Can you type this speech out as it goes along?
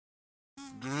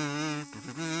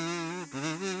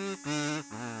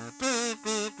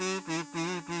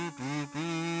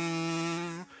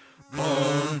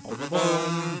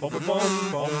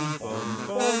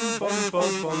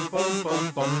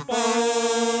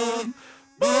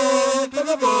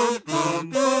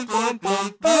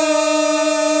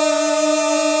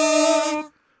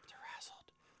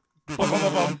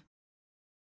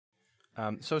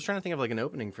So I was trying to think of like an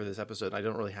opening for this episode. I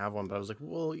don't really have one, but I was like,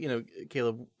 well, you know,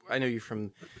 Caleb, I know you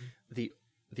from the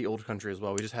old country as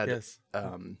well. We just had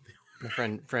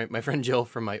my friend Jill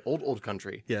from my old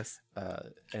country. Yes.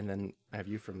 And then I have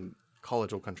you from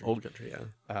college old country. Old country,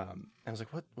 yeah. I was like,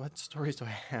 what stories do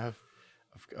I have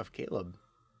of Caleb?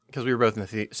 Because we were both in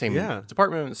the same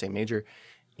department, the same major.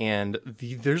 And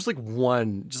there's like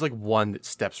one that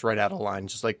steps right out of line,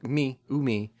 just like me,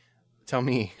 tell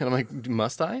me. And I'm like,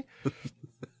 must I?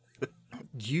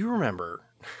 Do you remember?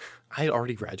 I had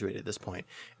already graduated at this point,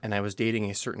 and I was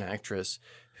dating a certain actress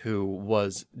who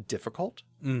was difficult,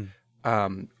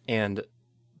 and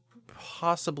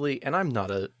possibly. And I'm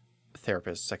not a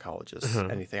therapist, psychologist,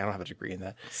 anything. I don't have a degree in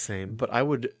that. Same. But I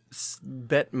would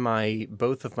bet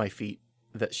both of my feet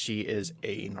that she is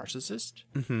a narcissist.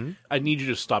 Mm-hmm. I need you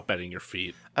to stop betting your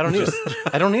feet. I don't need them.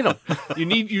 I don't need them. You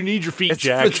need your feet,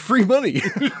 Jack. It's free money.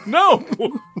 No.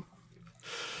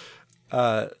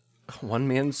 One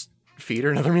man's feet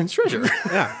are another man's treasure.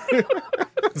 Yeah.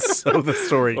 So the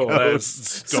story goes.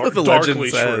 So the legend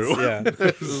says.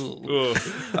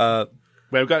 Yeah.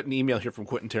 I've got an email here from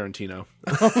Quentin Tarantino.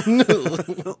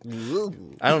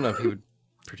 I don't know if he would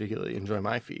particularly enjoy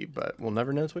my feet, but we'll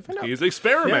never know until we find out. He's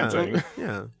experimenting.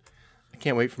 Yeah. I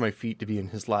can't wait for my feet to be in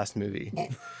his last movie.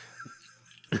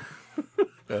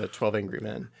 12 Angry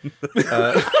Men.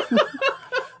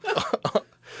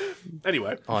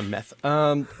 Anyway. On meth.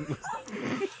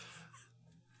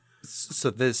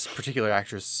 So this particular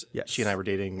actress, she and I were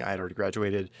dating. I had already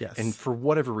graduated. Yes. And for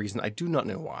whatever reason, I do not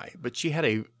know why, but she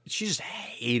just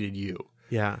hated you.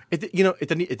 Yeah. It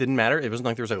didn't matter. It wasn't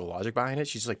like there was like a logic behind it.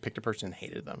 She just like picked a person and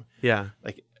hated them. Yeah.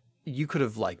 Like you could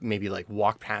have like maybe like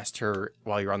walked past her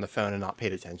while you were on the phone and not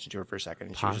paid attention to her for a second.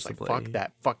 And she was just like, fuck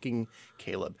that fucking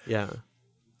Caleb. Yeah.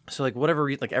 So like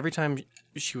whatever, like every time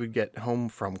she would get home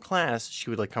from class, she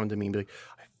would like come to me and be like,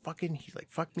 he like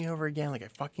fucked me over again. Like I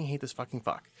fucking hate this fucking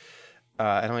fuck.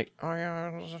 And I'm like, oh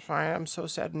yeah, this is fine. I'm so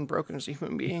sad and broken as a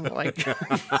human being. Like,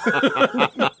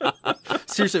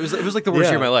 seriously, it was like the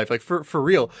worst year of my life. Like for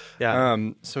real. Yeah.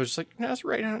 So it's just like, no, that's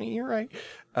right, honey. You're right.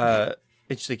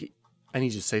 It's just like, I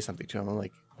need you to say something to him. I'm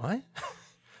like, what?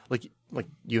 like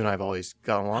you and I have always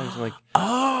gotten along. So I'm like,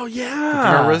 oh yeah. Do you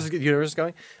remember where this is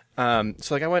going?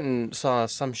 So like I went and saw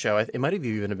some show. It might have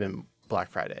even been Black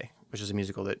Friday, which is a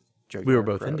musical that we were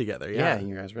both in together. Yeah. And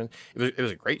you guys were in. It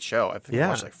was a great show. I think I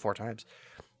watched it like 4 times.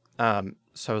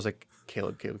 So I was like,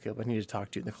 Caleb, I need to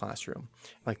talk to you in the classroom.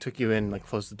 I, like took you in, like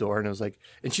closed the door, and I was like,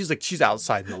 and she's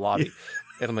outside in the lobby,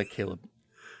 and I'm like, Caleb,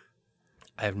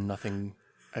 I have nothing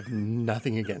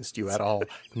against you at all,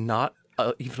 not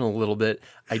even a little bit.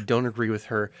 I don't agree with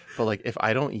her, but like if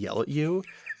I don't yell at you,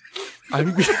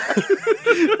 I'm.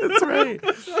 That's right.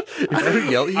 If I don't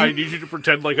yell at you, I need you to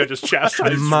pretend like I just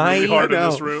chastised really hard in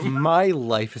this room. My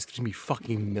life is gonna be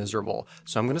fucking miserable.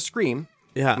 So I'm gonna scream.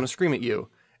 Yeah, I'm gonna scream at you.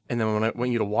 And then when I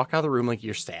want you to walk out of the room like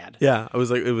you're sad. Yeah, it was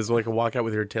like a walk out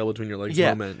with your tail between your legs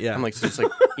moment. Yeah, I'm like, so it's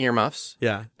like earmuffs.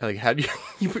 Yeah, like how do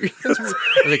you put your hands?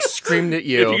 I like screamed at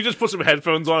you. If you could just put some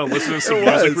headphones on and listen to some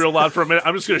music real loud for a minute,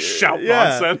 I'm just gonna shout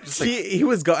nonsense. He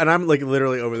was and I'm like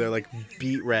literally over there like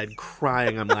beet red,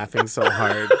 crying. I'm laughing so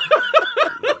hard.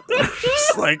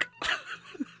 Just like.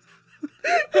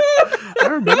 I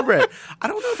remember it. I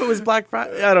don't know if it was Black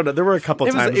Friday. I don't know. There were a couple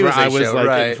times where I was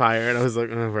like in fire, and I was like,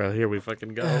 "Oh, bro, here we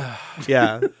fucking go."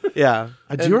 Yeah.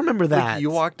 I do remember that. Like, you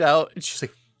walked out, and she's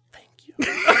like, "Thank you."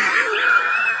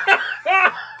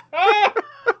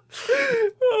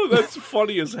 Oh, that's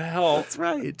funny as hell. That's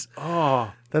right.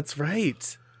 Oh, that's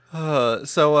right.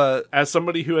 So as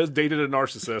somebody who has dated a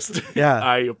narcissist,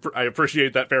 I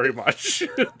appreciate that very much.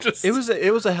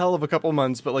 It was a hell of a couple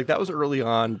months, but like that was early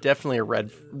on. Definitely a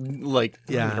red,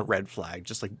 a red flag.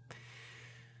 Just like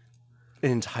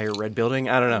an entire red building.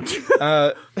 I don't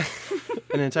know.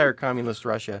 An entire communist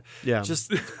Russia. Yeah.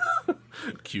 Just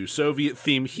cue Soviet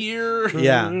theme here.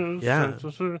 Yeah.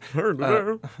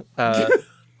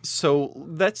 So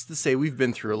that's to say we've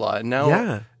been through a lot. Now.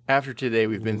 Yeah. After today,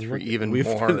 we've been through even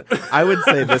more. I would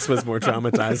say this was more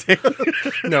traumatizing.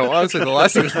 No, honestly, the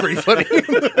last one was pretty funny.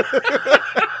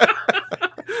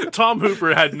 Tom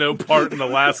Hooper had no part in the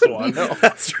last one. No,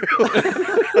 that's true.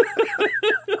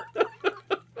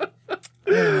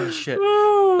 shit.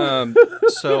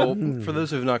 So, for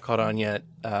those who have not caught on yet,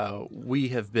 we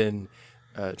have been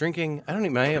drinking. I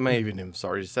might even have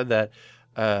sorry said that.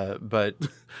 But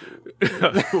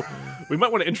we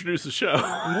might want to introduce the show.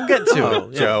 We'll get to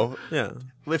it, Joe. Yeah.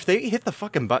 If they hit the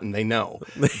fucking button, they know.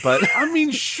 But I mean,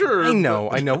 sure. I know.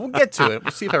 We'll get to it.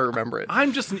 We'll see if I remember it.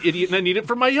 I'm just an idiot and I need it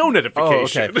for my own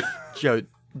edification. Oh, okay. Joe,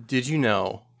 did you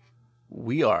know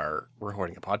we're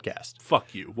recording a podcast?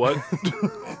 Fuck you. What?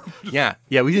 Yeah.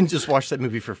 We didn't just watch that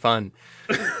movie for fun.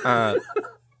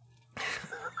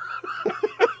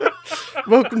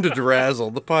 Welcome to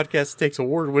DeRazzled, the podcast that takes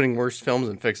award-winning worst films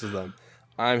and fixes them.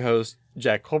 I'm host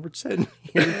Jack Culbertson.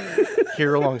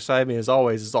 Here alongside me, as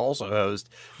always, is also host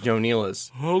Joe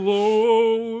Nealis.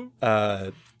 Hello.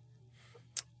 I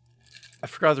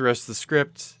forgot the rest of the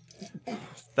script.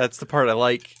 That's the part I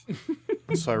like,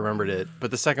 so I remembered it.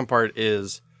 But the second part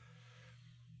is,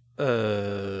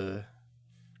 we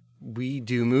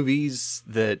do movies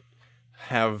that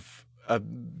have a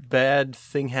bad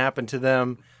thing happen to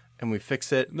them, and we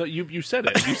fix it. No, you said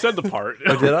it. You said the part.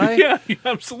 Oh, did I? Yeah, you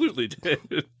absolutely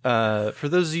did. For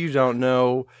those of you who don't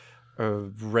know,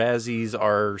 Razzies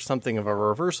are something of a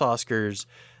reverse Oscars.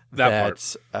 That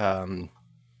part.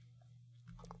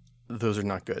 Those are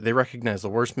not good. They recognize the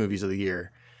worst movies of the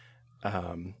year.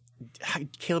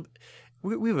 Caleb,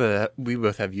 we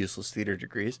both have useless theater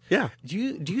degrees. Yeah. Do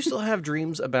you still have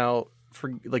dreams about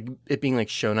like it being like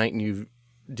show night and you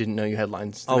didn't know you had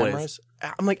lines to memorize?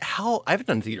 I'm like, how? I haven't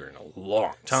done theater in a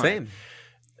long time. Same.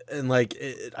 And like,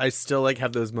 I still like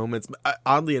have those moments.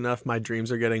 Oddly enough, my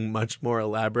dreams are getting much more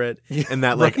elaborate, and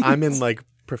that like I'm in like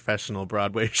professional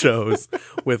Broadway shows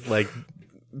with like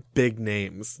big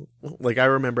names. Like I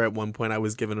remember at one point I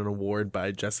was given an award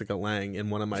by Jessica Lange in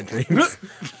one of my dreams.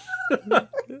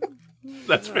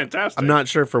 That's fantastic. I'm not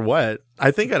sure for what.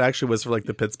 I think it actually was for like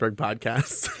the Pittsburgh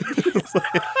podcast.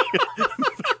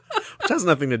 Which has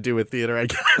nothing to do with theater, I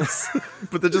guess.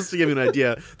 But just to give you an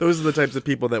idea, those are the types of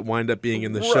people that wind up being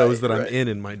in the shows that I'm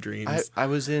in my dreams. I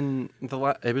was in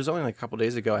it was only like a couple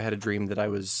days ago. I had a dream that I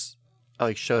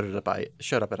showed up at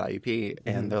IUP,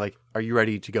 and they're like, "Are you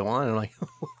ready to go on?" And I'm like,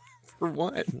 "For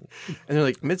what?" And they're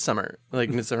like, Midsummer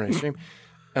Night's Dream."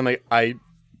 I'm like,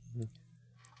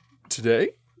 today?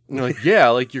 And they're like, "Yeah,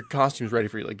 like your costume's ready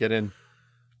for you. Like, get in."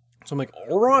 So I'm like,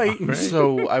 "All right."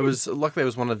 So luckily I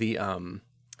was one of the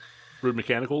Rude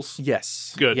Mechanicals?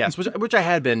 Yes. Good. Yes, which I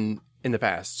had been in the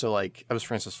past. So like I was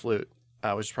Francis Flute,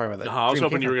 which is probably why that. I was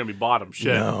hoping you were going to be bottom.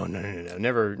 Shit. No.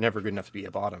 Never good enough to be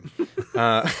a bottom.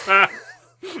 So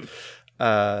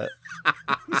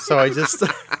I just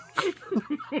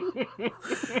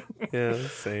yeah,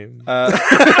 same.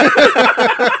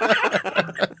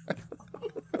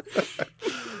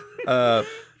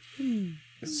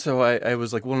 So I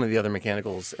was like one of the other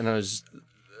mechanicals, and I was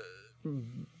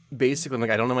basically, I'm like,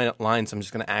 I don't know my lines, so I'm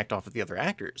just going to act off of the other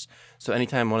actors. So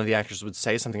anytime one of the actors would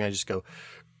say something, I just go,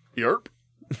 "Yerp."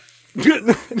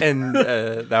 And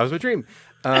that was my dream.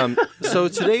 So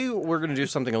today we're going to do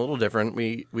something a little different.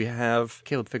 We have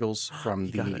Caleb Feigles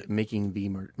from the Making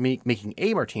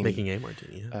a Martini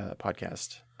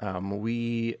podcast.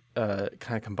 We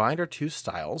kind of combined our two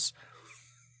styles,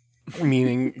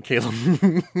 meaning Caleb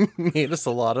made us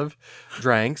a lot of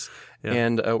drinks,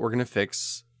 and we're going to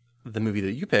fix the movie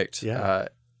that you picked,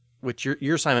 which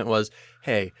your assignment was,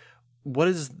 hey, what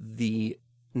is the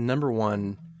number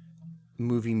one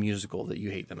movie musical that you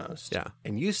hate the most? Yeah.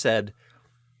 And you said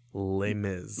Les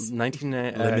Mis.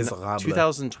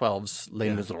 2012's Les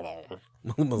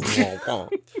Misérables.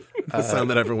 The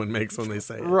sound that everyone makes when they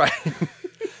say it. Right.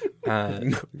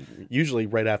 Usually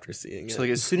right after seeing it. So like,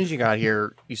 as soon as you got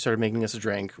here, you started making us a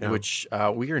drink, which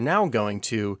we are now going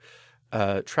to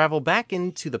travel back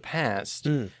into the past.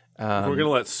 We're going to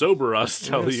let Sober Us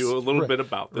tell you a little bit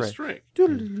about this drink.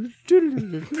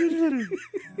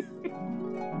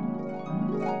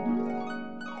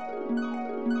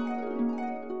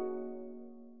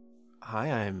 Hi,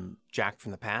 I'm Jack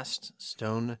from the past,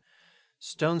 stone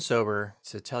sober,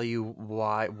 to tell you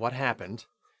what happened,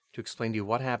 to explain to you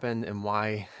what happened and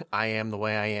why I am the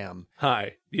way I am.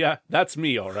 Hi. Yeah, that's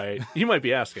me, all right. You might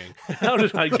be asking, how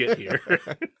did I get here?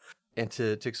 And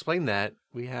to explain that,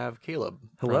 we have Caleb.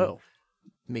 Hello.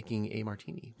 Making a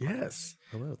Martini. Yes.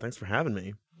 Hello. Thanks for having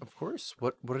me. Of course.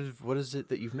 What is it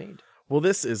that you've made? Well,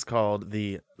 this is called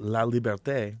the La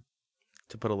Liberté,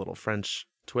 to put a little French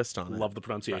twist on it. Love the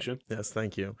pronunciation. Right. Yes,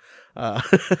 thank you.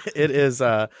 It is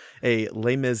a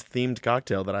Les Mis themed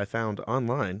cocktail that I found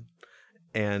online.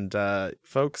 And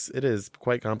folks, it is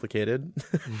quite complicated.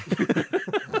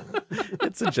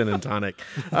 It's a gin and tonic.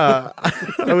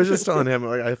 I was just telling him,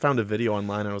 like, I found a video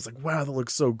online and I was like, wow, that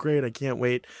looks so great. I can't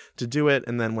wait to do it.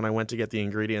 And then when I went to get the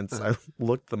ingredients, I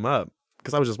looked them up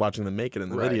because I was just watching them make it in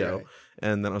the video. Right.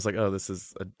 And then I was like, oh, this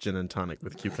is a gin and tonic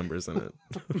with cucumbers in it.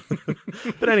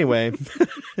 But anyway,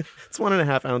 it's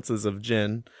 1.5 ounces of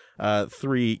gin,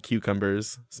 3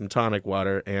 cucumbers, some tonic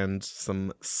water, and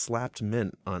some slapped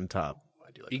mint on top.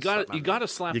 You gotta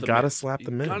slap the mint. You gotta slap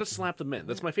the mint. You gotta slap the mint.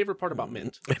 That's my favorite part about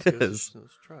mint. It is.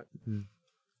 Let's try it.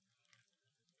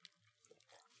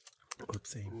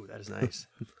 Oopsie. Ooh, that is nice.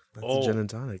 That's a gin and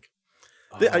tonic.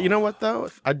 You know what, though?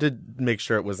 I did make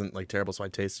sure it wasn't like terrible, so I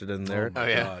tasted it in there. Oh,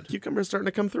 yeah. Cucumber's starting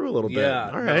to come through a little bit.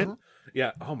 Yeah. All right.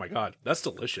 Yeah. Oh, my God. That's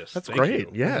delicious. That's Thank great.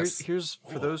 you. Yes. Here's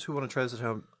for those who want to try this at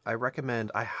home, I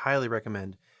highly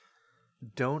recommend,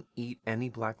 don't eat any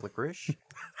black licorice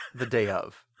the day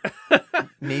of.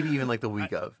 Maybe even like the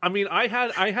week of. I mean, I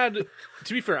had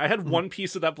to be fair, I had one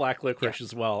piece of that black licorice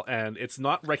as well, and it's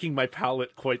not wrecking my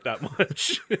palate quite that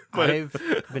much. But I've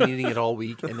been eating it all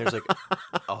week, and there's like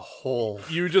a hole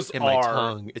you just in my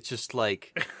tongue. It's just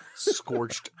like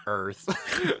scorched earth.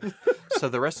 So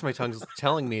the rest of my tongue's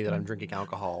telling me that I'm drinking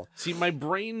alcohol. See, my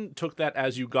brain took that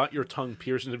as you got your tongue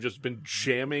pierced and have just been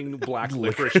jamming black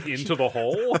licorice into the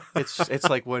hole. It's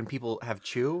like when people have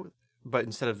chew, but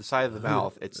instead of the side of the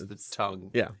mouth, it's the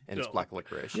tongue. Yeah. And it's black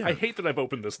licorice. I hate that I've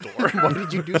opened this door. Why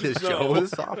did you do this, Joe?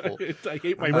 This is awful. I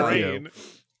hate my brain.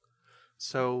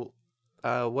 So,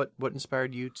 what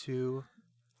inspired you to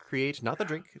create not the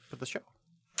drink, but the show?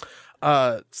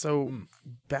 So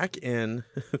back in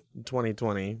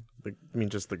 2020,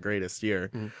 just the greatest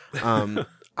year,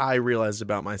 I realized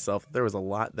about myself there was a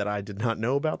lot that I did not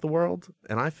know about the world,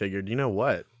 and I figured, you know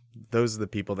what? Those are the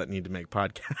people that need to make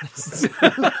podcasts.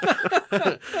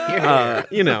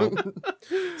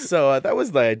 So that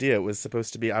was the idea. It was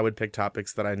supposed to be I would pick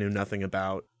topics that I knew nothing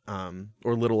about,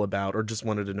 or little about, or just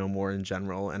wanted to know more in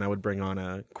general, and I would bring on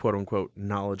a quote unquote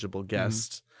knowledgeable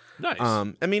guest. Nice.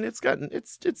 I mean, it's gone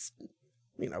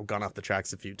off the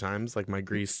tracks a few times, like my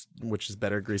Grease, which is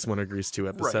better, Grease 1 or Grease 2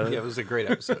 episode. Right. Yeah, it was a great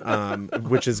episode.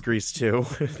 Which is Grease 2.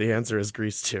 The answer is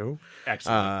Grease 2.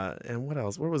 Excellent. And what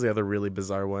else? What was the other really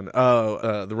bizarre one?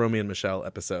 Oh, the Romeo and Michelle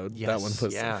episode. Yes, that one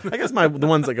was. Yeah. I guess the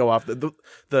ones that go off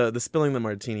the spilling the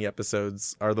martini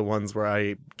episodes are the ones where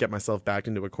I get myself backed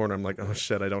into a corner. I'm like, oh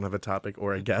shit, I don't have a topic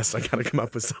or a guest. I gotta come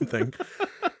up with something.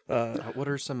 What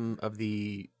are some of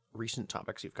the recent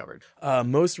topics you've covered?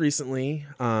 Most recently,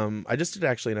 I just did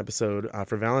actually an episode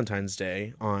for Valentine's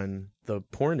Day on the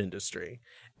porn industry,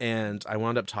 and I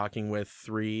wound up talking with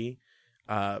 3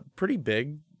 pretty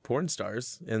big porn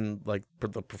stars in like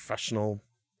the professional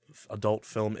adult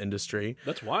film industry.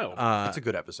 That's wild. That's a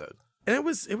good episode, and it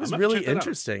was really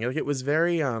interesting. Like, it was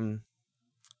very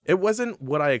it wasn't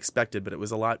what I expected, but it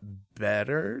was a lot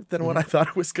better than what I thought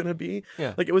it was going to be.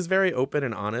 Yeah. Like, it was very open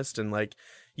and honest, and like,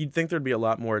 you'd think there'd be a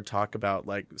lot more talk about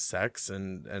like sex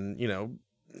and you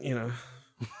know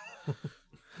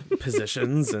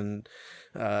positions and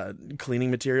cleaning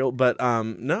material, but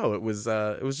no, it was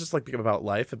just like about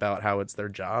life, about how it's their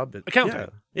job.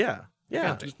 Accounting. Yeah.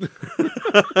 Accounting.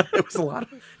 It was a lot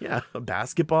of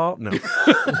basketball. No.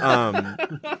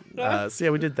 So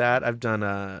yeah, we did that. I've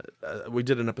done we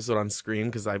did an episode on Scream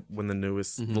because when the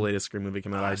latest Scream movie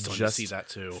came out, I just see that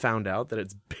too. Found out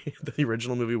that the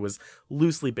original movie was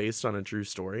loosely based on a true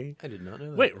story. I did not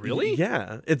know that. Wait, really?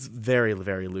 Yeah, it's very,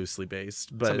 very loosely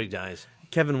based. But somebody dies.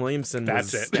 Kevin Williamson.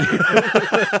 That's it.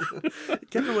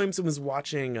 Kevin Williamson was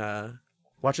watching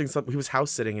some. He was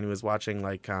house sitting and he was watching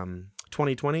like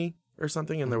 2020 or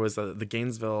something, and there was the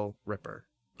Gainesville Ripper.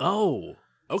 Oh,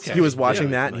 okay. So he was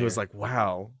watching that, and he was like,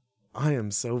 "Wow, I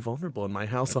am so vulnerable in my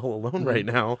house all alone right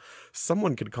now.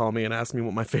 Someone could call me and ask me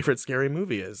what my favorite scary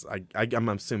movie is." I'm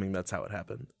assuming that's how it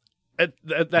happened.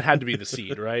 That had to be the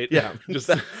seed, right? Yeah, it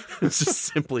just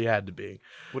simply had to be.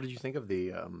 What did you think of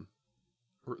the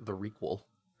requel?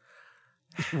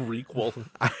 Requel.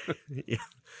 Yeah,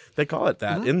 they call it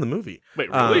that in the movie.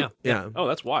 Wait, really? Yeah. Oh,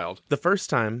 that's wild. The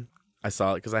first time I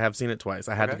saw it, because I have seen it twice,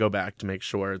 I had to go back to make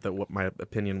sure that what my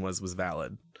opinion was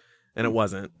valid, and it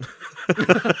wasn't.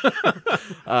 But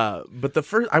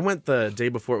I went the day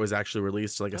before it was actually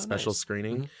released to like a special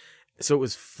screening, so it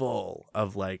was full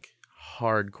of like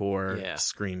hardcore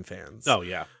Scream fans. Oh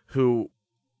yeah,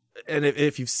 and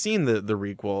if you've seen the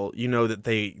requel, you know that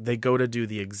they go to do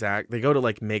they go to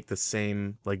like make the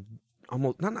same like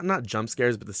almost not jump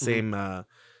scares, but the same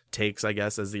takes, I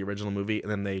guess, as the original movie,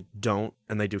 and then they don't,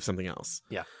 and they do something else.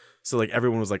 Yeah. So like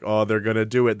everyone was like, "Oh, they're gonna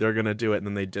do it, and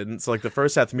then they didn't. So like the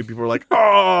first half of me, people were like,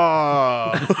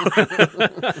 "Oh,"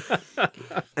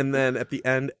 and then at the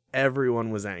end,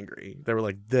 everyone was angry. They were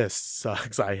like, "This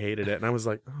sucks. I hated it," and I was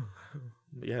like, "Oh,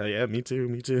 yeah, me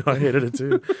too. I hated it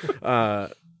too."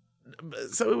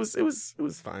 So it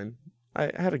was fine.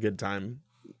 I had a good time.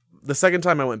 The second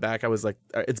time I went back, I was like,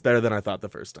 "It's better than I thought the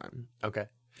first time." Okay.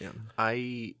 Yeah.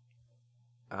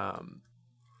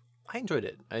 I enjoyed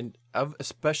it, and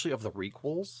especially of the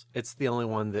requels, it's the only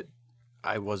one that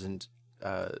I wasn't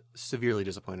severely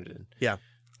disappointed in. Yeah,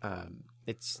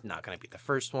 it's not going to be the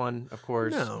first one, of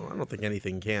course. No, I don't think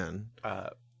anything can.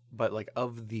 But like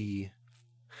of the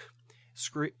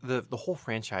whole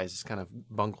franchise is kind of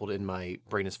bungled in my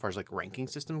brain as far as like ranking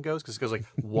system goes, because it goes like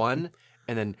 1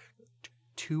 and then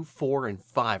 2, 4, and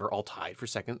 5 are all tied for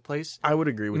second place. I would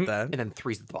agree with that. And then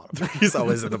 3's at the bottom. He's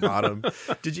always at the bottom.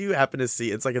 Did you happen to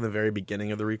see? It's like in the very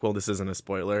beginning of the requel. This isn't a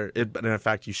spoiler, but in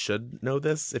fact, you should know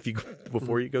this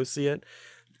before you go see it.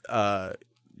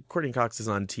 Courtney Cox is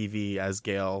on TV as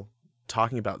Gail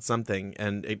talking about something,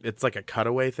 and it's like a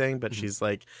cutaway thing, but she's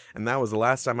like, "And that was the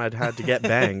last time I'd had to get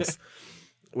bangs."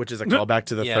 Which is a callback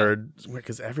to the third,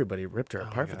 because everybody ripped her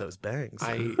apart for those bangs.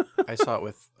 I saw it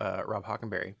with Rob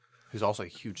Hockenberry, who's also a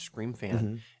huge Scream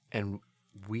fan, and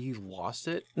we lost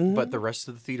it, but the rest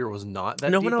of the theater was not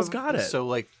that. No one else got it. So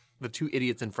like the two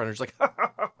idiots in front are just like,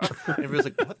 everyone's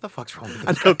like, "What the fuck's wrong with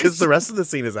this?" I know, because the rest of the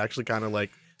scene is actually kind of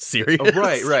like serious. Oh,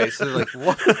 right. So they're like,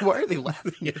 why are they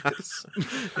laughing at this?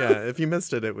 Yeah, if you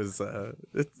missed it, it was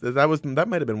that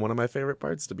might have been one of my favorite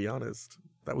parts, to be honest.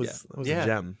 That was a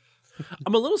gem.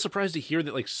 I'm a little surprised to hear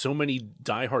that like so many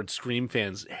diehard Scream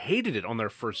fans hated it on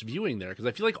their first viewing there, because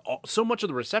I feel like so much of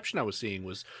the reception I was seeing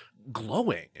was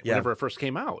glowing whenever it first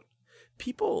came out.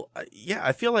 People,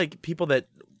 I feel like people that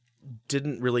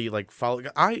didn't really like follow.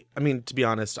 I mean, to be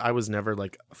honest, I was never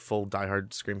like a full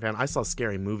diehard Scream fan. I saw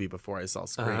Scary Movie before I saw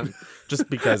Scream, just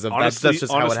because of that's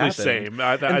just how it happened. Same.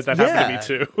 That happened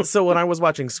to me too. So when I was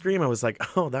watching Scream, I was like,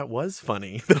 "Oh, that was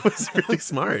funny. That was really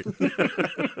smart.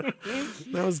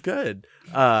 That was good."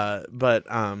 But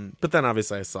then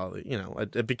obviously I saw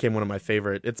it became one of my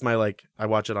favorite. It's my like I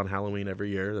watch it on Halloween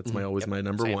every year. That's always my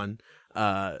number one.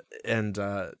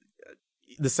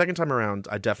 The second time around,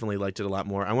 I definitely liked it a lot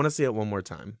more. I want to see it one more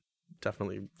time.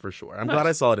 Definitely, for sure. I'm glad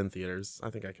I saw it in theaters. I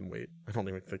think I can wait. I don't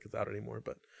even think it's out anymore,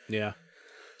 but... Yeah.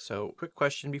 So, quick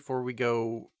question before we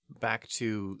go back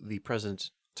to the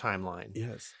present timeline.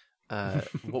 Yes.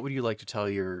 What would you like to tell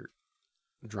your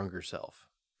drunker self?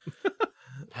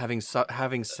 having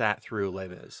sat through Les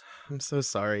Mis. I'm so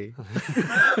sorry.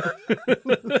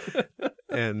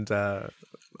 And I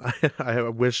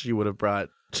wish you would have brought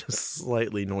just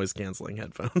slightly noise-canceling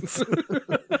headphones,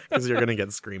 because you're going to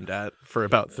get screamed at for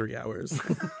about 3 hours.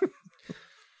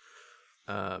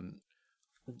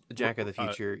 Jack of the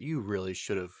Future, you really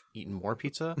should have eaten more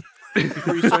pizza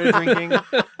before you started drinking.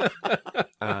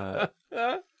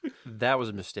 That was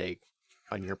a mistake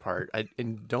on your part.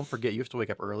 And don't forget, you have to wake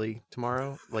up early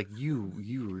tomorrow. Like, you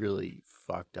really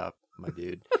fucked up, my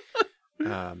dude.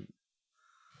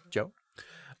 Joe?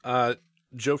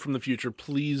 Joe from the future,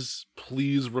 please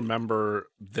remember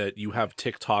that you have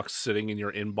TikToks sitting in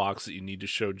your inbox that you need to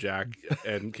show Jack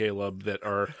and Caleb that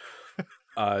are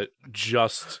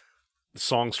just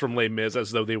songs from Les Mis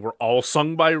as though they were all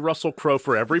sung by Russell Crowe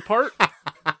for every part.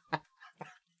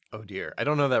 Oh dear. I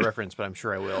don't know that reference, but I'm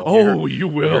sure I will. Oh, you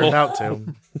will. You're about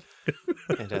to.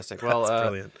 Fantastic. Well,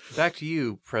 brilliant. Back to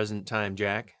you, present time,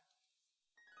 Jack.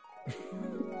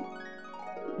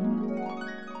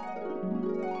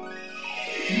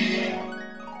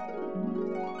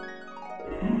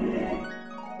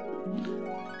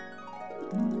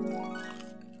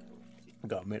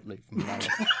 Got mentally from mouth.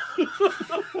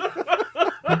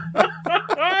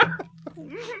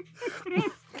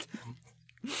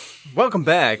 Welcome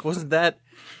back. Wasn't that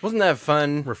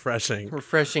fun? Refreshing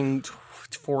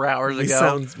 4 hours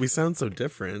ago. We sound so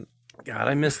different. God,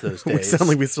 I miss those days. We sound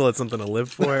like we still had something to live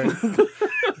for.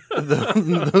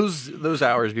 those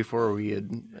hours before we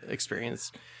had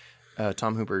experienced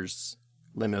Tom Hooper's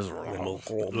Les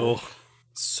Miserables.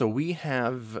 So we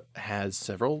have had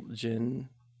several gin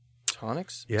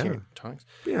tonics. Yeah. Tonics.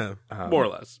 Yeah. More or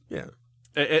less. Yeah.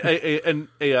 An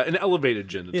elevated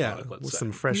gin and tonic, let's with say.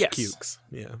 some fresh cukes.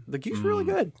 Yeah. The cukes were really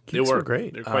good. They were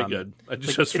great. They're quite good. I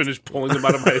just finished pulling them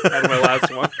out of my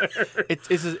last one.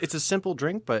 It's a simple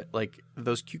drink, but like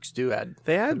those cukes do add.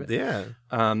 They add, yeah.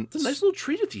 It's a nice little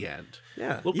treat at the end.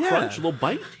 Yeah. A little crunch, a little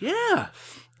bite. Yeah.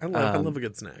 I love a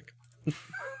good snack.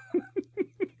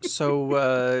 So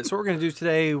what we're going to do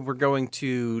today, we're going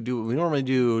to do what we normally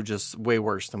do, just way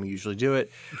worse than we usually do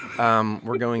it.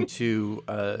 We're going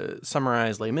to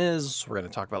summarize Les Mis. We're going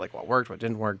to talk about like what worked, what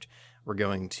didn't work. We're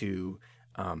going to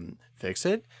fix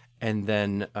it. And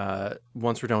then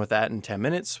once we're done with that in 10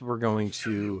 minutes, we're going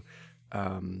to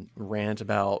rant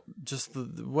about just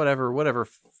whatever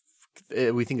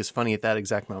we think is funny at that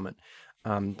exact moment.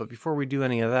 But before we do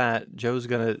any of that, Joe's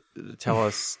going to tell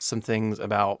us some things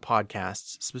about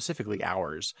podcasts, specifically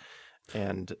ours,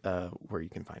 and where you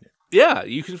can find it. Yeah,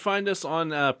 you can find us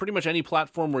on pretty much any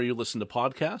platform where you listen to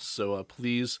podcasts. So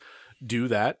please do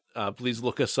that. Please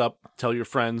look us up. Tell your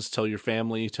friends, tell your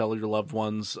family, tell your loved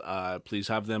ones. Please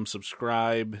have them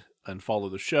subscribe and follow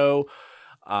the show.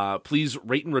 Please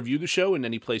rate and review the show in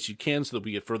any place you can so that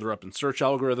we get further up in search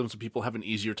algorithms and people have an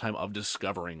easier time of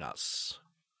discovering us.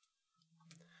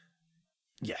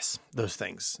 Yes, those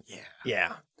things.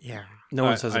 Yeah. No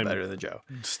one says it better than Joe.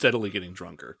 Steadily getting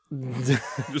drunker.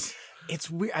 It's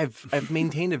weird. I've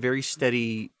maintained a very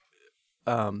steady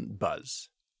buzz,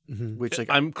 which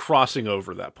like I'm crossing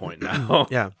over that point now.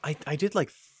 Yeah. I did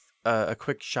like a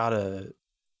quick shot of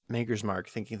Maker's Mark,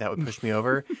 thinking that would push me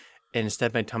over, and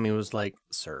instead my tummy was like,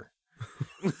 "Sir."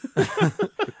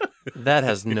 That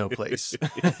has no place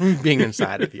being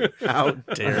inside of you. How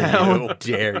dare you? How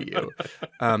dare you? So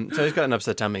I just got an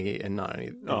upset tummy and not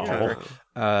any.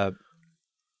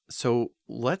 So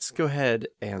let's go ahead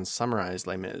and summarize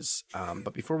Les Mis.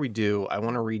 But before we do, I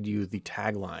want to read you the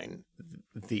tagline,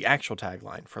 the actual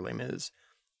tagline for Les Mis: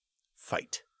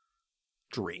 fight,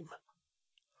 dream,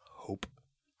 hope,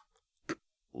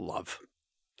 love.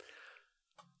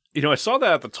 You know, I saw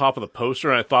that at the top of the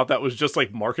poster, and I thought that was just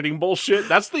like marketing bullshit.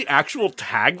 That's the actual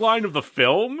tagline of the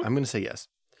film? I'm going to say yes.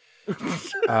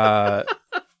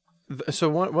 So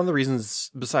one of the reasons,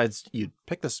 besides you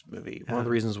picked this movie, one of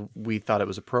the reasons we thought it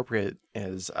was appropriate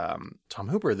is Tom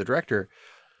Hooper, the director,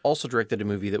 also directed a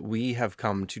movie that we have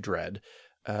come to dread.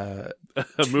 A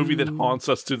movie that haunts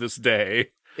us to this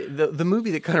day. The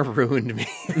movie that kind of ruined me.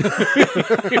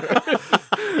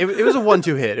 It was a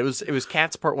 1-2 hit. It was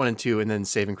Cats Part 1 and 2, and then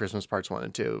Saving Christmas Parts 1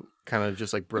 and 2. Kind of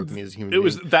just like broke me as a human being. It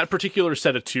was that particular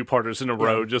set of two-parters in a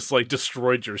row just like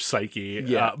destroyed your psyche.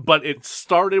 Yeah. But it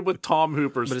started with Tom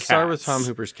Hooper's Cats. Started with Tom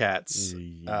Hooper's Cats.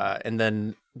 And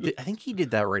then I think he did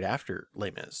that right after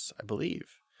Les Mis, I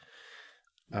believe.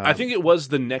 I think it was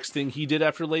the next thing he did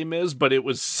after Les Mis, but it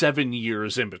was 7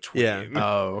 years in between. Yeah.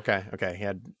 Oh, okay. He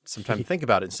had some time to think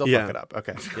about it and still fuck it up.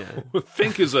 Okay. Yeah.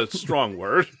 Think is a strong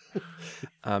word.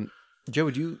 Joe,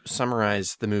 would you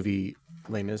summarize the movie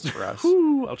Les Mis for us?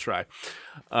 I'll try.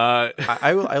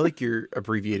 I like your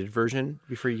abbreviated version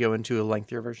before you go into a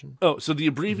lengthier version. Oh, so the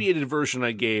abbreviated version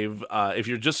I gave, if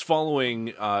you're just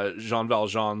following Jean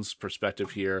Valjean's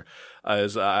perspective here,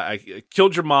 is I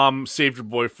killed your mom, saved your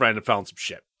boyfriend, and found some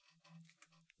shit.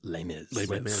 Les Mis.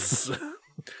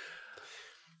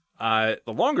 The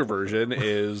longer version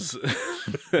is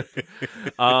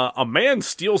a man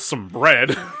steals some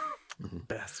bread,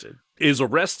 Bastard. is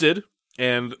arrested,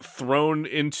 and thrown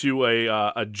into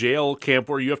a jail camp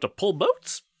where you have to pull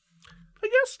boats, I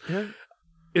guess. Yeah.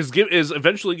 Is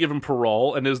eventually given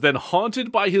parole and is then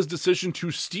haunted by his decision to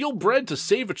steal bread to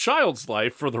save a child's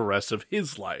life for the rest of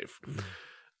his life.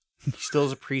 He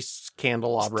steals a priest's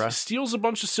candelabra. Steals a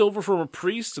bunch of silver from a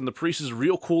priest, and the priest is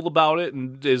real cool about it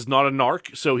and is not a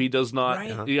narc, so he does not.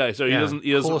 Right. Yeah, so he doesn't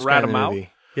Coolest rat guy in him the out. movie.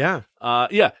 Yeah.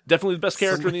 Yeah, definitely the best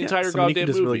character in the entire Somebody goddamn you can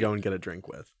just movie. really go and get a drink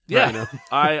with. Yeah, Right, you know?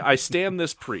 I stand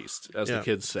this priest, as the Yeah.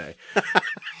 kids say.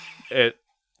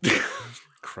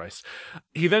 Christ.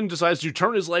 He then decides to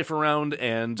turn his life around,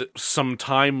 and some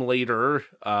time later,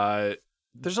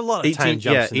 There's a lot of time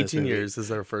jumps in this 18 movie. years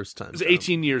is our first time. it's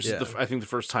 18 years, Yeah. I think, the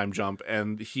first time jump,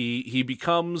 and he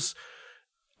becomes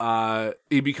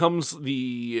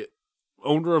the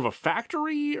owner of a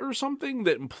factory or something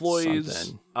that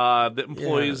employs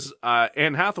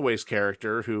Anne Hathaway's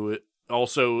character, who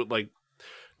also like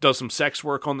does some sex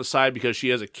work on the side because she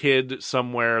has a kid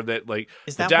somewhere that like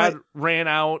the dad ran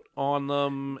out on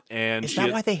them, and Is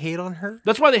that why they hate on her?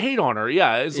 that's why they hate on her.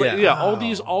 Yeah, it's like Yeah.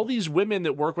 all these women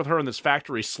that work with her in this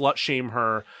factory slut shame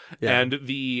her, and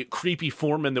the creepy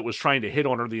foreman that was trying to hit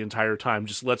on her the entire time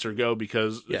just lets her go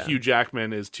because Hugh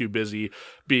Jackman is too busy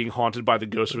being haunted by the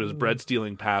ghost of his bread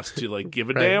stealing past to like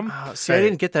give a damn. See, I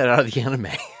didn't get that out of the anime.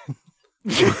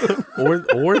 or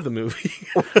the movie.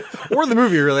 Or the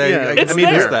movie, really. Yeah, I it's mean,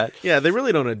 there. there's that. Yeah, they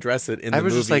really don't address it in the I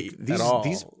was movie just like, at all.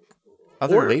 these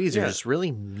other ladies are just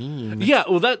really mean. Yeah,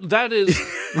 well, that is.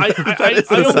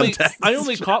 I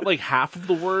only caught like half of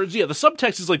the words. Yeah, the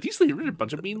subtext is like these ladies are a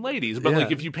bunch of mean ladies, but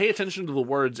like if you pay attention to the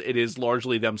words, it is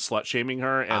largely them slut shaming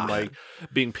her and like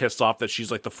being pissed off that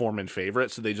she's like the foreman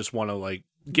favorite, so they just want to like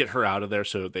get her out of there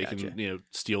so they can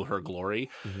steal her glory.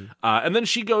 And then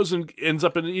she goes and ends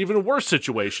up in an even worse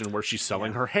situation where she's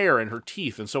selling her hair and her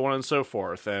teeth and so on and so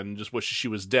forth, and just wishes she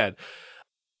was dead.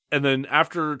 And then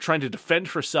after trying to defend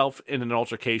herself in an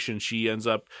altercation, she ends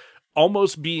up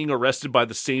almost being arrested by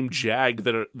the same jag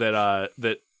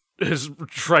that has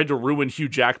tried to ruin Hugh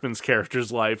Jackman's character's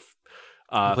life.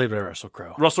 Played by Russell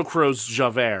Crowe. Russell Crowe's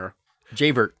Javert.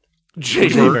 Javert.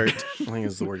 Javert. I think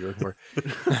is the word you're looking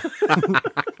for.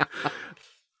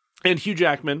 And Hugh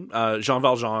Jackman, Jean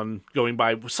Valjean, going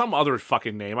by some other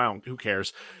fucking name. Who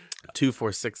cares?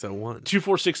 24601.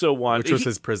 24601. Which was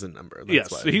his prison number. That's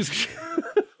yes. why. He's...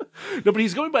 No, but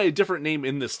he's going by a different name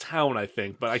in this town, I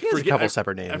think. But I forget. A couple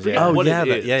separate names. I forget what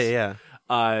it is.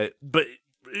 Yeah. But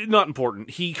not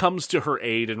important. He comes to her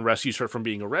aid and rescues her from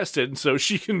being arrested, so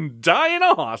she can die in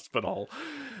a hospital.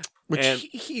 Which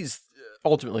he's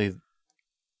ultimately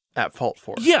at fault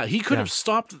for. Yeah, he could have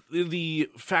stopped the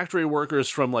factory workers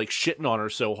from like shitting on her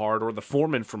so hard, or the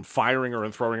foreman from firing her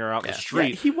and throwing her out in the street.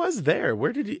 Yeah, he was there.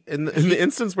 Where did he? In the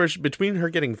instance where between her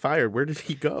getting fired, where did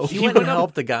he go? He went and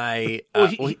helped the guy.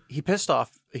 He pissed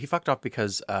off. He fucked off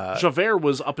because Javert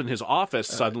was up in his office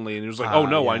suddenly, and he was like, "Oh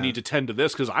no, I need to tend to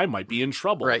this because I might be in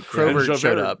trouble." Right, Crover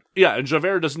showed up. Yeah, and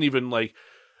Javert doesn't even like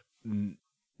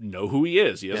know who he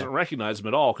is. He doesn't recognize him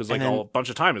at all because like a bunch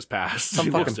of time has passed. Some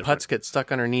fucking putz get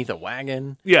stuck underneath a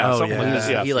wagon. Yeah, something like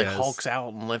that. Yeah. He like hulks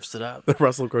out and lifts it up.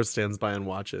 Russell Crowe stands by and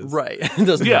watches. Right.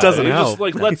 doesn't help. Just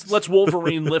like let's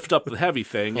Wolverine lift up the heavy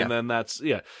thing, and then that's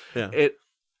it.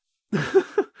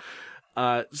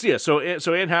 So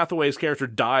Anne Hathaway's character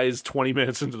dies 20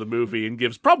 minutes into the movie and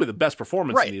gives probably the best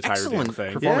performance in the entire Excellent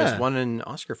thing. Performance, won an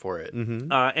Oscar for it.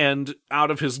 And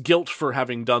out of his guilt for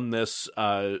having done this,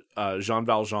 Jean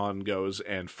Valjean goes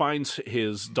and finds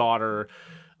his daughter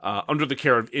under the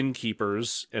care of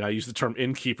innkeepers, and I use the term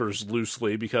innkeepers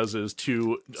loosely because it's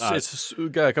it's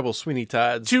got a couple of Sweeney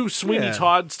Todds. Two Sweeney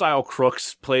Todd style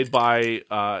crooks played by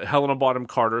Helena Bonham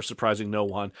Carter, surprising no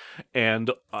one, and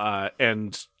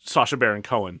Sacha Baron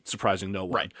Cohen, surprising no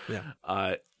one. Right.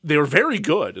 Yeah. They were very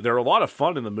good. They're a lot of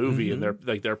fun in the movie, and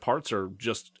their parts are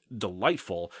just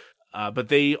delightful. But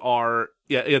they are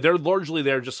they're largely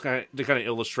there just to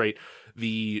illustrate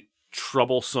the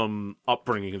troublesome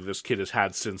upbringing that this kid has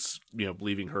had since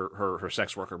leaving her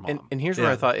sex worker mom. And here's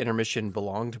where I thought intermission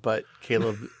belonged, but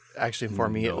Caleb actually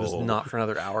informed me it was not for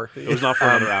another hour. It was not for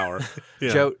another hour.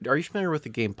 Joe, are you familiar with the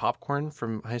game Popcorn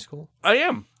from high school? I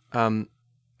am.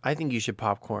 I think you should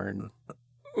popcorn.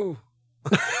 Ooh.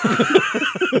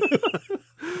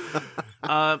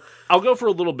 I'll go for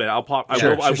a little bit. I will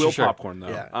popcorn though.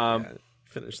 Yeah,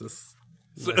 finish this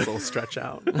little stretch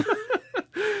out.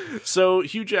 So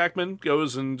Hugh Jackman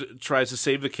goes and tries to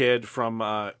save the kid from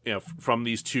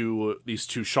these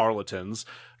two charlatans.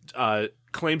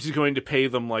 Claims he's going to pay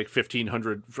them like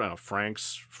 1,500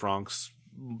 francs,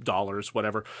 dollars,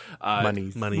 whatever,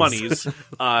 monies,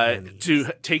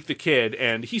 to take the kid,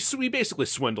 and he basically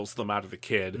swindles them out of the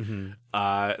kid.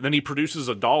 Then he produces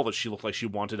a doll that she looked like she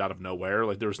wanted out of nowhere.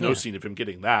 Like there was no scene of him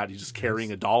getting that. He's just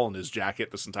carrying a doll in his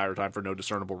jacket this entire time for no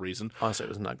discernible reason. Honestly, it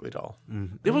was an ugly doll.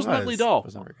 It was an ugly doll. It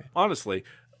was not very good. Honestly,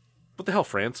 what the hell,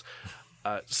 France?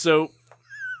 So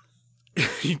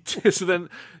then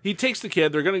he takes the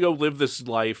kid. They're going to go live this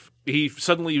life. He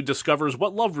suddenly discovers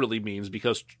what love really means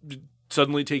because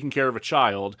suddenly taking care of a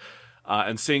child,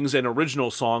 and sings an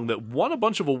original song that won a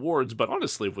bunch of awards, but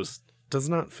honestly does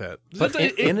not fit. But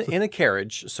in a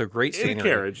carriage, so great scenery. In a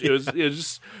carriage. It was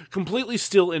just completely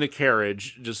still in a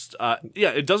carriage. Just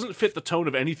it doesn't fit the tone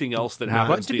of anything else that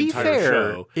happens the entire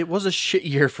show. It was a shit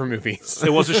year for movies.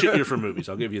 It was a shit year for movies,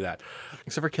 I'll give you that.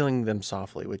 Except for Killing Them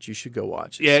Softly, which you should go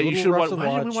watch. It's you should watch.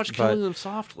 Why didn't we watch Killing Them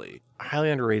Softly?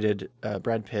 Highly underrated.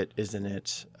 Brad Pitt is in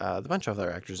it. A bunch of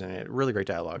other actors in it. Really great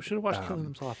dialogue. Should have watched Killing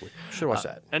Them Softly. Should watch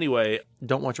that. Anyway,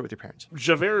 don't watch it with your parents.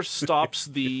 Javert stops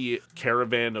the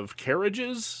caravan of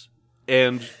carriages,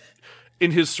 and in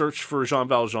his search for Jean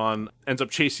Valjean, ends up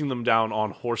chasing them down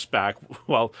on horseback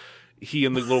while he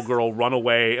and the little girl run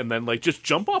away and then like just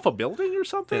jump off a building or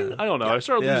something. Yeah. I don't know. I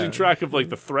started losing track of like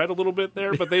the thread a little bit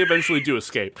there, but they eventually do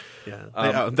escape. Yeah,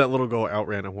 that little girl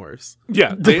outran a horse.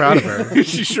 Yeah, I'm proud of her.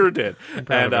 She sure did.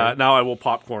 And now I will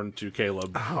popcorn to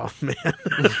Caleb. Oh man.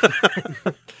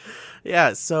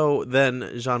 Yeah. So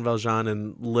then Jean Valjean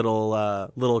and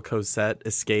little Cosette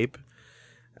escape.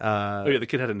 The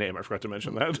kid had a name. I forgot to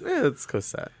mention that. Yeah, it's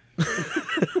Cosette.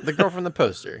 The girl from the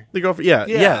poster. The girl from,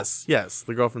 yes,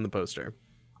 the girl from the poster.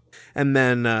 And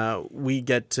then we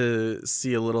get to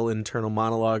see a little internal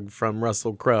monologue from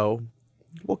Russell Crowe.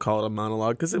 We'll call it a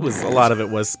monologue because a lot of it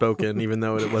was spoken, even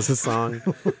though it was a song.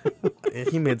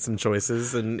 He made some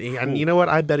choices, and you know what?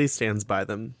 I bet he stands by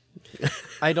them.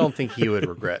 I don't think he would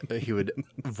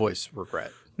voice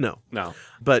regret. No.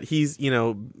 But he's,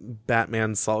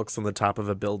 Batman sulks on the top of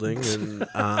a building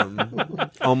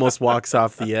and almost walks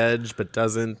off the edge, but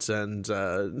doesn't, and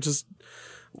just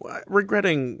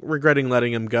regretting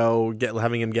letting him go,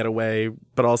 having him get away,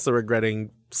 but also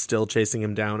regretting still chasing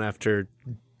him down after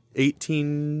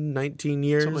 18, 19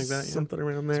 years, something like that, something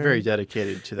around there. He's very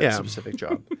dedicated to that specific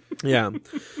job. Yeah.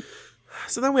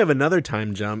 So then we have another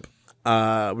time jump.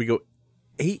 We go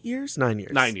 8 years, 9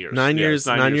 years, 9 years, 9 years,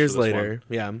 9 years later.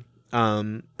 One.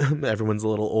 Yeah. Everyone's a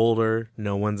little older.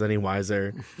 No one's any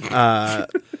wiser. But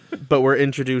we're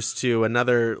introduced to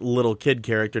another little kid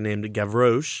character named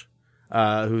Gavroche,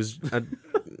 who's a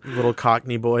little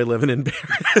Cockney boy living in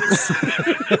Paris.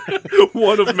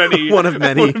 one of many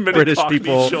British Cockney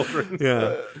people. Children.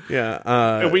 Yeah.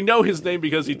 And we know his name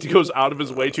because he goes out of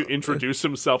his way to introduce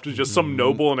himself to just some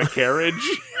noble in a carriage.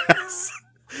 Yes.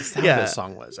 That's how this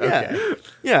song was. Okay.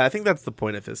 Yeah, I think that's the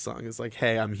point of his song. It's like,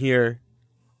 hey, I'm here.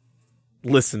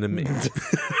 Listen to me.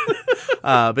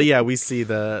 But yeah, we see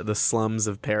the slums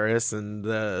of Paris and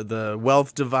the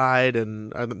wealth divide,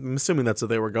 and I'm assuming that's what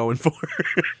they were going for.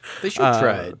 They should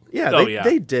try. Yeah,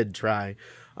 they did try.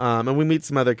 And we meet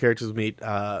some other characters. We meet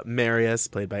Marius,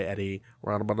 played by Eddie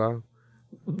Redmayne.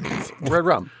 Red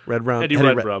Rum. Eddie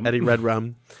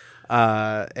Redmayne.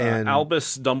 And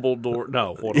Albus Dumbledore.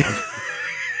 No, hold on.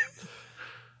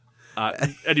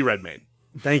 Eddie Redmayne.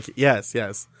 Thank you. Yes.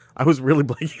 I was really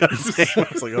blanking on his name. I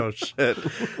was like, oh, shit.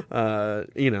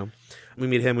 We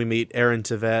meet him. We meet Aaron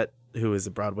Tveit, who is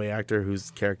a Broadway actor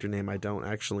whose character name I don't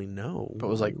actually know. But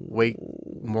was like way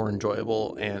more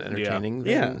enjoyable and entertaining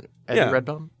than Eddie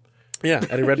Redmayne. Yeah,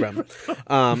 Eddie Redmayne.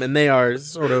 And they are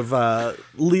sort of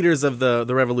leaders of the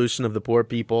revolution of the poor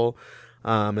people.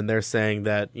 And they're saying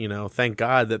that, thank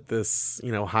God that this,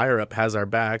 higher up has our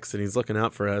backs and he's looking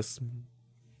out for us.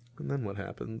 And then what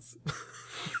happens?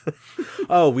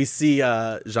 We see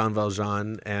Jean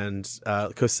Valjean and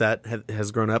Cosette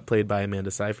has grown up, played by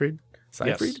Amanda Seyfried.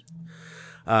 Yes.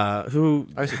 Who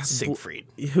I said Siegfried.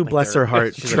 Who, like bless her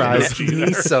heart, tries.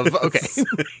 Niece of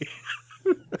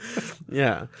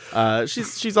Yeah.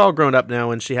 She's all grown up now,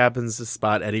 and she happens to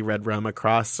spot Eddie Redmayne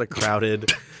across a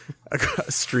crowded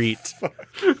street.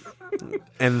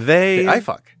 And I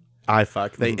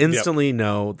fuck. They instantly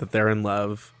know that they're in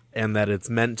love and that it's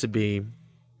meant to be.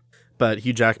 But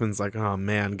Hugh Jackman's like, oh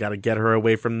man, gotta get her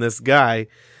away from this guy.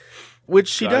 Which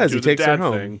she does. He takes her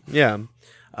home. Thing. Yeah.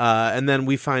 And then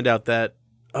we find out that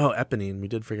Eponine. We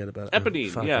did forget about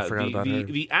Eponine. I forgot about her.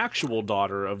 The actual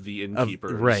daughter of the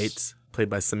innkeepers. Right. Played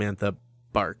by Samantha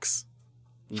Barks.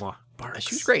 Barks.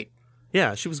 She was great.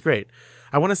 Yeah, she was great.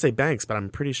 I want to say Banks, but I'm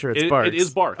pretty sure it's Barks. It is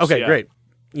Barks. Okay, great.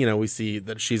 We see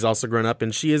that she's also grown up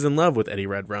and she is in love with Eddie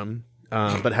Redmayne,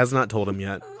 but has not told him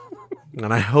yet.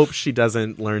 And I hope she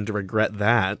doesn't learn to regret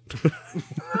that.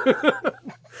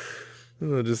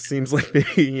 It just seems like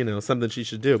maybe, something she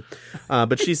should do.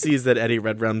 But she sees that Eddie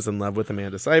Redmayne's in love with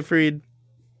Amanda Seyfried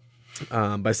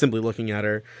by simply looking at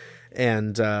her.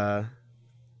 And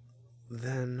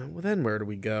then where do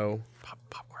we go?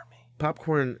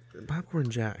 Popcorn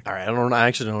Jack. All right, I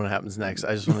actually don't know what happens next.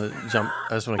 I just want to jump.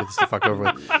 I just want to get this the fuck over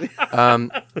with.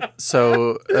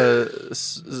 So,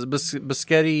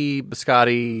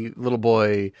 Biscotti, little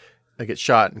boy, gets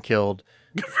shot and killed,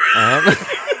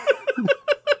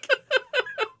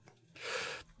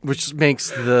 which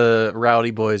makes the rowdy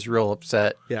boys real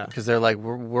upset. Yeah, because they're like, we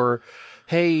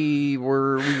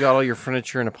got all your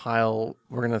furniture in a pile.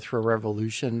 We're gonna throw a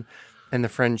revolution. And the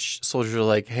French soldiers are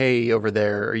like, hey, over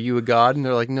there, are you a god? And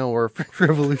they're like, no, we're a French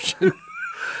Revolution.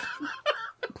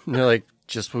 And they're like,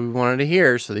 just what we wanted to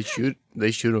hear. So they shoot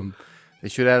him. They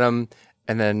shoot at him.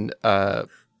 And then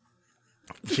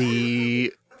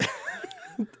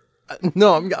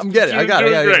No, I'm getting it. I got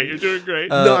it. You're doing great.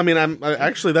 No, I mean,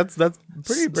 actually, that's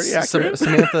pretty accurate.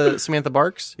 Samantha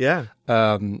Barks. Yeah.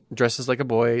 Dresses like a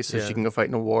boy so she can go fight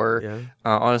in a war. Yeah.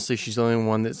 Honestly, she's the only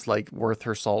one that's like worth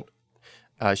her salt.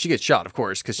 She gets shot, of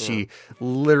course, because she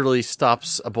literally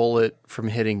stops a bullet from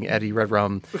hitting Eddie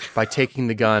Redmayne by taking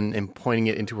the gun and pointing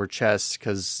it into her chest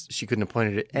because she couldn't have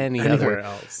pointed it anywhere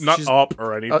else. Not up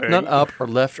or anything. Not up or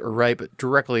left or right, but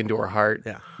directly into her heart.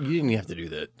 Yeah. You didn't even have to do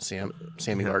that,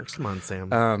 Sammy Barks. Come on,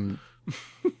 Sam.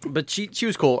 But she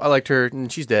was cool. I liked her,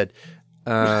 and she's dead.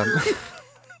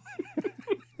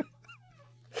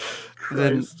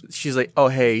 then she's like, "Oh,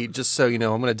 hey, just so you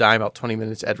know, I'm going to die in about 20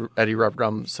 minutes, Eddie Red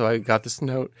Rum. So I got this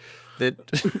note that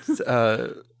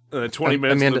 20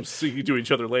 minutes of them speaking to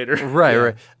each other later.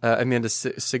 Right. Amanda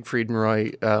Siegfried and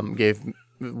Roy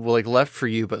left for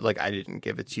you, but like I didn't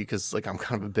give it to you because like I'm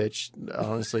kind of a bitch,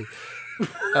 honestly.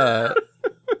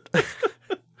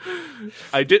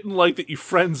 I didn't like that you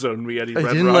friend zoned me, Eddie Red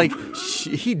Rum. I didn't like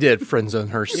he did friend zone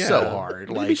her so hard.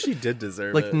 Maybe like she did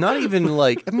deserve like it. not even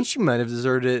like I mean she might have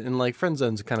deserved it, and like friend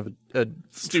zone's kind of a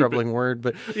troubling word,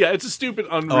 but yeah, it's a stupid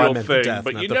unreal thing. Death,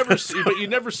 but you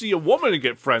never see a woman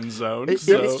get friend zoned. It's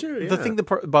true. Yeah. The thing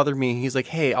that bothered me, he's like,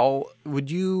 "Hey,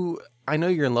 I know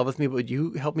you're in love with me, but would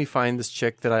you help me find this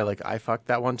chick that I fucked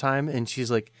that one time?" And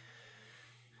she's like,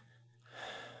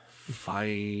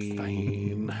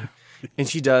 Fine. And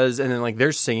she does, and then like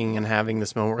they're singing and having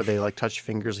this moment where they like touch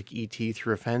fingers like E.T.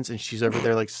 through a fence, and she's over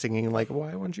there like singing like,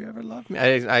 "Why won't you ever love me?"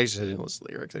 I just didn't listen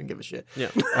to lyrics. I didn't give a shit. Yeah.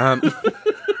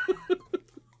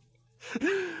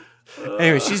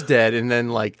 Anyway, she's dead, and then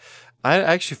like I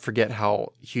actually forget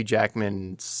how Hugh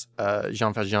Jackman's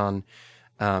Jean Valjean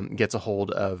gets a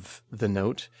hold of the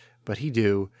note, but he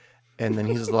do, and then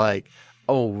he's like,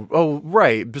 "Oh,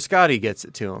 right, Biscotti gets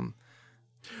it to him."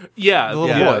 Yeah, the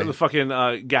little boy. The fucking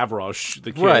Gavroche,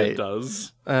 the kid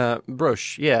does.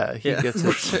 Broche, yeah, he gets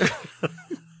it.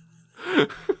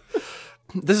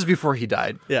 This is before he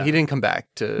died. Yeah. He didn't come back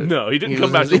to. No, he didn't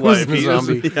come back to life. He was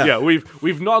a zombie. Yeah,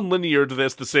 we've non-lineared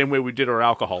this the same way we did our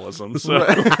alcoholism. So.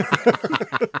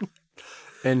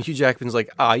 And Hugh Jackman's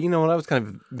like, you know what? I was kind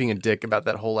of being a dick about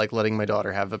that whole like letting my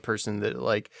daughter have a person that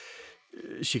like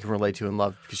she can relate to and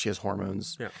love because she has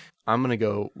hormones. Yeah. I'm gonna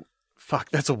go.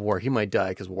 Fuck, that's a war. He might die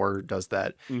because war does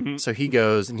that. Mm-hmm. So he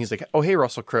goes and he's like, "Oh, hey,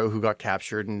 Russell Crowe, who got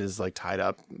captured and is like tied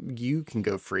up. You can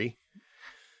go free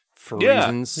for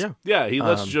reasons." Yeah. He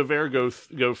lets Javert go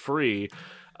free,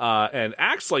 and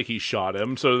acts like he shot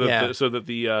him, so that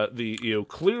the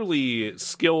clearly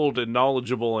skilled and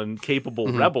knowledgeable and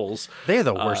capable rebels. They're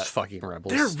the worst fucking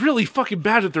rebels. They're really fucking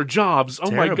bad at their jobs.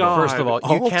 Oh my god! First of all,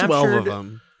 all 12 of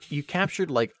them. You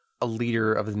captured like a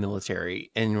leader of the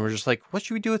military, and we're just like, what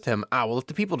should we do with him? Well, let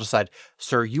the people decide.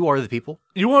 Sir, you are the people.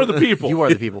 You are the people. You are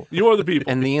the people. You are the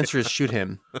people. And the answer is shoot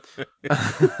him.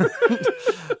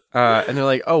 And they're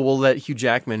like, we'll let Hugh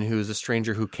Jackman, who's a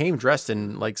stranger who came dressed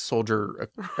in like soldier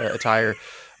attire,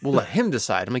 we'll let him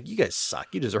decide. I'm like, you guys suck.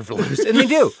 You deserve to lose. And they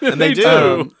do. And they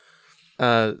do.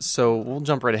 So we'll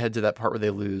jump right ahead to that part where they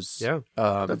lose. Yeah,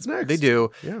 that's next. They do.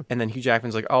 Yeah. And then Hugh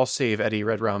Jackman's like, I'll save Eddie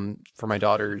Red Rum for my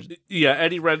daughters. Yeah,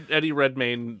 Eddie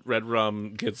Redmayne Red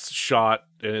Rum gets shot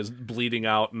and is bleeding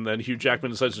out, and then Hugh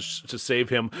Jackman decides to save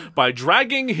him by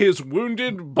dragging his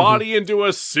wounded body into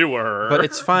a sewer. But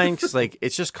it's fine because like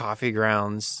it's just coffee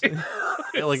grounds.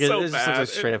 Like so it's just bad. like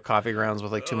straight up coffee grounds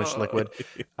with like too much liquid.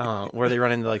 Where they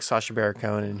run into like Sacha Baron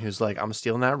Cohen, who's like, "I'm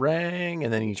stealing that ring,"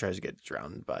 and then he tries to get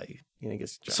drowned by. He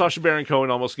gets drowned. Sacha Baron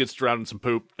Cohen almost gets drowned in some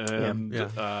poop, and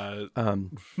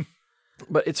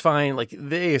but it's fine. Like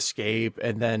they escape,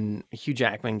 and then Hugh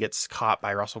Jackman gets caught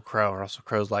by Russell Crowe. And Russell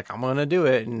Crowe's like, "I'm gonna do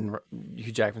it," and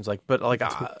Hugh Jackman's like, "But like,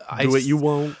 I do what you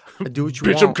won't. Do what you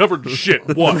bitch, want." I'm covered in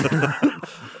shit. What?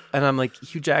 And I'm like,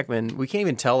 Hugh Jackman, we can't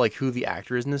even tell like who the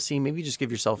actor is in this scene. Maybe just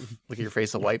give yourself look at your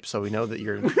face a wipe so we know that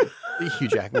you're Hugh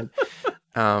Jackman.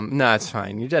 No, it's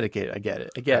fine. You're dedicated. I get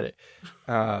it.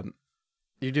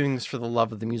 You're doing this for the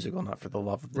love of the musical, not for the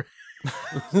love of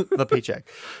the paycheck.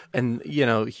 And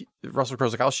Russell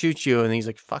Crowe's like, "I'll shoot you," and he's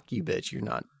like, "Fuck you, bitch. You're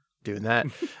not doing that."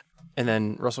 And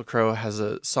then Russell Crowe has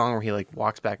a song where he like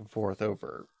walks back and forth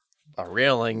over a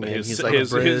railing, and he's like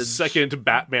his second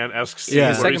Batman-esque scene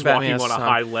where he's walking on a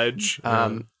high ledge.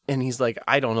 And he's like,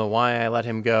 "I don't know why I let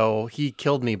him go. He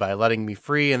killed me by letting me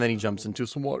free," and then he jumps into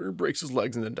some water, breaks his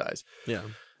legs, and then dies. Yeah.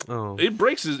 Oh. He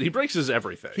breaks his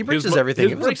everything. He breaks his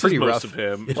everything. It was pretty rough. Of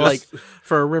him. Like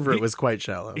for a river, it was quite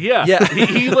shallow. Yeah.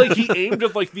 he aimed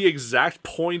at like the exact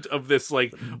point of this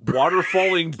like water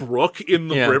falling brook in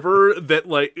the river that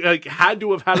like had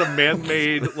to have had a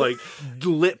man-made like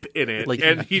lip in it, like,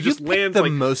 and he just lands the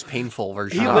like most painful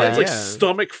version. He of lands that. like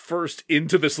stomach first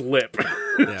into this lip.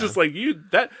 Just like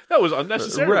that was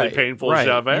unnecessarily painful,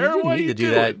 Javert. You didn't Why need you to do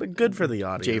that, but good for the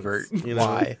audience. Javert,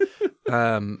 why?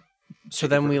 So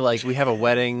then we have a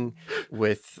wedding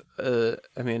with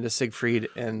Amanda Siegfried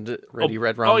and Eddie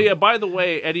Red Rum. Oh yeah, by the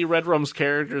way, Eddie Red Rum's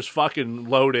character's fucking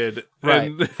loaded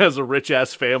and has a rich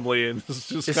ass family, and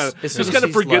just kind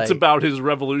of forgets about his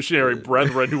revolutionary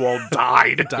brethren who all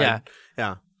died.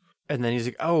 Yeah. And then he's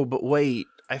like, "Oh, but wait,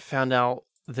 I found out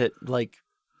that like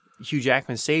Hugh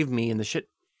Jackman saved me in the shit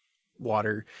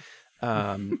water."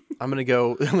 I'm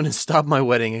gonna stop my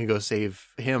wedding and go save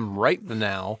him right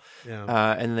now.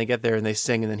 Yeah. And then they get there and they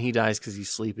sing, and then he dies because he's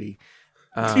sleepy.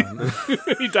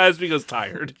 He dies because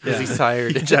tired. Because he's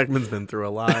tired. Jackman's been through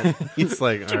a lot. He's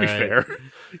like, To be fair,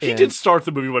 he And- did start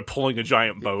the movie by pulling a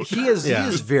giant boat. He is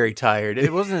very tired.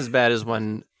 It wasn't as bad as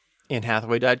when Anne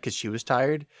Hathaway died because she was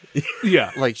tired.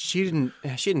 Yeah. Like she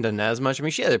hadn't done as much. I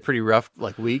mean, she had a pretty rough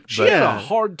week. She But had a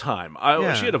hard time.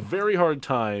 Yeah. She had a very hard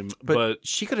time, but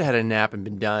she could have had a nap and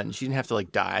been done. She didn't have to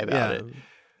die about it.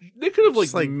 they could have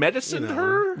Just, medicined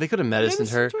her. They could have medicined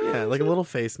her. Yeah, like a little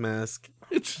face mask.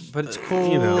 But it's cool.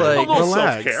 You know, A little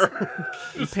relax. self-care.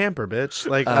 Pamper, bitch.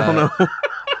 Like, I don't know.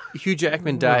 Hugh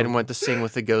Jackman died and went to sing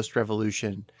with the Ghost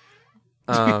Revolution.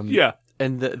 Yeah.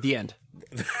 And the end.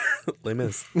 Les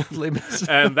Mis. Les Mis.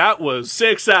 And that was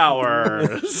 6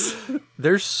 hours.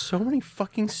 There's so many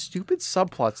fucking stupid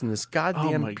subplots in this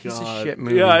goddamn piece of shit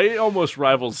movie. Yeah, it almost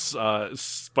rivals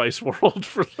Spice World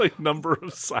for number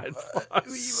of side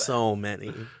plots. So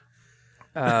many.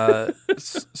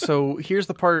 So here's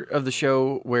the part of the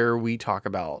show where we talk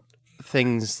about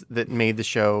things that made the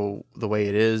show the way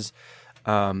it is.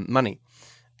 Money.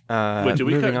 Wait, do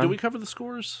moving on. we cover the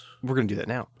scores? We're gonna do that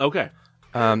now. Okay.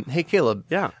 Hey Caleb.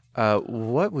 Yeah.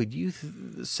 What would you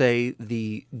say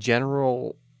the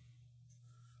general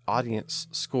audience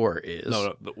score is?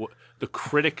 No, the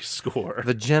critic score.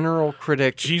 The general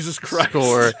critic Jesus Christ.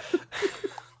 score.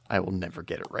 I will never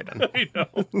get it right on. I know.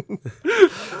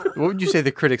 What would you say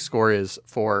the critic score is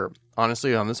for?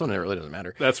 Honestly, on this one, it really doesn't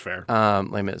matter. That's fair.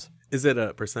 Les Mis. Is it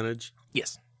a percentage?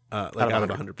 Yes. Out of 100.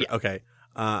 100. Yeah. Okay.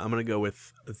 I'm going to go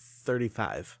with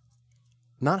 35.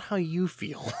 Not how you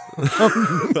feel.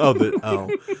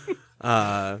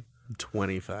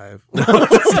 25. No, I'm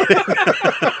just kidding.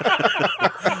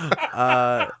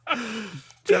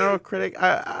 General critic,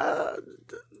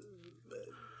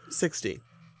 60.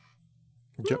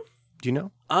 Do you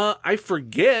know? I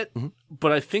forget,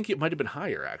 but I think it might have been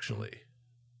higher, actually.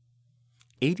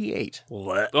 88.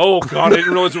 What? Oh, God, I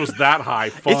didn't realize it was that high.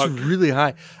 Fuck. It's really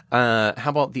high. How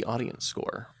about the audience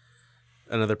score?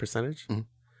 Another percentage?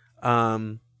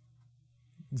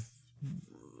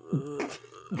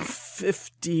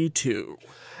 52.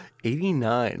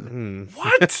 89.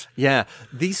 What? Yeah,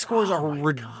 these scores are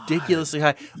ridiculously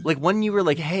high. Like when you were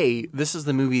like, "Hey, this is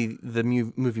the movie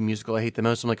musical I hate the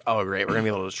most." I'm like, "Oh, great, we're gonna be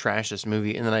able to trash this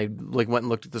movie." And then I went and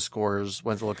looked at the scores,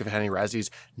 went to look if it had any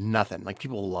Razzies. Nothing. Like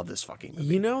people love this fucking movie.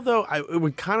 You know, though, it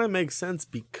would kind of make sense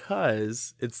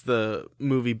because it's the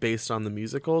movie based on the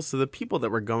musical. So the people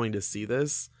that were going to see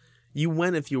this, you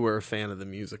went if you were a fan of the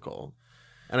musical.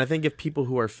 And I think if people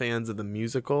who are fans of the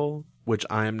musical, which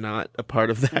I am not a part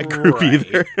of that group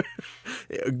either,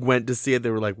 went to see it, they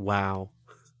were like, "Wow,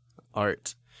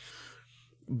 art."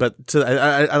 But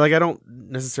I don't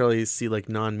necessarily see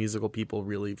non-musical people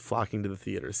really flocking to the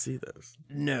theater to see this.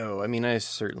 No, I mean I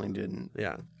certainly didn't.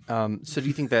 Yeah. So do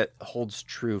you think that holds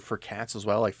true for Cats as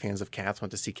well? Like fans of Cats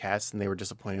went to see Cats and they were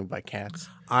disappointed by Cats?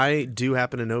 I do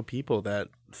happen to know people that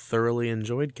thoroughly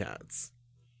enjoyed Cats.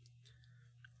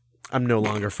 I'm no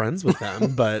longer friends with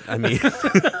them, but I mean...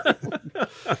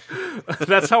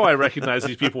 That's how I recognize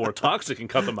these people were toxic and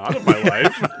cut them out of my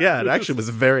life. Yeah, it actually was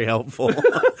very helpful.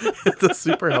 It's a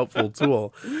super helpful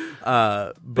tool.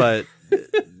 But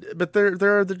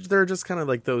they're just kind of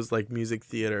like those music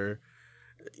theater,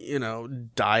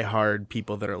 diehard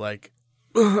people that are like,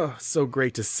 "Ugh, so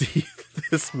great to see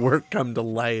this work come to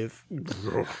life."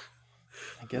 I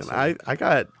guess And I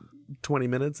got 20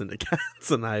 minutes into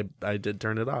Cats and I did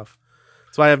turn it off.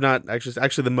 So I have not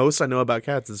actually the most I know about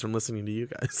Cats is from listening to you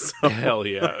guys. So. Hell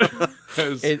yeah.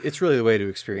 it's really the way to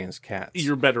experience Cats.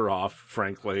 You're better off,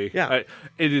 frankly. Yeah.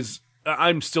 It is.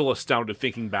 I'm still astounded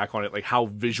thinking back on it, how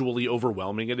visually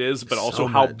overwhelming it is, but also So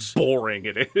how much. boring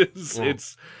it is. Yeah.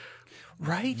 It's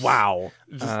right. wow.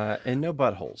 And no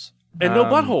buttholes. And no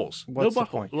buttholes. What's no the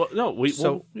point? Well, no,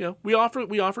 we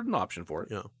offered an option for it.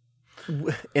 Yeah.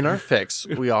 In our fix,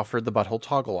 we offered the butthole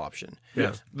toggle option.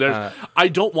 Yeah. I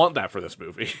don't want that for this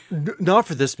movie. Not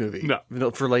for this movie. No.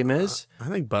 For Les Mis. I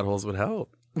think buttholes would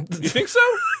help. You think so?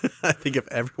 I think if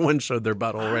everyone showed their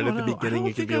butthole right at the beginning,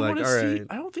 you could be like, all right.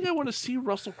 I don't think I want to see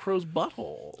Russell Crowe's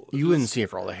butthole. You wouldn't see it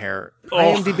for all the hair. Oh.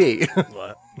 IMDb.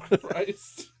 What?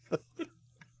 Christ.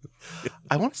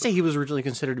 I want to say he was originally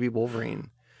considered to be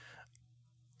Wolverine.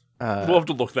 We'll have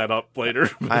to look that up later.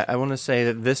 I want to say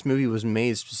that this movie was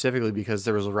made specifically because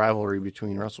there was a rivalry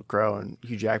between Russell Crowe and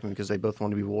Hugh Jackman because they both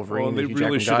wanted to be Wolverine. Well, and they Hugh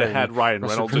really Jackman should got have it, had and Ryan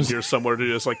Russell Reynolds in Crowe's- here somewhere to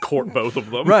just court both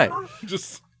of them. Right.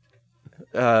 Just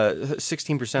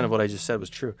 16% of what I just said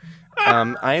was true.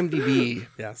 IMDb,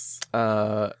 Yes.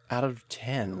 out of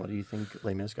 10, what do you think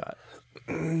Les Mis got?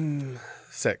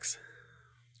 6.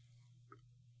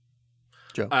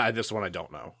 Joe? This one I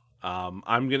don't know.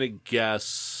 I'm gonna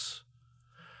guess.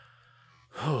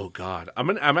 Oh God,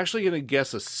 I'm actually gonna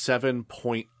guess a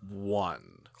 7.1.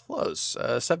 Close.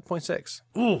 7.6.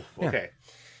 Ooh, okay.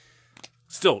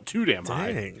 Still too damn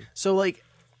high. Dang. So like,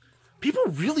 People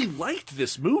really liked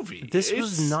this movie. this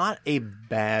was not a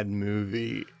bad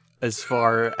movie as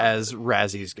far as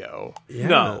Razzies go. Yeah.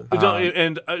 No,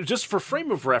 and just for frame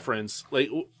of reference, like,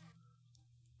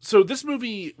 so this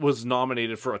movie was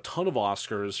nominated for a ton of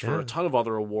Oscars, for a ton of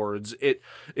other awards. It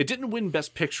didn't win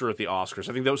Best Picture at the Oscars.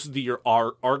 I think that was the year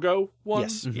Argo won.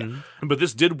 Yes. Yeah. But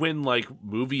this did win like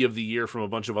Movie of the Year from a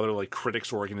bunch of other like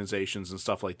critics organizations and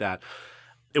stuff like that.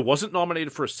 It wasn't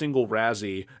nominated for a single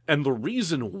Razzie, and the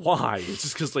reason why is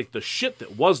just because like the shit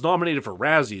that was nominated for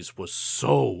Razzies was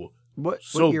so What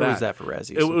year bad. was that for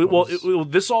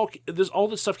Razzies? All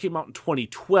this stuff came out in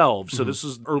 2012, so this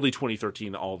is early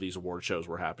 2013. All these award shows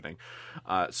were happening.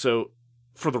 So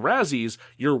for the Razzies,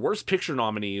 your worst picture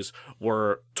nominees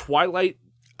were Twilight,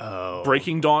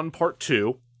 Breaking Dawn Part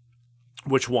 2,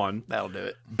 which won. That'll do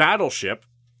it. Battleship,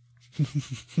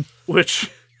 which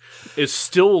is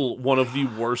still one of the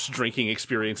worst drinking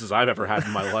experiences I've ever had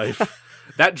in my life.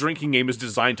 That drinking game is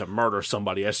designed to murder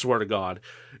somebody, I swear to God.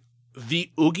 The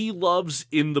Oogie Loves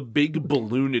in the Big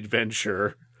Balloon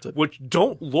Adventure, which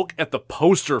don't look at the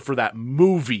poster for that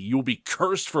movie. You'll be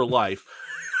cursed for life.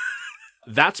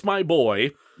 That's My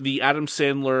Boy, the Adam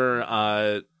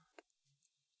Sandler,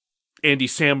 Andy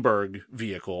Samberg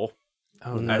vehicle.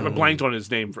 Oh, no. I blanked on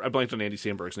his name. I blanked on Andy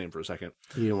Samberg's name for a second.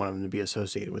 You didn't want him to be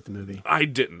associated with the movie. I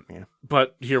didn't. Yeah.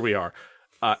 But here we are.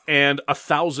 And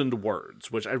 1,000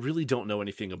 Words, which I really don't know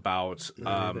anything about,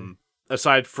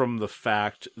 aside from the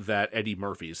fact that Eddie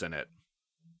Murphy's in it.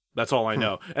 That's all I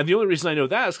know. And the only reason I know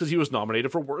that is because he was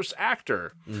nominated for Worst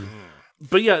Actor.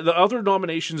 But yeah, the other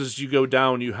nominations as you go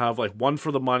down, you have like One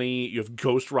for the Money, you have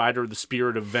Ghost Rider, The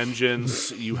Spirit of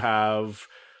Vengeance, you have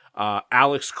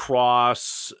Alex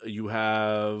Cross, you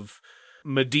have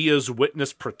Medea's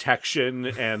Witness Protection,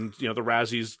 and the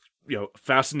Razzies,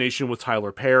 Fascination with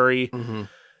Tyler Perry.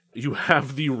 You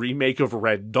have the remake of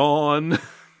Red Dawn.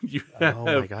 Oh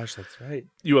my gosh, that's right.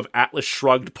 You have Atlas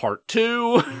Shrugged Part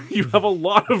 2. You have a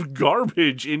lot of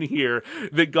garbage in here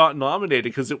that got nominated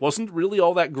because it wasn't really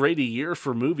all that great a year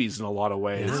for movies in a lot of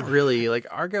ways. It's really, like,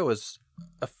 Argo was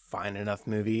a fine enough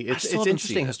movie. It's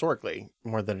interesting historically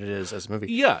more than it is as a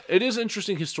movie. Yeah, it is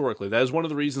interesting historically. That is one of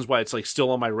the reasons why it's like still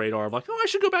on my radar of like, I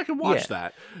should go back and watch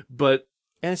that. But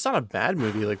and it's not a bad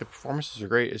movie. Like, the performances are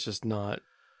great. It's just not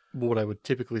what I would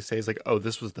typically say is like, oh,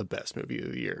 this was the best movie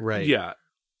of the year. Right. Yeah.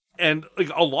 And like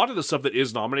a lot of the stuff that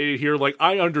is nominated here, like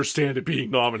I understand it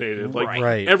being nominated. Like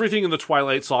everything in the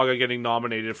Twilight Saga getting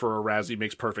nominated for a Razzie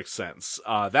makes perfect sense.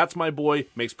 That's My Boy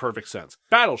makes perfect sense.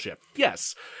 Battleship,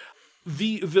 yes.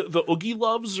 The Oogie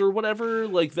Loves or whatever,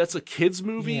 like that's a kids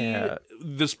movie.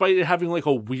 Despite it having like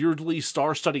a weirdly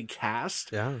star-studded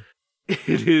cast. Yeah.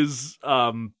 It is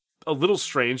a little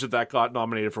strange that got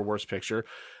nominated for Worst Picture,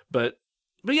 but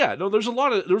yeah, no, there was a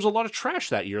lot of trash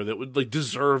that year that would like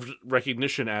deserved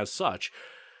recognition as such.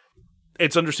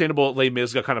 It's understandable that Les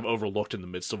Mis got kind of overlooked in the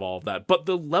midst of all of that, but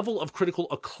the level of critical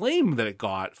acclaim that it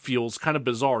got feels kind of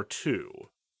bizarre too.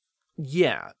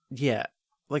 Yeah.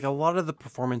 Like a lot of the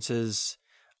performances,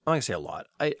 I'm not gonna say a lot.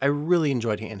 I really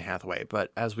enjoyed Anne Hathaway,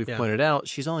 but as we've pointed out,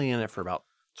 she's only in it for about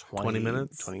 20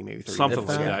 minutes, 20 maybe 30 something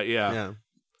minutes. like that. Yeah.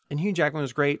 And Hugh Jackman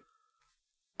was great.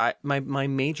 My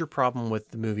major problem with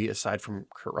the movie, aside from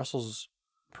Kurt Russell's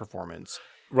performance,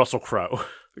 Russell Crowe.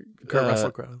 Kurt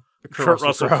Russell Crowe. Kurt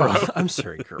Russell Crowe. I'm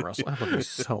sorry, Kurt Russell. I love you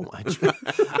so much.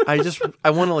 I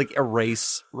want to like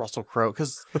erase Russell Crowe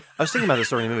because I was thinking about this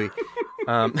story in the movie.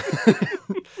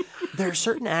 There are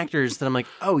certain actors that I'm like,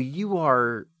 oh, you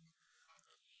are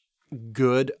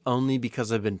good only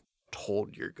because I've been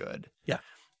told you're good. Yeah.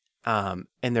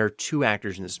 And there are two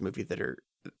actors in this movie that are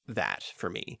that for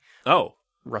me. Oh.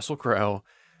 Russell Crowe,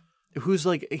 who's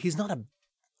like, he's not an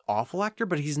awful actor,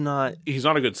 but he's not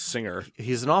a good singer.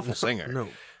 He's an awful singer. No.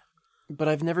 But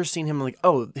I've never seen him like,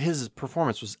 oh, his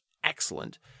performance was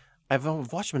excellent. I've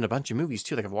watched him in a bunch of movies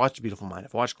too. Like I've watched Beautiful Mind,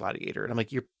 I've watched Gladiator, and I'm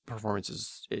like, your performance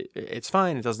is, it's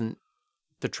fine. It doesn't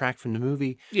detract from the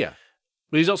movie. Yeah.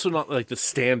 But he's also not like the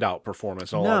standout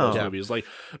performance in a lot of those movies. Like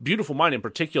Beautiful Mind in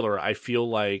particular, I feel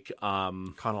like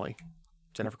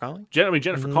Jennifer Connelly?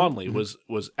 Jennifer Connelly was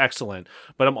excellent.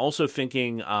 But I'm also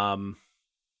thinking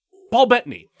Paul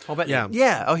Bettany.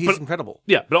 Yeah. Oh, he's incredible.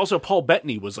 Yeah, but also Paul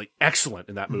Bettany was like excellent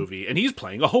in that movie, and he's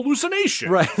playing a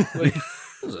hallucination. Right. Like,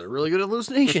 this is a really good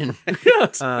hallucination.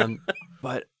 Yes.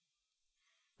 But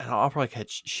and I'll probably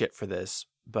catch shit for this,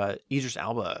 but Idris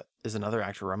Elba is another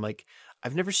actor where I'm like,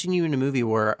 I've never seen you in a movie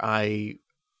where I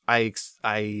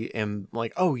I am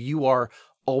like, oh, you are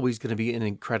always going to be an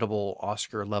incredible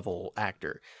Oscar level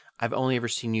actor. I've only ever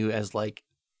seen you as like,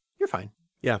 you're fine.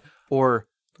 Yeah. Or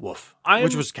Woof,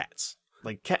 which was Cats.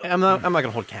 Like, I'm not going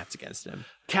to hold Cats against him.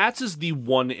 Cats is the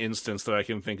one instance that I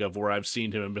can think of where I've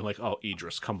seen him and been like, "Oh,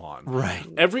 Idris, come on!" Right.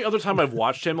 Every other time I've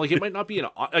watched him, like it may not be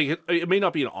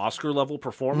an Oscar level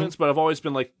performance, but I've always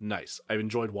been like, "Nice, I've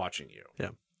enjoyed watching you."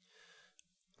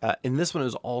 Yeah. And this one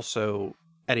is also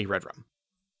Eddie Redmayne.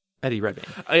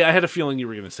 I had a feeling you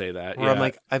were going to say that. Where I'm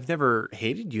like, I've never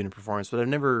hated you in a performance, but I've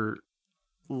never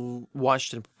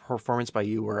watched a performance by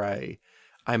you where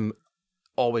I'm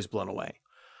always blown away.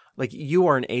 Like, you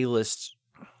are an A-list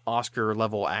Oscar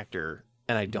level actor,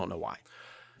 and I don't know why.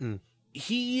 I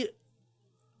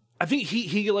think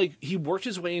he worked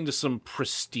his way into some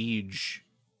prestige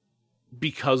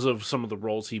because of some of the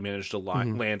roles he managed to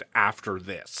land after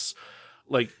this.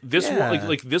 Like this one,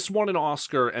 like this won an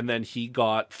Oscar, and then he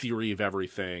got Theory of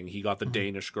Everything. He got The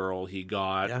Danish Girl. He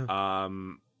got I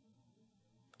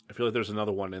feel like there's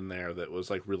another one in there that was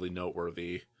like really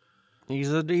noteworthy.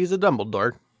 He's a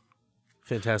Dumbledore.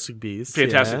 Fantastic Beast.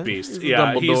 Beast.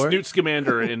 Yeah, he's Newt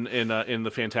Scamander in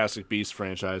the Fantastic Beast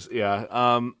franchise. Yeah.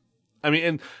 I mean,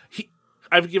 and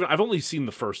I've only seen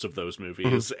the first of those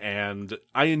movies, and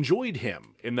I enjoyed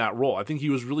him in that role. I think he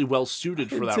was really well suited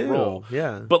for that role.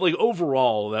 Yeah. But like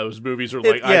overall, those movies are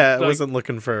like, I wasn't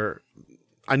looking for.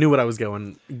 I knew what I was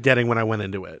getting when I went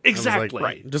into it. Exactly.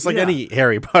 Right. Just like any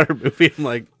Harry Potter movie, I'm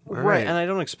like, right. And I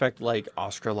don't expect like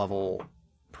Oscar level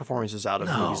performances out of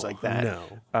movies like that.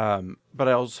 No. But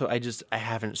I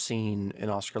haven't seen an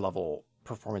Oscar level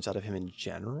performance out of him in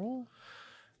general.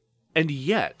 And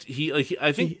yet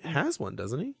I think he has one,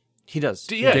 doesn't he? He does.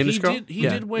 Yeah, Danish Girl? He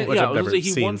did win. Which I've never he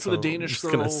seen, won for the Danish just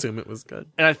Girl. gonna assume it was good.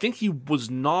 And I think he was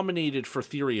nominated for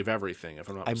Theory of Everything, if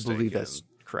I'm not mistaken. I believe that's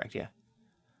correct. Yeah.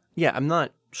 Yeah, I'm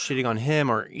not shitting on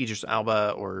him or Idris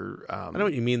Elba or I know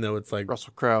what you mean, though. It's like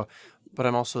Russell Crowe, but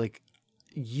I'm also like,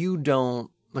 you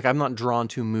don't like. I'm not drawn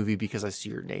to a movie because I see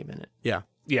your name in it. Yeah.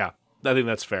 I think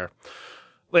that's fair.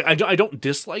 Like I don't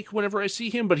dislike whenever I see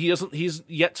him, but he's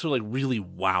yet to like really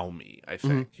wow me, I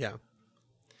think. Yeah.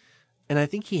 And I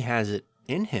think he has it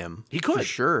in him. He could. For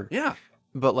sure. Yeah.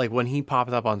 But like when he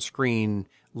popped up on screen,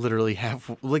 literally a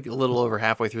little over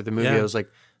halfway through the movie, I was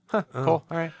like, huh, cool.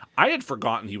 All right. I had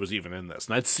forgotten he was even in this,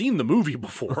 and I'd seen the movie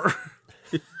before.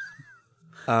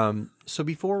 So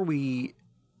before we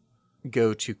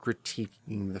go to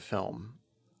critiquing the film,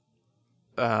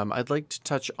 I'd like to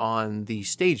touch on the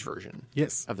stage version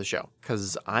of the show,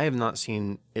 because I have not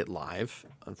seen it live,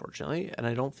 unfortunately, and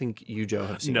I don't think you, Joe,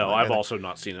 have seen it live. No, I've also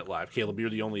not seen it live. Caleb,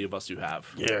 you're the only of us who have.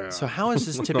 Yeah. So how is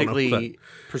this typically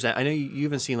presented? I know you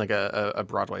haven't seen like a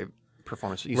Broadway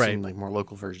performance, but you've seen like more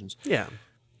local versions. Yeah.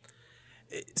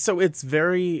 So it's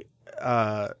very,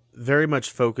 very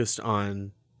much focused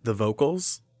on the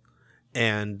vocals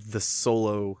and the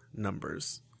solo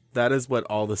numbers. That is what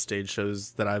all the stage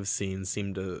shows that I've seen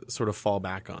seem to sort of fall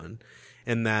back on.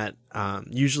 And that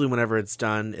usually whenever it's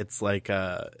done, it's like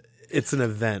it's an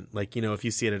event. Like, you know, if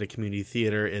you see it at a community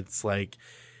theater, it's like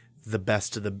the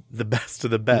best of the best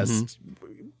of the best,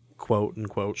 quote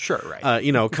unquote. Sure, right.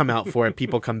 You know, come out for it.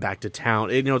 People come back to town.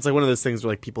 You know, it's like one of those things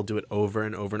where like people do it over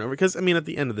and over and over. Because I mean, at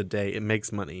the end of the day, it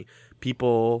makes money.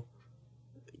 People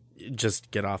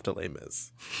just get off to Les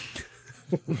Mis.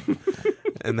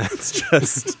 And that's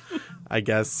just, I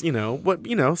guess, you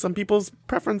know, some people's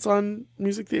preference on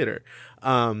music theater.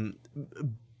 But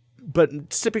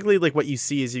typically, like, what you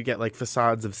see is you get like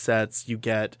facades of sets, you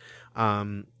get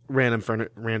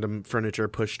random furniture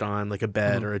pushed on, like a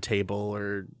bed or a table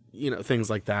or, you know, things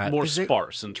like that. More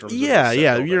sparse in terms of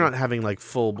you're not having like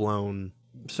full blown.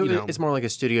 So it's more like a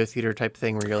studio theater type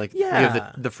thing where you're like, you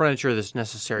have the furniture that's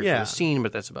necessary for the scene,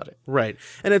 but that's about it. Right.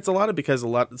 And it's because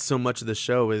so much of the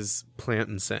show is plant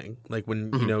and sing. Like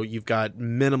when, you know, you've got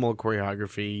minimal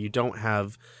choreography, you don't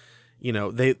have, you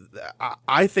know,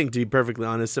 I think, to be perfectly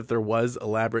honest, if there was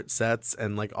elaborate sets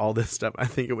and like all this stuff, I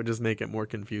think it would just make it more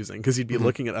confusing because you'd be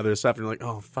looking at other stuff and you're like,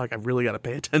 oh, fuck, I really got to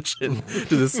pay attention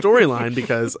to the storyline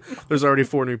because there's already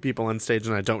 4 new people on stage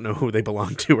and I don't know who they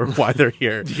belong to or why they're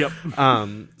here. Yep.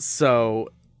 So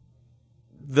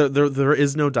there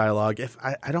is no dialogue.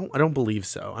 I don't believe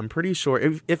so. I'm pretty sure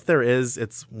if there is,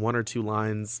 it's 1 or 2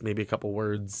 lines, maybe a couple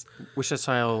words. Which that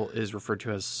style is referred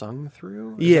to as sung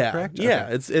through. Is Yeah, that correct? yeah.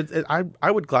 Okay.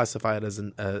 I would classify it as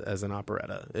an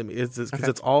operetta. I mean, it's because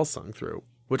it's all sung through,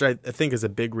 which I think is a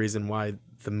big reason why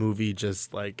the movie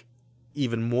just like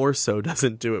even more so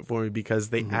doesn't do it for me because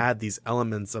they add these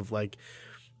elements of like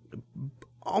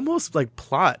almost like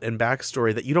plot and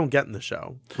backstory that you don't get in the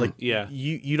show. Like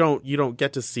you don't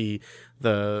get to see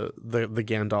the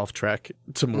Gandalf trek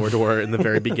to Mordor in the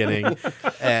very beginning,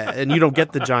 and you don't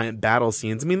get the giant battle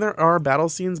scenes. I mean, there are battle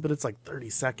scenes, but it's like 30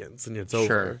 seconds and it's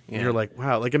over. Yeah. And you're like,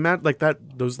 wow, like imagine like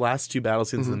that. Those last 2 battle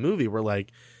scenes in the movie were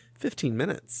like 15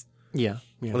 minutes. Yeah.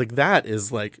 Like that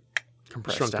is like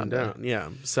compressed shrunken down. Yeah.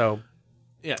 So.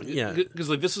 Yeah, because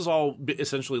like this is all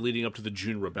essentially leading up to the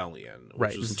June Rebellion,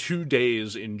 which was 2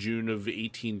 days in June of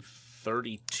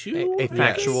 1832. A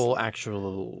factual,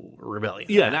 actual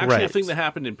rebellion. Yeah, an actual thing that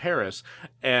happened in Paris,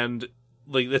 and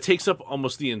like that takes up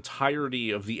almost the entirety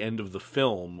of the end of the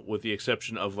film, with the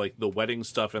exception of like the wedding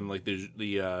stuff and like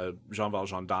the Jean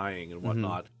Valjean dying and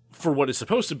whatnot, for what is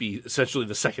supposed to be essentially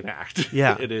the second act.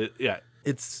 Yeah, it is. Yeah,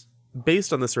 it's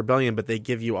based on this rebellion, but they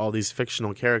give you all these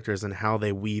fictional characters and how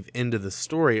they weave into the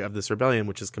story of this rebellion,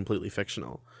 which is completely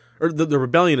fictional. Or the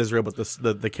rebellion is real, but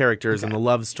the characters and the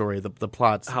love story, the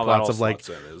plots of like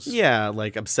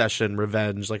like obsession,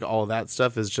 revenge, like all of that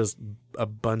stuff is just a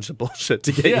bunch of bullshit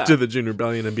to get you to the June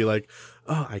Rebellion and be like,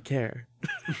 oh, I care.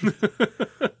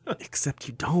 Except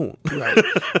you don't. Right.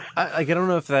 I don't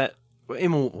know if that.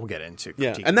 And we'll get into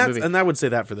and I would say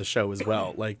that for the show as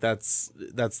well. Like that's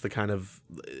the kind of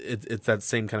it's that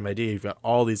same kind of idea. You've got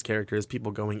all these characters,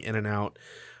 people going in and out,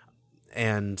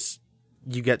 and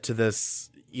you get to this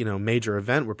major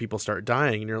event where people start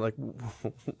dying, and you're like,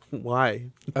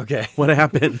 why? Okay, what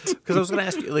happened? Because I was going to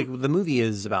ask you, like, the movie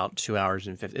is about 2 hours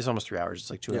and 50. It's almost 3 hours. It's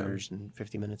like 2 hours and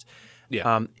 50 minutes.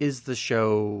 Yeah. Is the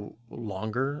show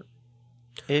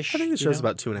longer-ish? I think the show's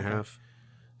about 2.5.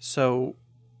 So.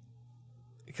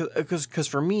 Because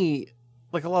for me,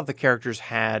 like a lot of the characters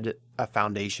had a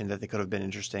foundation that they could have been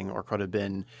interesting or could have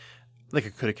been, like I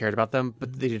could have cared about them,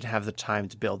 but they didn't have the time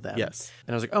to build them. Yes.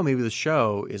 And I was like, oh, maybe the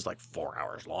show is like 4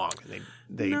 hours long and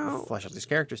they flesh out these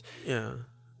characters. Yeah.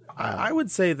 I would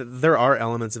say that there are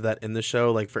elements of that in the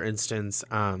show. Like, for instance,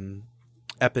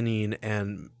 Eponine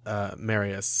and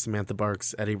Marius, Samantha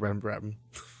Barks, Eddie Rembrandt.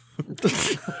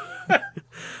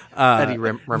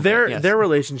 Their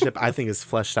relationship, I think, is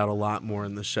fleshed out a lot more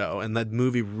in the show, and that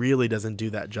movie really doesn't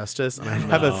do that justice. And I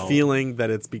have a feeling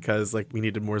that it's because like we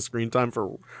needed more screen time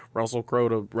for Russell Crowe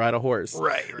to ride a horse,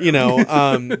 right?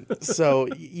 So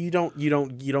you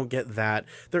don't get that.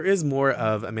 There is more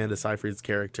of Amanda Seyfried's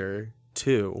character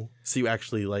too, so you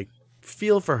actually like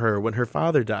feel for her when her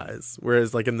father dies,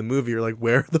 whereas like in the movie you're like,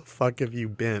 where the fuck have you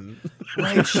been?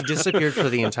 Right, she disappeared for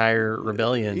the entire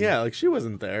rebellion. Yeah, like she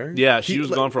wasn't there. Yeah, she was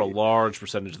gone for a large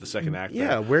percentage of the second act.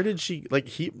 Yeah, where did she like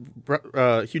Hugh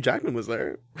Jackman was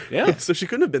there. Yeah. So she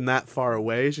couldn't have been that far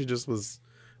away. She just was,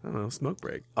 I don't know, smoke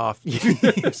break off.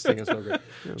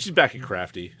 She's back at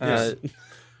Crafty.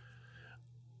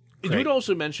 You would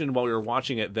also mention while we were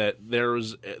watching it that there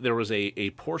was a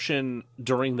portion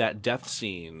during that death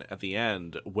scene at the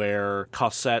end where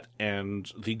Cosette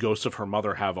and the ghost of her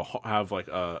mother have a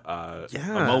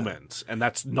moment, and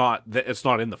it's not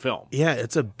in the film. Yeah,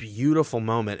 it's a beautiful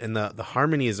moment, and the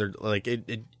harmonies are like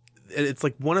it's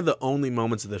like one of the only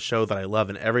moments of the show that I love,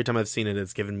 and every time I've seen it,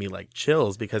 it's given me like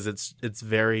chills because it's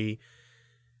very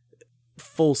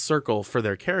full circle for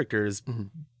their characters. Mm-hmm.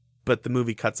 But the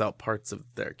movie cuts out parts of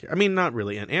their character. I mean, not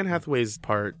really. And Anne Hathaway's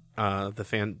part, the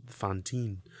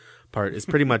Fantine part, is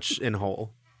pretty much in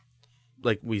whole.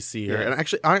 Like, we see her. Yeah. And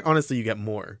actually, honestly, you get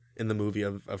more in the movie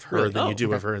of her than you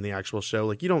do of her in the actual show.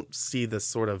 Like, you don't see this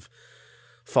sort of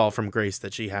fall from grace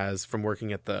that she has from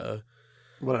working at the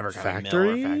whatever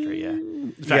factory.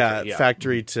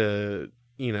 Factory to,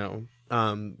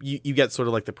 you get sort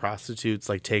of like the prostitutes,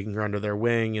 like, taking her under their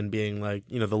wing and being like,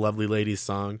 the Lovely Ladies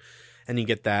song. And you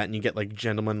get that, and you get like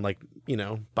gentlemen, like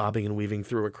bobbing and weaving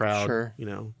through a crowd. Sure,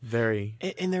 very.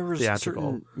 And there was theatrical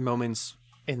certain moments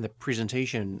in the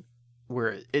presentation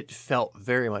where it felt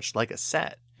very much like a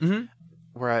set,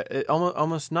 where it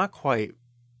almost not quite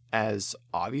as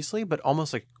obviously, but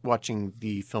almost like watching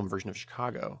the film version of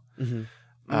Chicago,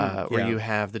 where you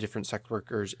have the different sex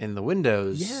workers in the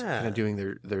windows, kind of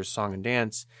doing their song and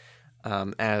dance,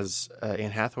 as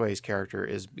Anne Hathaway's character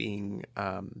is being.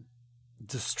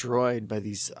 Destroyed by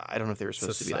these, I don't know if they were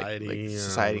supposed to be like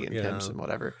society and pimps and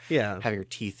whatever. Yeah. Having your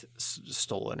teeth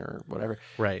stolen or whatever.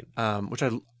 Right. Which I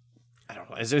don't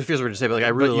know. It feels weird to say, but like I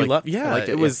really liked it.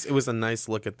 It was a nice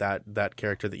look at that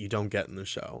character that you don't get in the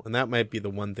show. And that might be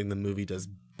the one thing the movie does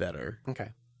better. Okay.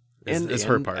 Is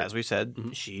her part. As we said,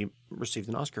 she received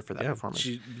an Oscar for that performance.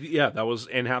 That was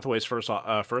Anne Hathaway's first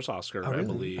Oscar, I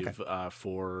believe,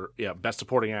 for Best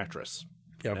Supporting Actress.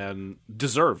 Yep. And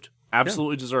deserved.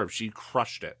 Absolutely deserved. She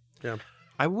crushed it. Yeah.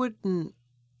 I wouldn't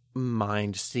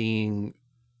mind seeing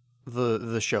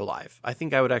the show live. I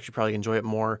think I would actually probably enjoy it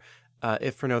more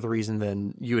if for no other reason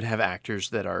than you would have actors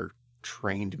that are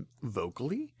trained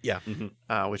vocally. Yeah.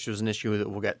 Which was an issue that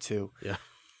we'll get to. Yeah.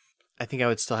 I think I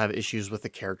would still have issues with the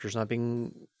characters not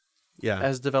being Yeah.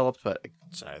 as developed, but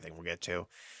it's another thing we'll get to.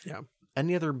 Yeah.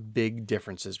 Any other big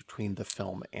differences between the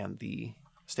film and the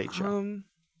stage show?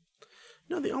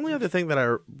 No, the only other thing that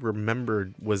I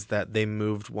remembered was that they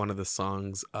moved one of the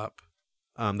songs up.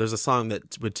 There's a song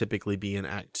that would typically be in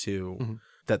Act 2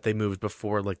 that they moved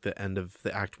before like the end of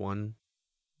the Act 1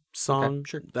 song. Okay,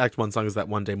 sure. The Act 1 song is that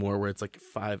One Day More where it's like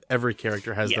 5. Every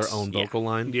character has their own vocal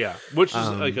line. Yeah, which is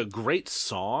like a great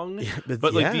song,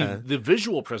 but like the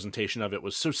visual presentation of it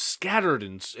was so scattered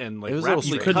and like It was rapidly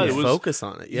You cut. couldn't It was, focus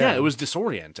on it. yeah, it was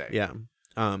disorienting. Yeah.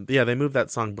 But yeah, they moved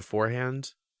that song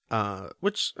beforehand.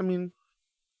 Which I mean,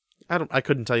 I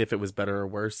couldn't tell you if it was better or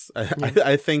worse.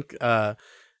 I think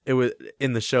it was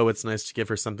in the show. It's nice to give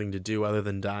her something to do other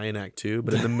than die in Act 2.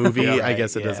 But in the movie, Yeah, I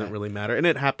guess it yeah. doesn't really matter. And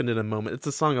it happened in a moment. It's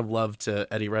a song of love to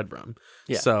Eddie Redrum.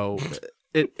 Yeah. So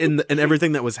in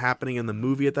everything that was happening in the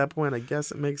movie at that point, I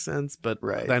guess it makes sense. But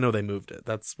Right. I know they moved it.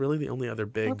 That's really the only other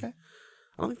big. Okay. I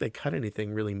don't think they cut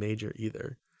anything really major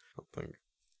either. I don't think.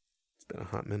 It's been a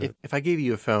hot minute. If I gave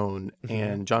you a phone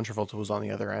and John Travolta was on the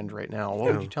other end right now,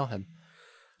 what would you tell him?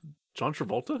 John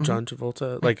Travolta. John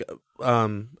Travolta, like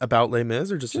about Les Mis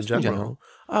or just in Just in general? general.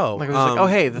 Oh, Like I was like, oh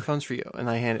hey, the phone's for you, and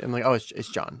I hand it. I'm like, oh, it's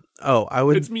John. oh, I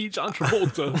would, It's me, John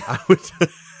Travolta. I would,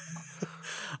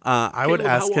 I would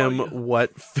Caleb, ask how are him you?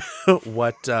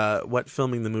 what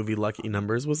filming the movie Lucky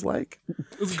Numbers was like,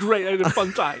 It was great. I had a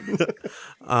fun time.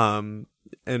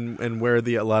 and where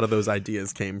a lot of those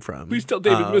ideas came from. Please tell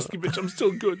David Miscavige I'm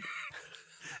still good.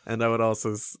 And I would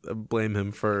also blame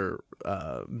him for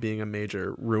being a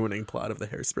major ruining plot of the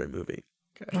Hairspray movie.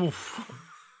 Okay.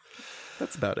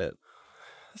 That's about it.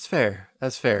 That's fair.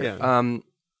 That's fair. Yeah.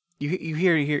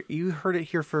 You heard it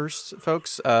here first,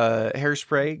 folks.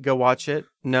 Hairspray, go watch it.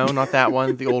 No, not that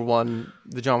one. The old one,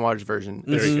 the John Waters version.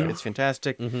 There you go. It's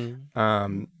fantastic.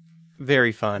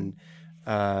 Very fun.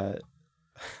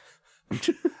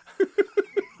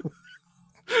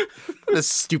 What a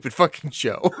stupid fucking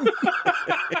show.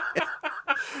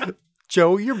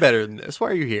 Joe, you're better than this. Why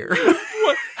are you here?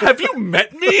 What? Have you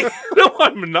met me? No,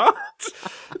 I'm not.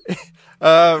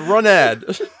 Run ad.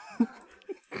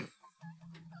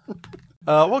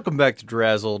 Welcome back to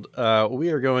DeRazzled. We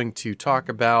are going to talk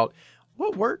about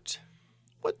what worked,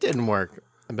 what didn't work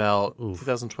about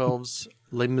 2012's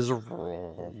Les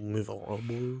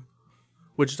Misérables.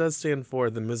 Which does stand for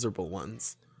The Miserable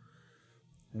Ones,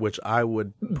 which I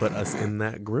would put us in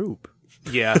that group.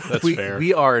 Yeah, that's fair.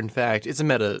 We are, in fact, it's a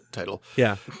meta title.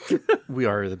 Yeah. We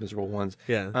are the miserable ones.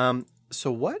 Yeah.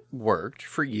 So what worked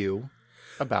for you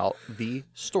about the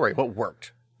story? What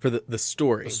worked? For the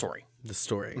story. The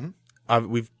story.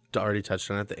 We've already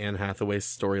touched on it. The Anne Hathaway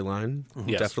storyline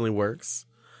Yes. definitely works.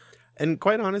 And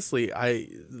quite honestly,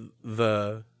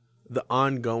 the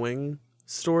ongoing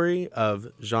story of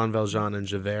Jean Valjean and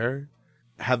Javert,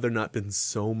 had there not been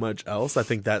so much else, I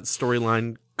think that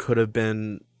storyline could have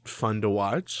been fun to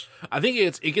watch. I think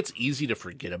it gets easy to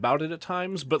forget about it at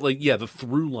times, but like, yeah, the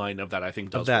through line of that I think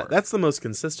does work. That's the most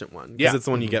consistent one. Because Yeah. it's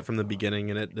the one you get from the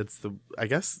beginning, and it's I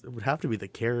guess it would have to be the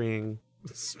carrying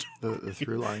The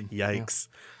through line. Yikes.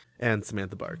 And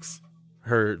Samantha Barks.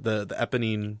 The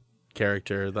Eponine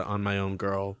character, the On My Own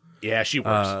girl. Yeah, she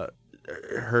works.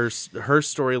 Her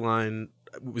storyline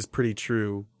was pretty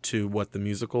true to what the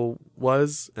musical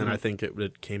was, and I think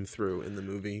it came through in the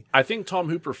movie. I think Tom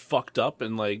Hooper fucked up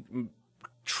and like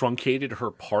truncated her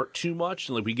part too much,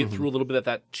 and like we get through a little bit of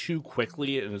that too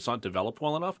quickly, and it's not developed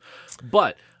well enough.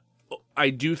 But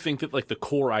I do think that like the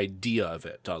core idea of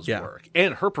it does work,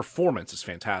 and her performance is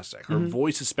fantastic. Her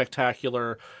voice is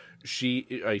spectacular.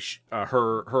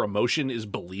 Her emotion is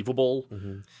believable.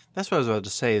 That's what I was about to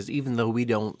say, is even though we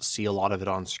don't see a lot of it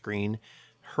on screen,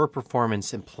 her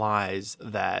performance implies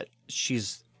that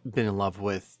she's been in love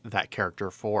with that character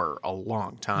for a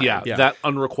long time. Yeah, that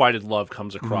unrequited love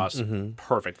comes across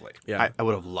perfectly. Yeah. I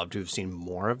would have loved to have seen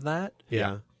more of that.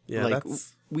 Yeah. Like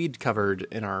we'd covered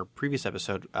in our previous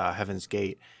episode, Heaven's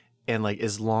Gate, and like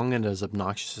as long and as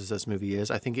obnoxious as this movie is,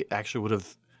 I think it actually would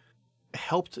have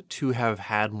helped to have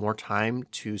had more time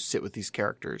to sit with these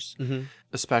characters,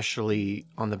 especially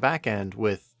on the back end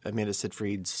with Amanda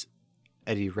Seyfried's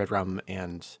Eddie Redrum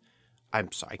and I'm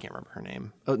sorry, I can't remember her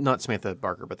name. Not Samantha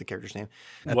Barker, but the character's name.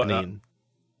 Eponine.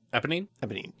 Eponine?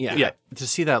 Eponine. Yeah. To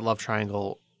see that love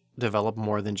triangle develop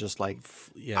more than just like,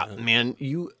 man,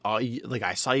 you like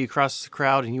I saw you cross the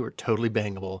crowd and you were totally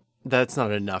bangable. That's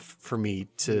not enough for me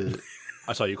to.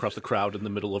 I saw you cross the crowd in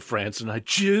the middle of France and I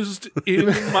jizzed in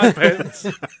my pants.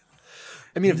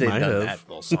 I mean, if they'd Might done have. that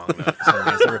little song,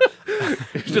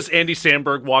 It's just Andy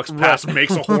Samberg walks past,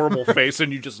 makes a horrible face,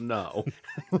 and you just know.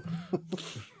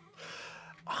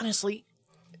 Honestly,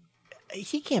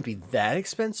 he can't be that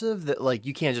expensive that like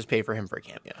you can't just pay for him for a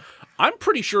cameo. I'm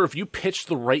pretty sure if you pitched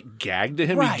the right gag to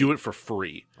him, he'd do it for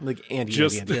free. Like Andy,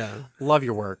 Just- Andy. Love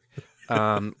your work.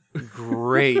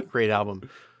 Great album.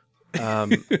 I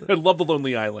love The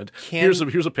Lonely Island. Here's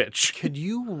a pitch. Could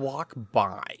you walk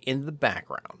by in the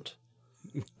background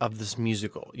of this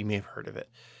musical? You may have heard of it,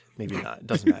 maybe not. It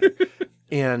doesn't matter.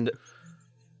 And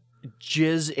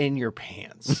jizz in your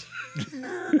pants.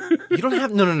 You don't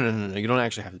have no. You don't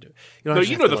actually have to do it. No,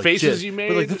 you know the faces you made.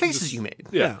 But like the faces you made.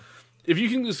 Yeah. If you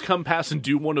can just come past and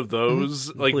do one of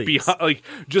those, like behind, like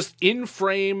just in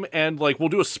frame, and like we'll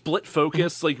do a split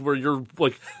focus, like where you're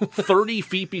like 30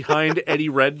 feet behind Eddie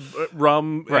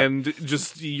Redrum, and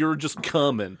you're just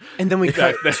coming. And then we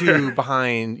cut to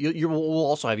behind. We'll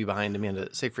also have you behind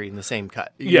Amanda Seyfried in the same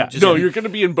cut. You're going to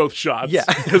be in both shots. Yeah,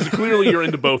 because clearly you're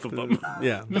into both of them.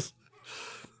 Yeah.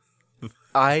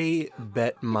 I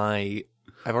bet I've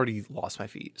already lost my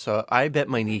feet, so I bet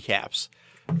my kneecaps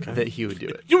that he would do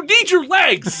it. You need your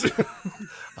legs.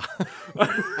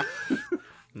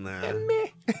 Nah.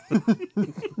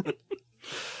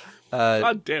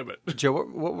 God damn it, Joe.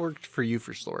 What worked for you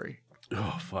for story?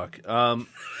 Oh fuck.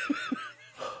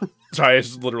 Sorry, I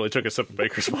just literally took a sip of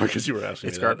Baker's Mark as you were asking.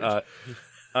 It's me garbage.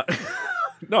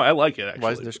 No, I like it actually.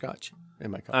 Why isn't there scotch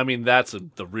in my cup? I mean, that's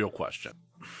the real question.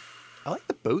 I like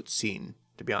the boat scene.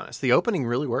 To be honest, the opening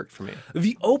really worked for me.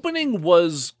 The opening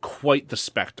was quite the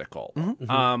spectacle.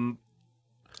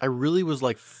 I really was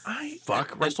like,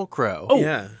 fuck Russell Crowe. Oh,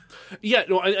 Yeah. Yeah,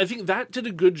 no, I think that did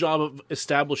a good job of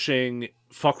establishing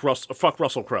fuck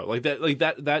Russell Crowe. Like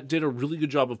that did a really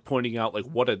good job of pointing out like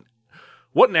what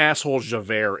an asshole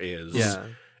Javert is. Yeah.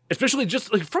 Especially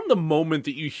just like from the moment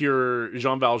that you hear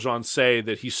Jean Valjean say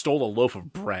that he stole a loaf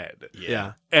of bread.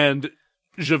 Yeah. And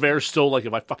Javert's still like,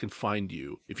 if I fucking find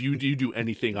you, if you do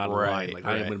anything out of line, like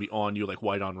I am going to be on you like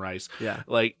white on rice. Yeah.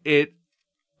 Like it,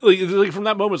 like from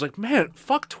that moment, it's like, man,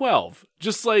 fuck 12.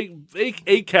 Just like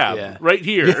a cab right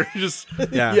here. Just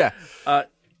Yeah.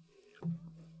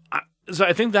 so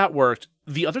I think that worked.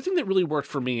 The other thing that really worked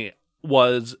for me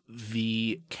was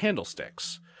the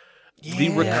candlesticks. The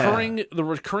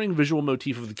recurring visual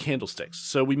motif of the candlesticks.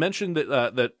 So we mentioned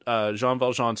that Jean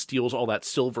Valjean steals all that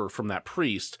silver from that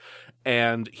priest,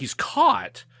 and he's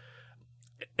caught.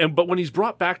 But when he's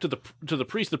brought back to the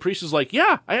priest is like,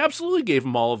 "Yeah, I absolutely gave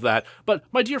him all of that. But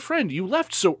my dear friend, you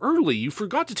left so early. You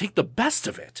forgot to take the best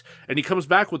of it." And he comes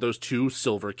back with those 2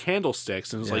 silver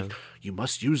candlesticks, and is like, "You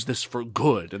must use this for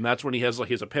good." And that's when he has like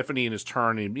his epiphany in his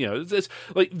turn, and it's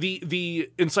like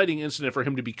the inciting incident for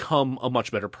him to become a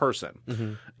much better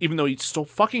person. Even though he stole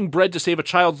fucking bread to save a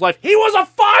child's life, he was a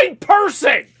fine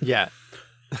person. Yeah.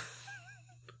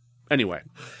 Anyway,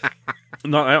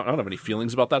 no, I don't have any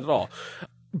feelings about that at all.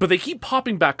 But they keep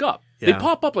popping back up. Yeah. They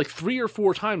pop up like 3 or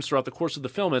 4 times throughout the course of the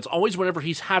film, and it's always whenever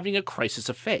he's having a crisis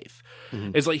of faith.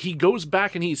 It's like he goes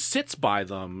back and he sits by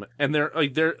them, and they're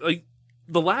like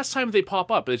the last time they pop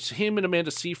up, it's him and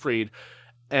Amanda Seyfried,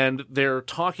 and they're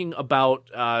talking about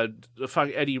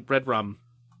Eddie Redrum.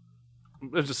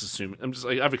 I'm just assuming.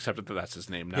 I've accepted that that's his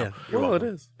name now. Yeah. Well, it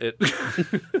is.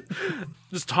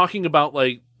 Just talking about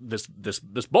like this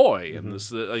boy and this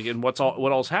and what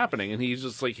all's happening, and he's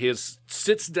just like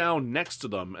sits down next to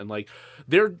them, and like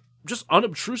they're just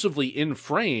unobtrusively in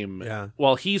frame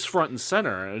while he's front and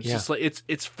center. And it's just like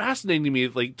it's fascinating to me.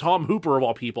 Like Tom Hooper of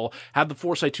all people had the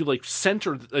foresight to like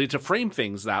center to frame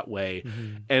things that way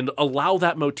and allow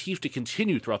that motif to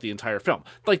continue throughout the entire film.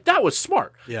 Like that was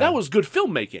smart. Yeah. That was good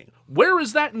filmmaking. Where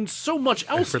is that in so much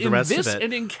else in this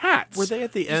and in Cats? Were they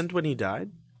at the end when he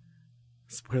died?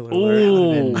 Spoiler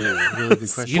alert. Really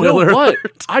good question. You know what?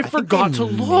 I forgot to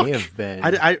look.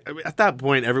 I at that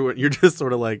point, everyone, you're just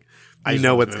sort of like, I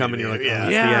know what's coming. You're like,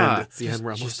 it's the end.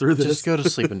 We're almost through this. Just go to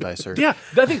sleep and die, sir. Yeah,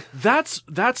 I think that's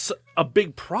a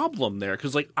big problem there,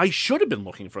 because like I should have been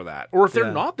looking for that, or if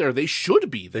they're not there, they should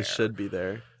be there. They should be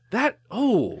there. Damn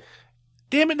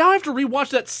it! Now I have to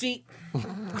rewatch that scene.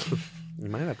 You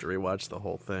might have to rewatch the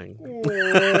whole thing.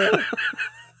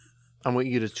 I want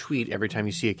you to tweet every time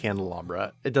you see a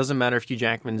candelabra. It doesn't matter if Hugh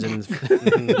Jackman's in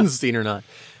the scene or not.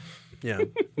 Yeah,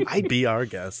 I'd be our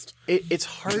guest. It's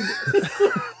hard.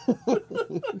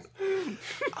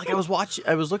 Like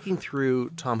I was looking through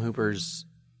Tom Hooper's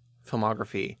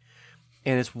filmography,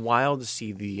 and it's wild to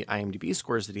see the IMDb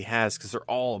scores that he has, because they're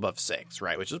all above 6,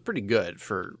 right? Which is pretty good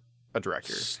for a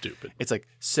director. Stupid. It's like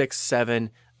 6,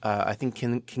 7. I think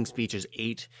King's Speech is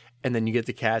 8, and then you get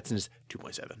the Cats and it's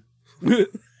 2.7.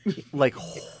 Like,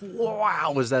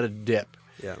 wow, was that a dip?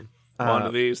 Yeah. one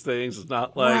of these things is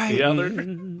not like the other.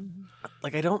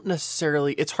 Like, I don't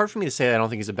necessarily... It's hard for me to say I don't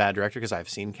think he's a bad director because I've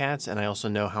seen Cats, and I also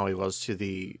know how he was to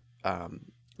the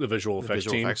visual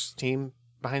effects team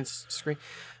behind screen.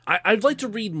 I'd like to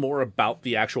read more about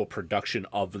the actual production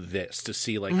of this to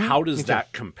see, like, how does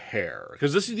that compare?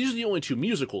 Because these are the only two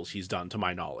musicals he's done, to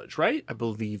my knowledge, right? I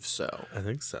believe so. I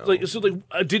think so.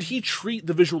 Did he treat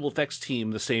the visual effects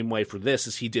team the same way for this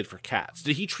as he did for Cats?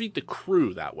 Did he treat the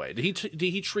crew that way? Did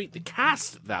he treat the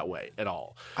cast that way at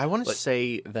all? I want to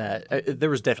say that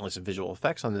there was definitely some visual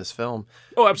effects on this film.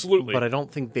 Oh, absolutely. But I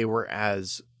don't think they were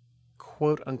as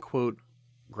quote-unquote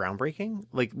groundbreaking.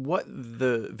 Like, what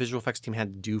the visual effects team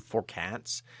had to do for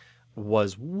Cats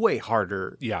was way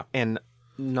harder and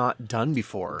not done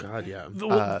before. God, yeah.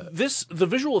 The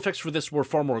visual effects for this were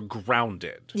far more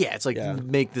grounded. Yeah, it's like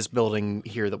make this building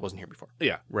here that wasn't here before.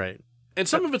 Yeah. Right. And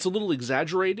some of it's a little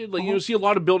exaggerated. Like, you see a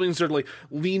lot of buildings that are, like,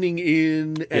 leaning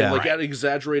in and, like, at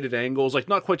exaggerated angles. Like,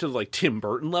 not quite to, like, Tim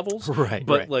Burton levels. Right,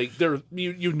 but, like, they're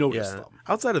you notice them.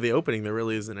 Outside of the opening, there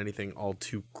really isn't anything all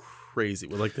too crazy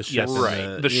with, like, the ship.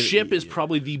 Right. The ship is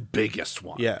probably the biggest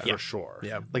one. Yeah. For sure.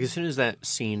 Yeah. Like, as soon as that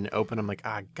scene opened, I'm like,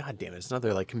 god damn it, it's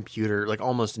another, like, computer, like,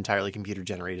 almost entirely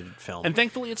computer-generated film. And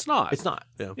thankfully it's not. It's not.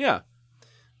 Yeah.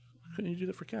 Couldn't you do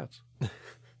that for Cats?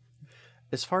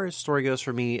 As far as story goes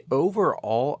for me,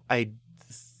 overall, I'm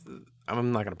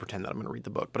not going to pretend that I'm going to read the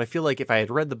book, but I feel like if I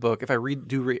had read the book, if I read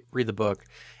the book,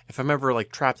 if I'm ever,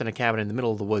 like, trapped in a cabin in the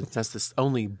middle of the woods, that's the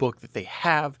only book that they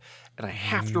have, and I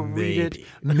have to read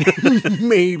it,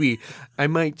 maybe I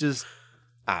might just,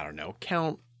 I don't know,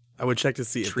 count. I would check to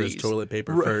see if there's toilet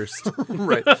paper first.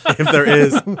 Right. If there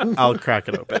is, I'll crack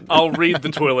it open. I'll read the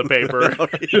toilet paper.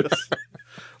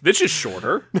 This is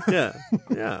shorter. Yeah.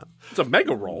 Yeah. It's a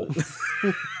mega roll.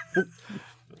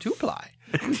 2-ply.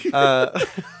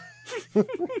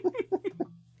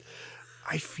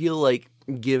 I feel like,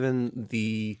 given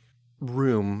the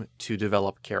room to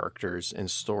develop characters and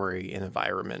story and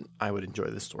environment, I would enjoy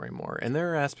this story more. And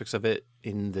there are aspects of it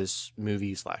in this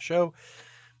movie/show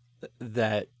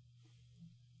that,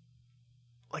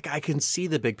 like, I can see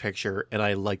the big picture, and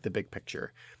I like the big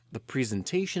picture. The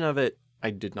presentation of it,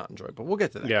 I did not enjoy, but we'll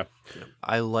get to that. Yeah.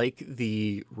 I like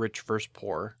the rich versus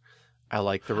poor. I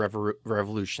like the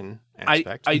revolution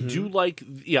aspect. I do like,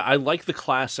 I like the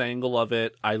class angle of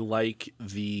it. I like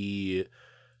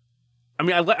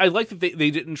I like that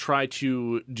they didn't try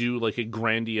to do, like, a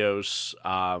grandiose,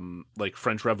 like,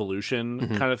 French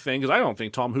Revolution kind of thing, because I don't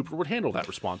think Tom Hooper would handle that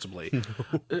responsibly.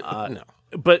 No.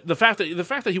 But the fact that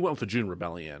he went with the June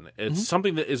Rebellion, it's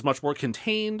something that is much more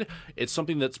contained. It's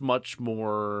something that's much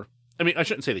more. I mean, I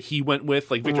shouldn't say that he went with,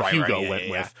 like, Victor Hugo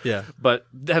went with, but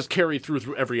has carried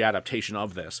through every adaptation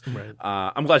of this. Right.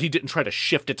 I'm glad he didn't try to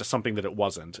shift it to something that it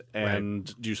wasn't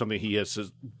and do something he has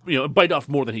to, bite off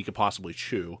more than he could possibly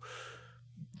chew.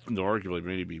 No, arguably,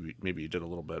 maybe he did a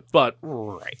little bit, but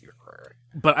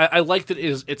But I like that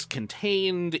it's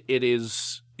contained. It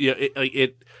is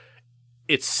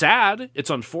it's sad. It's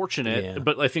unfortunate,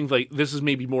 but I think, like, this is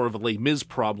maybe more of a Les Mis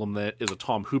problem that is a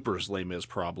Tom Hooper's Les Mis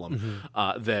problem.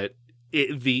 That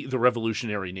the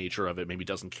revolutionary nature of it maybe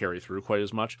doesn't carry through quite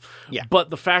as much. Yeah. But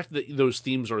the fact that those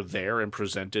themes are there and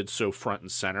presented so front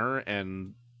and center,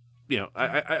 and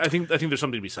I think there's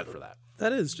something to be said for that.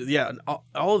 That is, yeah.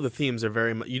 All of the themes are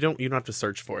very much. You don't have to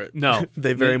search for it. No,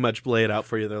 they very much lay it out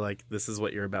for you. They're like, this is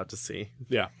what you're about to see.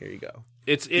 Yeah, here you go.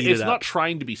 It's not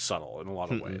trying to be subtle in a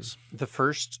lot of ways. The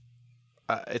first,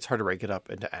 it's hard to break it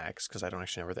up into acts because I don't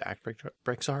actually know where the act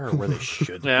breaks are or where they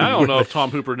should. Yeah, I don't know if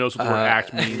Tom Hooper knows what the word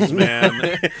act means,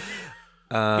 man.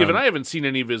 Even I haven't seen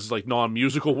any of his, like,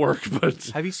 non-musical work,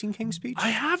 but have you seen King's Speech? I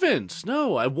haven't.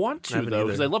 No, I want to though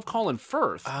because I love Colin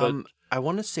Firth. But I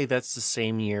want to say that's the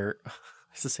same year.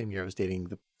 It's the same year I was dating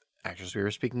the actress we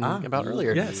were speaking about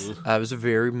earlier. Yes, it was a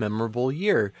very memorable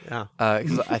year. Yeah,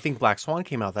 because I think Black Swan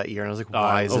came out that year, and I was like,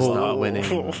 "Why is this not winning?"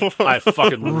 I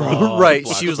fucking love right.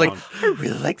 Black She was Swan. like, "I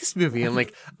really like this movie." I'm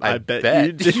like, "I bet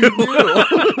you do."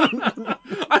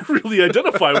 I really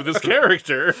identify with this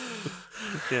character.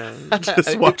 Yeah,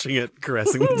 just watching it,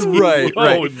 caressing the TV. Right.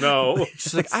 Oh no!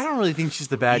 She's like, "I don't really think she's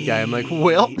the bad guy." I'm like,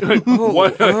 "Well,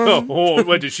 what?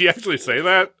 Wait, did she actually say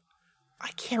that? I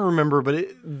can't remember, but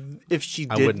if she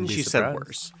didn't, she said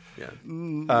worse." Yeah.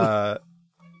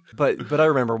 But I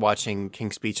remember watching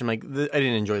King's Speech. I'm like, I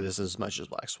didn't enjoy this as much as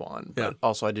Black Swan. But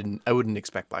also, I wouldn't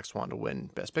expect Black Swan to win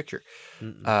Best Picture.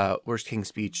 Whereas King's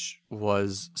Speech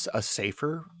was a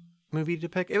safer movie to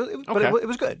pick. But it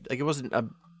was good. Like, it wasn't a.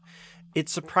 It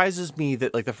surprises me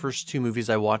that, like, the first two movies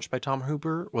I watched by Tom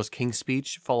Hooper was King's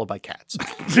Speech followed by Cats.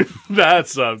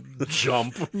 That's a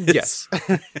jump. Yes.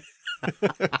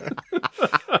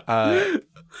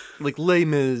 like Les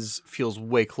Mis feels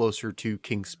way closer to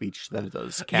King's Speech than it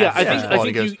does Cats. Yeah, I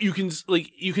think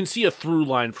you can see a through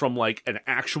line from like an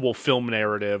actual film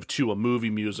narrative to a movie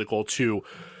musical to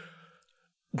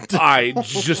I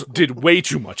just did way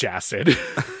too much acid.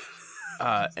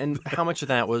 And how much of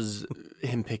that was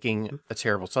him picking a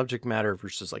terrible subject matter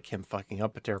versus like him fucking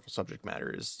up a terrible subject matter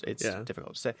it's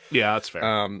difficult to say. Yeah, that's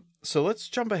fair. So let's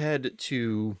jump ahead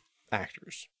to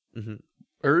actors. Mm-hmm.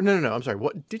 Or no, I'm sorry.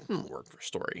 What didn't work for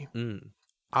story?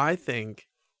 I think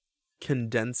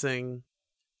condensing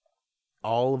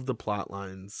all of the plot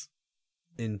lines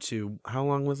into, how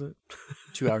long was it?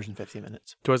 2 hours and 15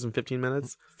 minutes. 2 hours and 15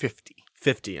 minutes? 50.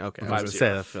 Okay. I was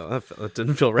going to say, that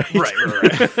didn't feel right.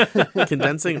 Right.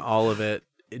 Condensing all of it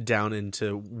down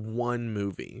into one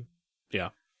movie. Yeah.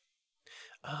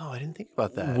 Oh, I didn't think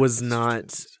about that. Was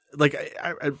not like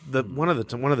one of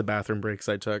the bathroom breaks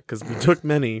I took, because we took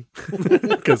many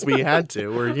because we had to.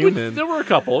 We're human. There were a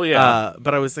couple, yeah.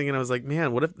 But I was thinking, I was like,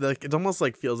 man, what if like it almost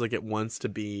like feels like it wants to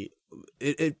be.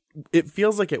 It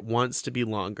feels like it wants to be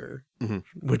longer,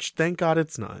 which thank God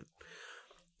it's not.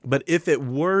 But if it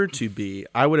were to be,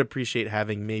 I would appreciate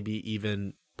having maybe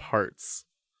even parts,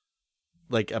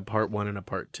 like a part 1 and a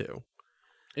part 2.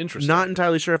 Interesting. Not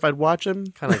entirely sure if I'd watch them.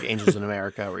 Kind of like Angels in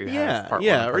America, where you have part 1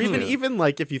 and or part even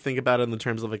like if you think about it in the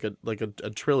terms of like a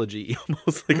trilogy,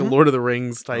 almost like a Lord of the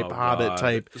Rings type, Hobbit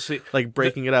type, like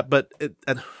breaking it up. But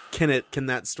can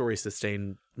that story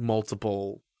sustain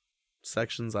multiple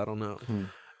sections? I don't know.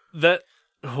 But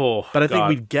I think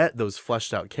we'd get those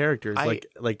fleshed out characters.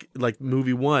 Like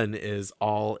movie 1 is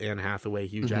all Anne Hathaway,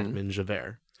 Hugh Jackman,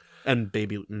 Javert. And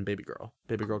baby girl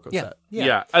Cosette.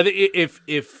 Yeah. I think if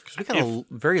we got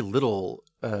very little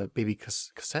baby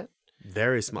Cosette,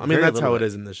 very small. I mean, that's how it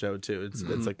is in the show too. It's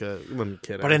like a little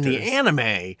kid. But in the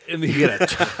anime, you get a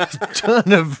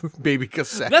ton of baby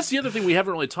Cosette. That's the other thing we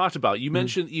haven't really talked about. You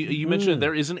mentioned you mentioned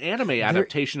there is an anime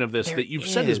adaptation of this that you've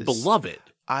said is beloved.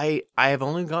 I have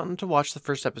only gotten to watch the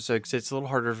first episode because it's a little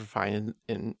harder to find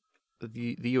in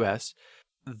the U.S.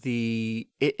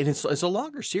 It's a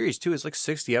longer series too. It's like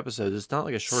 60 episodes. It's not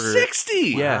like a shorter 60.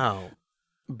 Yeah. Wow.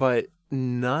 But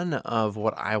none of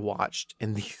what I watched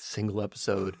in the single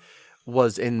episode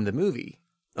was in the movie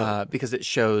because it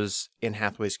shows Anne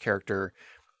Hathaway's character.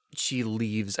 She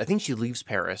leaves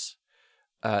Paris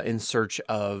in search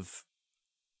of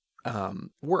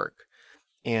work,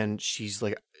 and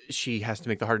she has to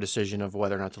make the hard decision of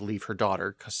whether or not to leave her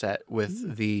daughter Cosette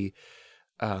with the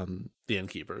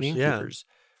innkeepers.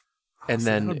 And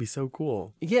then that would be so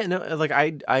cool. Yeah, no, like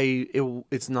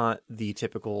it's not the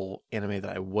typical anime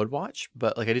that I would watch,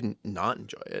 but like I didn't not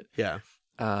enjoy it. Yeah.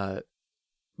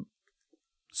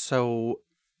 So,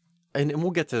 and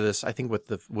we'll get to this, I think, with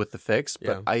the fix,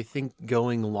 but I think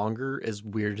going longer, as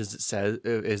weird as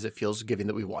it feels, given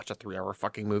that we watched a 3-hour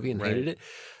fucking movie and hated it,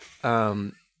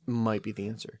 might be the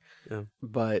answer. Yeah.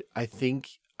 But I think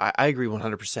I agree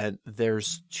 100%.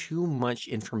 There's too much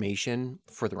information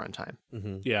for the runtime.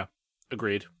 Mm-hmm. Yeah,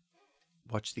 agreed.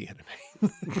 Watch the anime.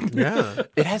 Yeah,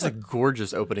 it has a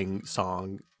gorgeous opening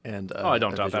song, and I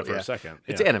don't doubt that for a second.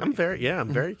 It's anime. I'm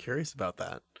very curious about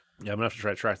that. Yeah, I'm gonna have to try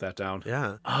to track that down.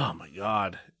 Yeah. Oh my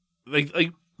god, like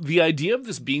the idea of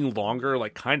this being longer,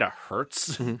 like, kind of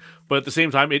hurts, but at the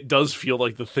same time, it does feel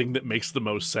like the thing that makes the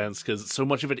most sense because so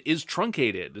much of it is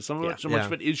truncated, so much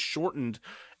of it is shortened,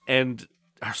 and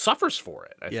suffers for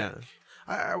it. I think.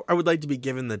 I would like to be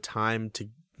given the time to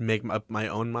make up my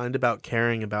own mind about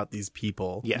caring about these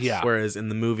people. Yes. Yeah. Whereas in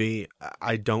the movie,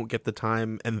 I don't get the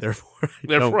time, and therefore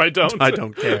I don't. I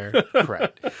don't care.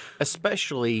 Correct.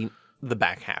 Especially the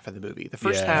back half of the movie. The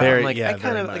first half, very, I'm like, yeah,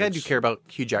 I do care about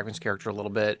Hugh Jackman's character a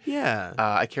little bit. Yeah.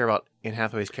 I care about Anne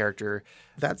Hathaway's character.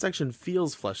 That section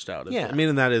feels fleshed out. Yeah. I mean,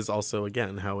 and that is also,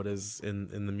 again, how it is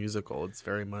in the musical. It's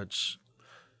very much...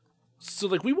 So,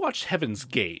 like, we watched Heaven's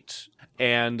Gate,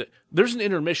 and there's an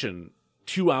intermission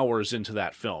 2 hours into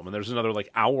that film, and there's another,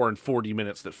 like, hour and 40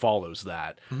 minutes that follows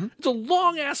that. Mm-hmm. It's a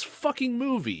long-ass fucking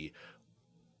movie.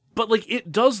 But, like,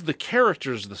 it does the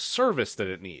characters the service that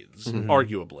it needs,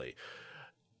 arguably.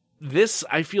 This,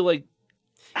 I feel like...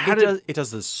 It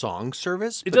does the song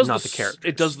service, but not the characters.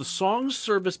 It does the song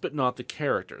service, but not the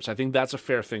characters. I think that's a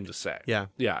fair thing to say. Yeah.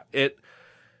 Yeah.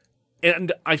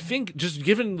 And I think, just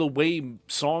given the way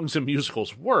songs and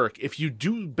musicals work, if you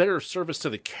do better service to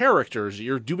the characters,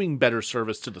 you're doing better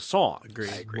service to the song. I agree.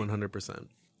 100%.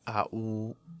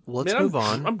 Let's move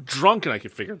on. I'm drunk and I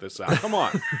can figure this out. Come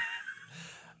on.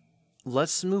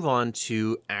 Let's move on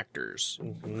to actors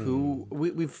who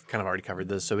we've kind of already covered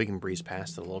this, so we can breeze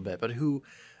past it a little bit. But who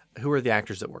are the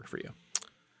actors that work for you?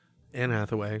 Anne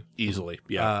Hathaway. Easily,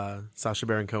 yeah. Sacha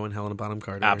Baron Cohen, Helena Bonham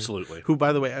Carter. Absolutely. Who,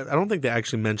 by the way, I don't think they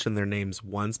actually mentioned their names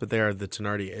once, but they are the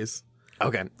Thenardiers.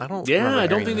 Okay, I don't. Yeah, I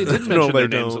don't think they did mention their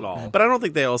names at all. But I don't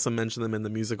think they also mention them in the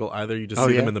musical either. You just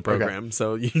see them in the program,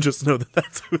 so you just know that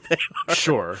that's who they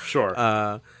are.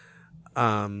 Sure.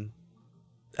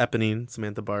 Eponine,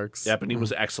 Samantha Barks. Eponine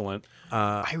was excellent.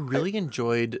 I really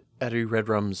enjoyed Eddie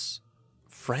Redrum's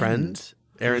friend.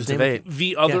 Aaron Tveit.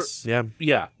 The other,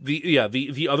 yeah,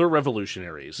 the other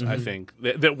revolutionaries, I think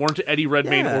that weren't Eddie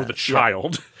Redmayne or the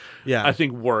child. Yeah, I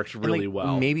think worked really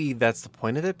well. Maybe that's the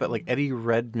point of it, but like Eddie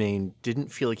Redmayne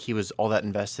didn't feel like he was all that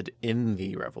invested in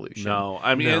the revolution. No,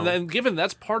 I mean, and then given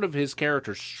that's part of his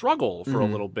character's struggle for a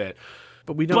little bit,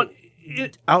 but we don't.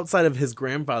 Outside of his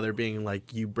grandfather being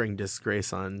like, you bring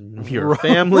disgrace on your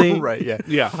family, right?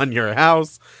 Yeah, on your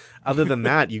house. Other than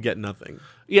that, you get nothing.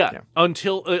 Yeah.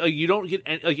 Until you don't get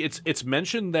any, like it's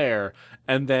mentioned there,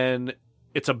 and then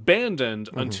it's abandoned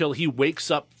until he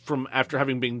wakes up from after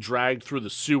having been dragged through the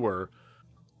sewer,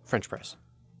 French press.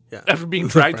 Yeah, after being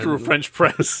dragged through a French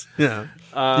press. Yeah,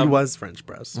 he was French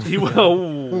press. He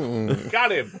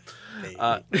got him.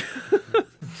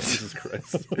 Jesus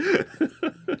Christ.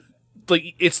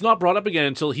 Like, it's not brought up again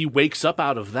until he wakes up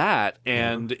out of that,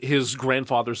 and his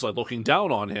grandfather's like looking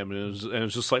down on him, and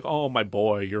it's just like, "Oh, my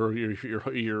boy, you're here,"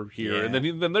 and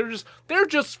then they're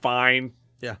just fine,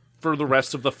 for the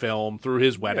rest of the film, through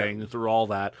his wedding, through all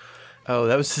that. Oh,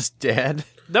 that was his dad.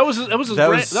 That was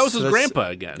his grandpa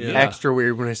again. Yeah. Extra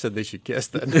weird when I said they should kiss.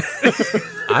 Then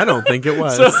I don't think it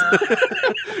was.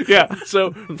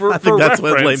 So I think that's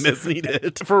what Les Mis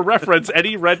needed. For reference,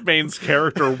 Eddie Redmayne's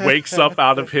character wakes up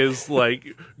out of his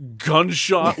like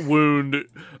gunshot wound,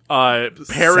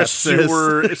 Paris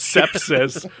sewer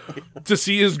sepsis to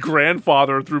see his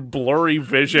grandfather through blurry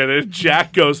vision, and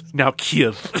Jack goes, "Now,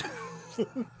 kid."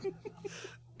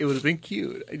 It would have been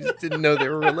cute. I just didn't know they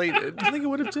were related. I think it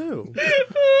would have too.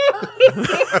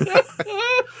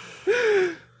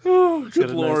 Oh, good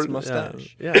Lord. Nice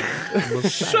mustache.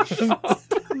 Mustache. Shut up.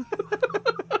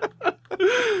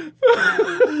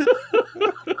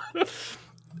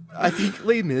 I think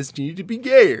Les Mis needed to be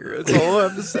gayer. That's all I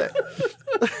have to say.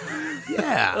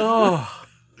 Yeah. Oh.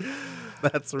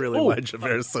 That's really why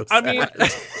Javert's so sad. I mean,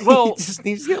 well, he just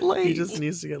needs to get laid. He just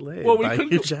needs to get laid. Well,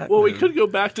 we could go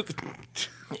back to the.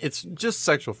 It's just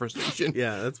sexual frustration.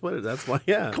 Yeah, that's why.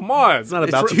 Yeah, come on, it's not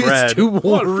about the it's bread.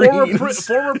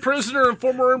 Former prisoner and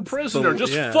former imprisoner,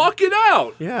 just fuck it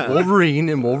out. Yeah, Wolverine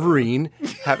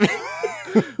having.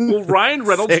 Well, Ryan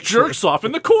Reynolds jerks off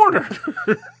in the corner.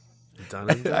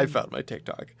 Done. I found my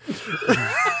TikTok.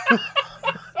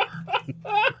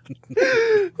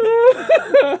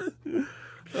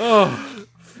 Oh,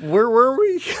 where were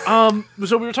we? So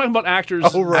we were talking about actors.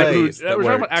 Oh, right. We were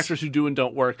talking about actors who do and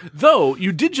don't work. Though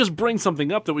you did just bring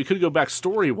something up that we could go back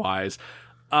story wise.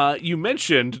 You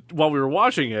mentioned while we were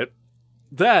watching it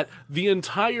that the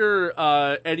entire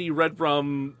Eddie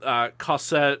Redrum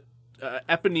Cosette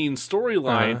Eponine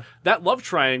storyline, that love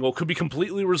triangle could be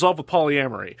completely resolved with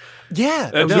polyamory.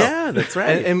 Yeah, yeah, that's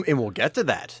right. And we'll get to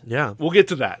that. Yeah, we'll get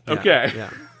to that. Yeah, okay. Yeah.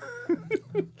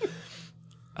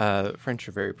 French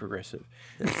are very progressive.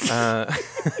 The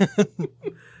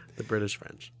British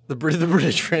French. The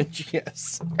British French,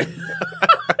 yes.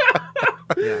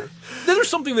 Yeah. Then there's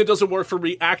something that doesn't work for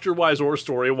me actor-wise or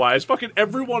story-wise. Fucking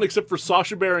everyone except for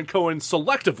Sacha Baron Cohen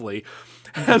selectively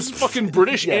has fucking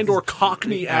British and or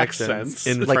Cockney accents.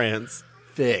 In France.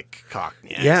 Thick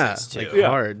Cockney accents, too. Like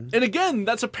hard. And again,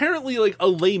 that's apparently like a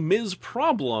Les Mis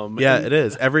problem. Yeah, it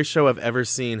is. Every show I've ever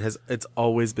seen it's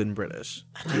always been British.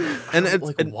 And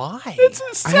why?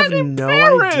 It's I have no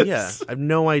Paris. idea. I have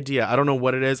no idea. I don't know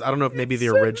what it is. I don't know if maybe the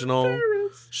original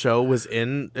show was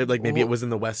maybe it was in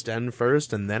the West End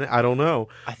first, and then I don't know.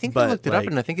 I think I looked it up,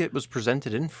 and I think it was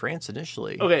presented in France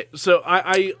initially. Okay, so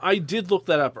I did look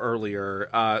that up earlier.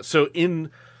 So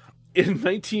in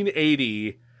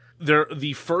 1980.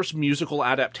 The first musical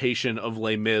adaptation of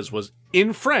Les Mis was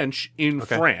in French in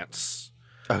France.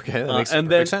 Okay, that makes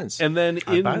perfect sense. And then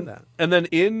I buy that. And then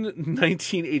in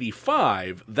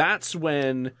 1985, that's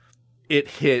when it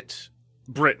hit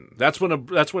Britain. That's when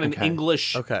an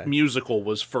English musical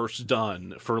was first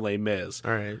done for Les Mis.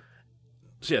 All right.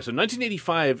 So yeah, so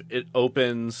 1985 it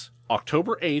opens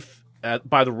October 8th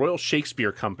by the Royal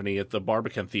Shakespeare Company at the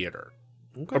Barbican Theatre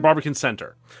or Barbican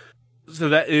Centre. So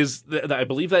that is, I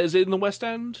believe that is in the West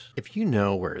End. If you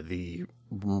know where the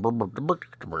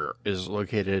is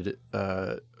located,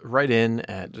 right in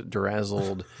at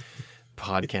DeRazzled,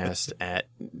 podcast at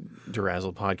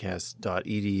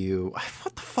DeRazzledPodcast.edu.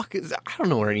 What the fuck is that? I don't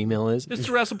know what our email is. It's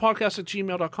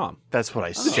DeRazzledPodcast@gmail.com. That's what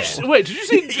I said. Wait, did you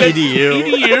say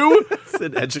EDU? EDU? It's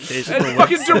an educational At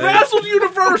fucking website. DeRazzled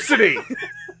University.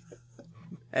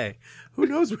 Hey, who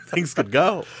knows where things could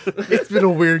go? It's been a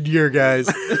weird year, guys.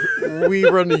 We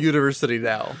run a university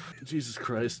now. Jesus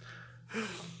Christ.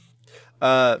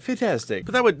 Fantastic.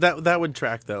 But that would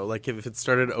track though. Like if it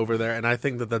started over there, and I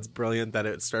think that's brilliant that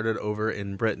it started over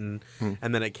in Britain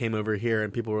and then it came over here,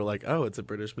 and people were like, "Oh, it's a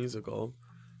British musical."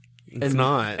 It's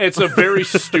not. It's a very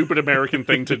stupid American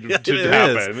thing to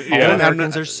happen. All Yeah.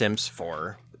 Americans are simps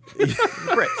for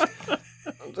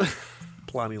Brits.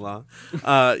 Plani law.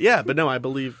 Yeah, but no, I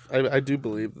do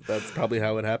believe that's probably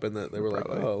how it happened. That they were like,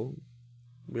 "Oh,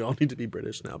 we all need to be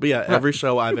British now." But yeah, every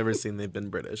show I've ever seen, they've been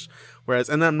British. Whereas,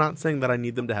 and I'm not saying that I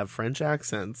need them to have French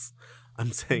accents.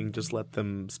 I'm saying just let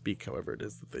them speak however it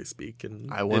is that they speak,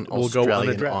 and I want it will go Australian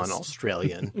unaddressed. on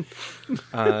Australian.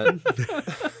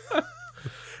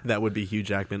 That would be Hugh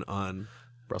Jackman on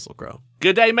Russell Crowe.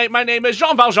 Good day, mate. My name is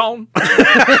Jean Valjean.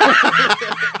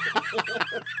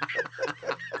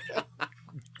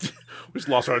 We just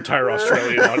lost our entire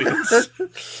Australian audience.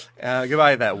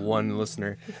 Goodbye, that one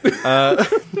listener. Bye,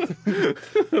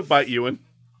 Ewan.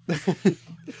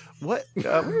 What?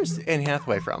 Where's Anne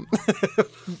Hathaway from?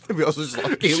 We also just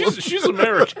lost Caleb. She's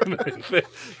American, I think.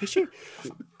 Is she?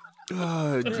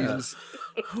 Oh, Jesus.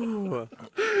 All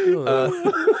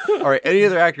right. Any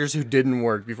other actors who didn't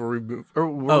work before we move? Or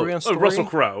were we on story? Russell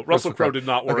Crowe. Russell Crowe did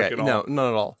not work Okay, at all. no, not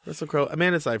at all. Russell Crowe,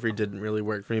 Amanda Seyfried didn't really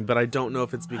work for me, but I don't know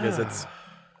if it's because it's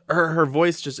her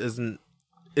voice just isn't.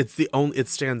 It's the only. It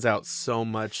stands out so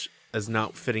much as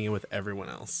not fitting in with everyone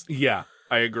else. Yeah,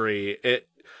 I agree.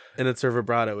 And it's her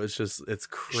vibrato. It's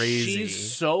crazy.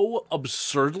 She's so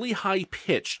absurdly high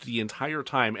pitched the entire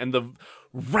time, and the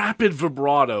rapid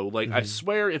vibrato. Like I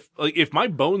swear, if my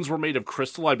bones were made of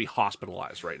crystal, I'd be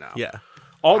hospitalized right now. Yeah.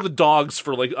 All the dogs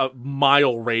for like a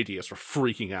mile radius were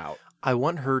freaking out. I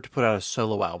want her to put out a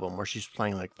solo album where she's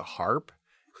playing like the harp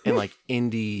and like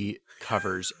indie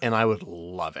covers, and I would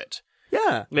love it.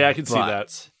 Yeah. Yeah, I can see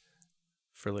that.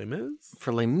 For Les Mis?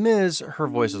 For Les Mis, her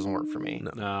voice doesn't work for me.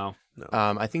 No.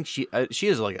 I think she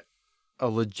is like a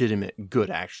legitimate good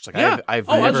actress. Like Yeah. I've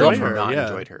I never love her, not yeah.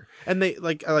 enjoyed her. And they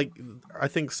I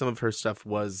think some of her stuff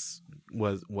was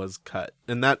cut.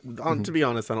 And that to be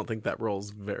honest, I don't think that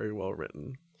role's very well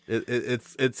written.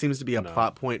 It seems to be a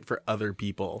plot point for other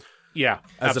people. Yeah,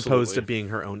 As absolutely. opposed to being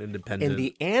her own independent. In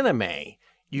the anime,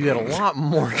 you get a lot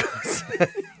more.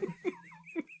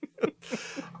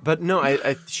 But no,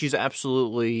 she's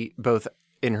absolutely, both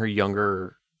in her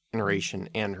younger iteration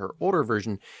and her older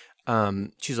version,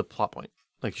 she's a plot point.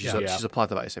 Like she's a plot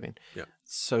device. I mean, Yeah.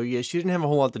 So yeah, she didn't have a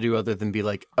whole lot to do other than be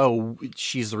like, oh,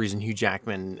 she's the reason Hugh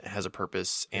Jackman has a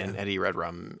purpose and Eddie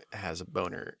Redrum has a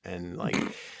boner, and like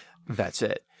that's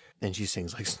it. And she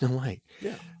sings like Snow White.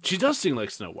 Yeah. She does sing like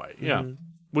Snow White. Yeah.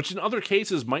 Which in other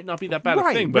cases might not be that bad a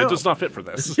Right, thing, but no. it does not fit for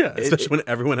this. Yeah, especially when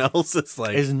everyone else is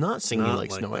like Is not singing not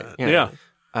like like Snow White. that.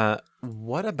 Yeah.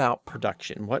 What about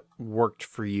production? What worked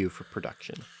for you for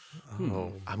production?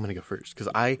 Oh. I'm going to go first because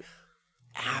I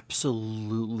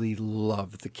absolutely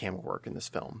love the camera work in this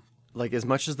film. Like, as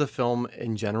much as the film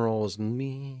in general is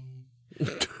me,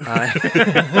 like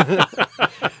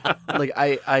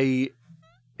I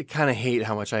kind of hate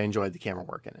how much I enjoyed the camera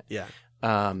work in it. Yeah.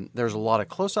 There's a lot of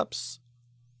close-ups.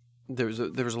 There was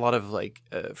a lot of like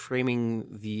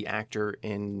framing the actor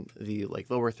in the like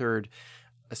lower third,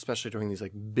 especially during these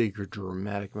like bigger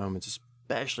dramatic moments,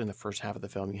 especially in the first half of the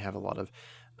film. You have a lot of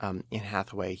Anne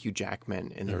Hathaway, Hugh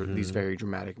Jackman in these very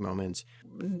dramatic moments,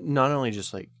 not only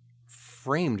just like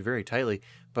framed very tightly,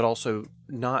 but also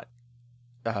not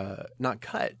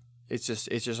cut. It's just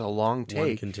a long take.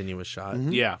 One continuous shot.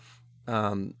 Yeah.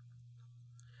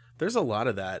 There's a lot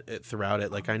of that throughout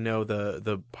it. Like I know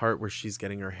the part where she's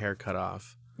getting her hair cut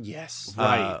off. Yes.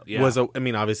 Right. Yeah. Was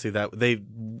obviously that they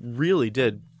really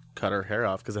did cut her hair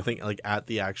off, because I think like at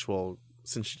the actual,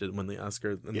 since she didn't win the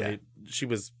Oscar, and she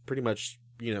was pretty much,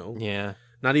 Yeah.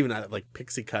 not even at like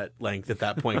pixie cut length at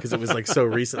that point, because it was like so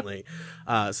recently.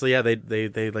 So yeah,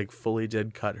 they like fully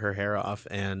did cut her hair off,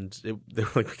 and they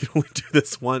were like, we can only do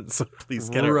this once, so please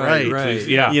get it right. Right.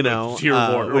 Yeah. You know, Dear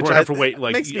Lord. We're which going to have to wait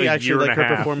like makes me a actually year like and a her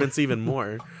half. performance even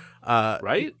more.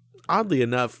 Right? Oddly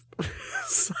enough,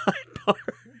 sidebar,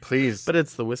 Please. but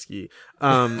it's the whiskey.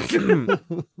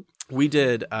 We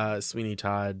did Sweeney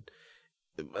Todd,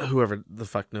 whoever the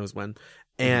fuck knows when,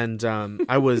 and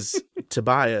I was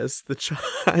Tobias, the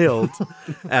child,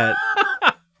 at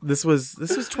this was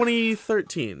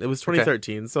 2013. It was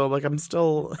 2013, so like I'm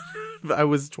still, I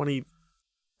was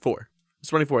 24. was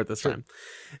 24 at this time.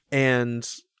 And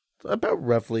about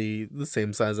roughly the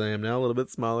same size I am now, a little bit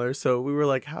smaller. So we were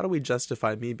like, how do we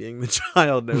justify me being the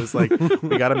child? And it was like,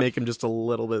 we got to make him just a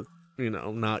little bit,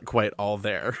 not quite all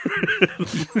there.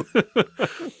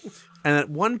 And at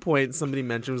one point, somebody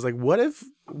mentioned, was like, what if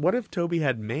Toby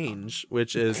had mange,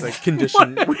 which is a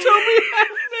condition. What if Toby had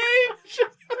mange?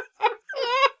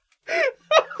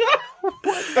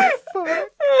 What the fuck?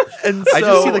 And so, I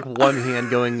just see like one hand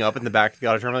going up in the back of the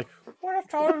auditorium, like, what if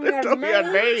Toby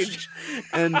had mange?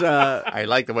 And I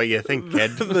like the way you think,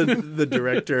 kid. the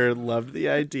director loved the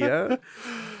idea,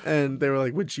 and they were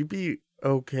like, would you be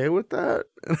okay with that?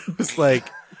 And I was like,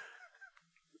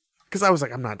 because I was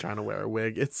like, I'm not trying to wear a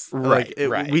wig. It's right.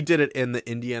 We did it in the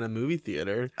Indiana movie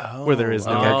theater where there is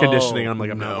no air conditioning. I'm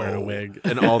like, I'm not wearing a wig,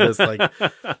 and all this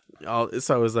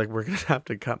so I was like, we're gonna have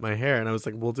to cut my hair, and I was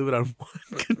like, we'll do it on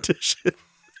one condition,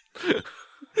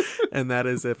 and that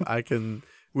is if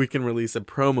we can release a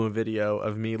promo video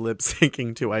of me lip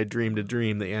syncing to "I Dreamed a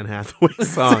Dream," the Anne Hathaway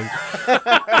song,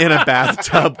 in a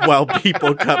bathtub while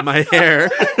people cut my hair.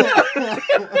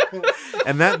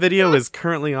 And that video is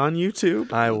currently on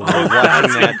YouTube. I will watch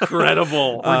that.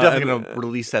 Incredible. We're definitely going to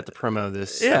release that to promo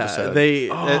this episode. They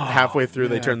halfway through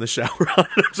they turn the shower on,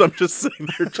 so I'm just sitting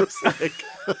there just like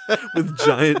with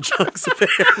giant chunks of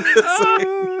hair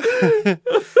missing.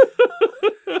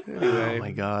 Anyway, Oh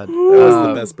my god. That was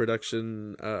the best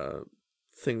production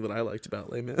thing that I liked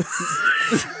about Les Mis.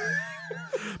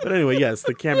 But anyway, yes,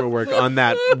 the camera work on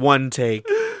that one take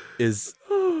is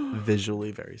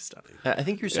visually very stunning. I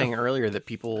think you were saying earlier that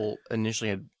people initially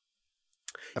had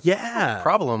a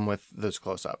problem with those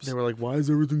close-ups. They were like, why is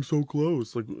everything so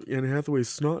close? Like, Anne Hathaway's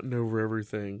snotting over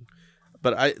everything.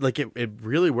 But I like it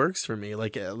really works for me.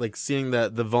 Like seeing the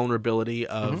vulnerability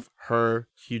of her,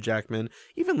 Hugh Jackman,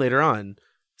 even later on,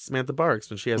 Samantha Barks,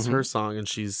 when she has her song and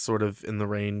she's sort of in the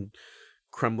rain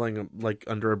crumbling like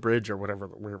under a bridge or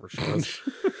wherever she was.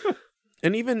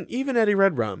 And even Eddie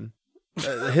Redrum,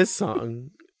 his song,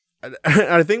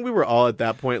 I think we were all at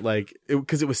that point, like,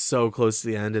 because it was so close to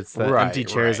the end. It's the empty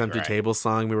chairs, empty table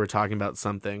song. We were talking about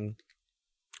something.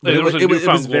 But there was a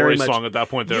Newfound Glory song at that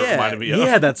point that reminded me of.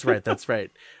 Yeah, that's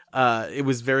right. It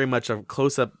was very much a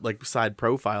close-up, like, side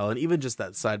profile. And even just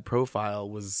that side profile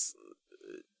was...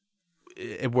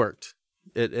 It worked.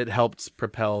 It helped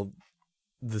propel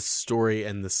the story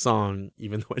and the song,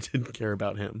 even though I didn't care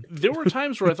about him. There were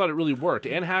times where I thought it really worked.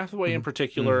 Anne Hathaway in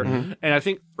particular, and I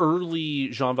think early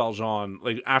Jean Valjean,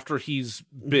 like after he's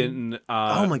been,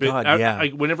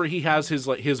 like whenever he has his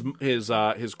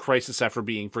crisis after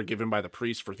being forgiven by the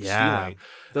priest for stealing,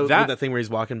 that thing where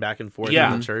he's walking back and forth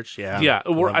in the church,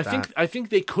 I think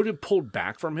they could have pulled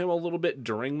back from him a little bit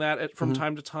during that from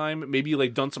time to time, maybe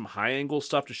like done some high angle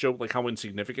stuff to show like how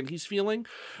insignificant he's feeling,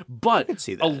 but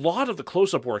a lot of the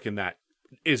close up work in that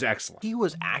is excellent. He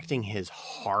was acting his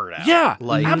heart out. Yeah,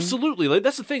 absolutely. Like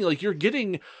that's the thing. Like you're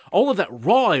getting all of that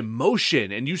raw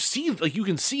emotion, and you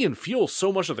can see and feel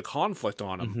so much of the conflict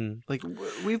on him. Like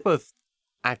we've both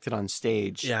acted on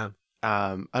stage. Yeah.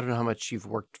 I don't know how much you've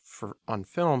worked on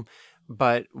film,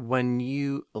 but when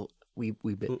you we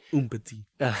bit petit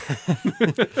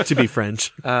to be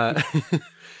French.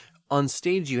 On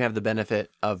stage, you have the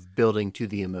benefit of building to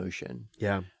the emotion.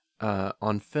 Yeah.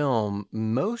 On film,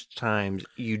 most times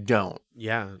you don't.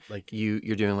 Yeah, like you're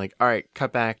doing like, all right,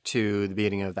 cut back to the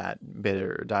beginning of that bit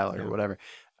or dialogue or whatever,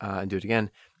 and do it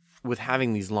again. With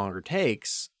having these longer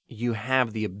takes, you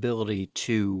have the ability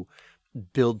to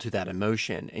build to that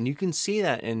emotion, and you can see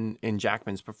that in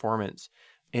Jackman's performance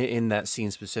in that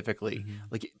scene specifically.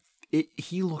 Like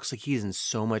he looks like he's in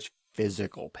so much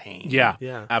physical pain. Yeah,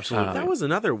 absolutely. That was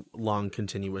another long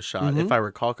continuous shot. If I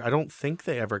recall, I don't think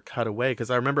they ever cut away, because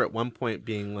I remember at one point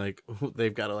being like,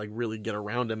 they've got to like really get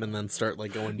around him and then start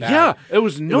like going back. Yeah, it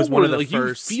was one of the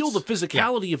first... You feel the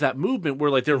physicality of that movement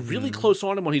where like they're really close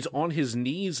on him when he's on his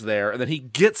knees there, and then he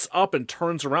gets up and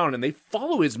turns around, and they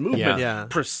follow his movement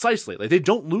precisely. Like they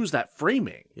don't lose that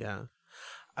framing. Yeah,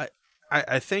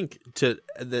 I think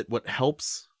that what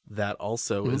helps that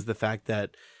also is the fact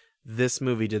that this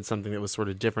movie did something that was sort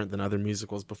of different than other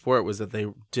musicals before. It was that they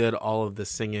did all of the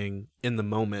singing in the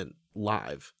moment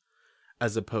live,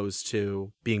 as opposed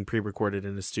to being pre-recorded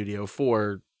in a studio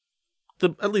for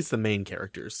at least the main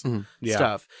characters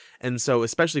stuff. And so,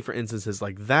 especially for instances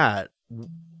like that,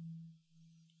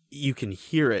 you can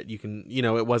hear it. You can,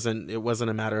 it wasn't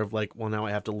a matter of like, well, now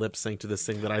I have to lip sync to this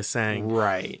thing that I sang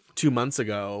 2 months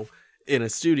ago in a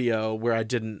studio where I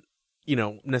didn't,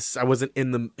 I wasn't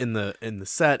in the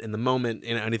set, in the moment,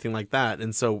 anything like that.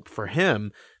 And so for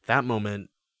him, that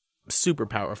moment, super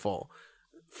powerful.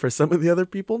 For some of the other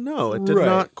people, no, it did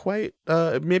not quite.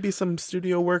 Maybe some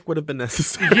studio work would have been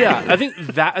necessary. Yeah, I think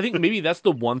maybe that's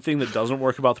the one thing that doesn't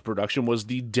work about the production, was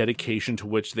the dedication to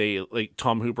which they, like,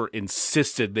 Tom Hooper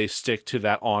insisted they stick to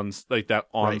that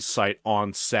on-site,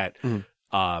 on-set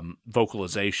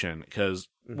vocalization, because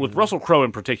with Russell Crowe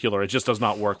in particular, it just does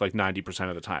not work like 90%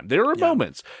 of the time. There are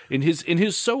moments in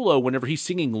his solo whenever he's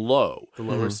singing low, the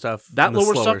lower stuff, that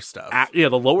lower slower stuff, the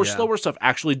lower slower stuff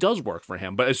actually does work for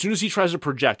him. But as soon as he tries to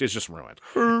project, it's just ruined.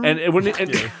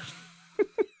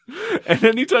 And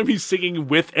anytime he's singing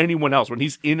with anyone else, when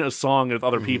he's in a song with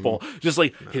other people, just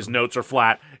like his notes are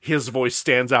flat, his voice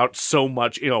stands out so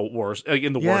much, worse,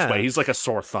 in the worst way. He's like a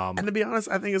sore thumb. And to be honest,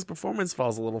 I think his performance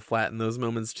falls a little flat in those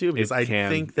moments too, because I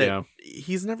think that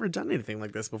he's never done anything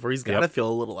like this before. He's got to feel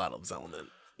a little out of his element.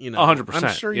 100%.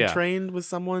 I'm sure he trained with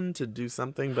someone to do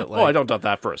something, but I don't doubt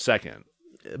that for a second.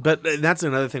 But that's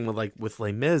another thing with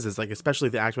Les Mis is, like, especially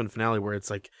the Act 1 finale, where it's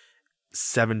like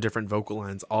 7 different vocal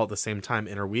lines all at the same time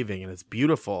interweaving, and it's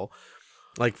beautiful.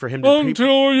 Like, for him to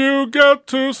until you get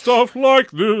to stuff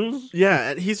like this.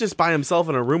 Yeah, he's just by himself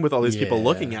in a room with all these people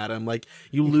looking at him. Like,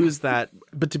 you lose that.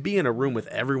 But to be in a room with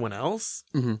everyone else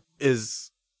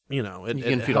is, you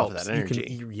can feed off of that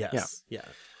energy. Yes.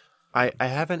 I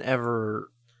haven't ever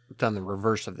done the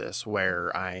reverse of this,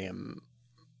 where I am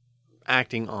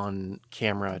acting on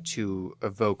camera to a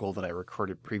vocal that I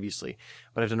recorded previously.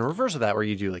 But I've done a reverse of that, where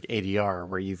you do like ADR,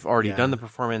 where you've already done the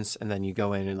performance, and then you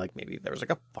go in and, like, maybe there was like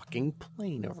a fucking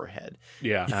plane overhead.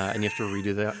 Yeah. And you have to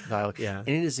redo the dialogue. Yeah. And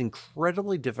it is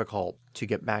incredibly difficult to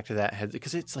get back to that head,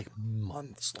 because it's like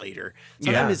months later.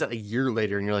 Sometimes it's a year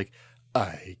later, and you're like,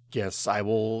 I guess I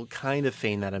will kind of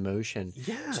feign that emotion.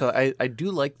 Yeah. So I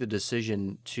do like the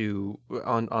decision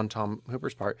on Tom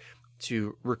Hooper's part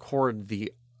to record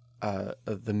the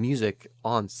music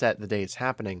on set the day it's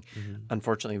happening.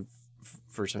 Unfortunately,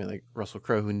 for something like Russell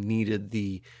Crowe, who needed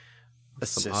the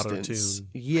assistance,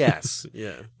 yes,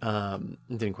 it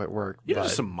didn't quite work.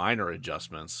 Just some minor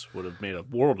adjustments would have made a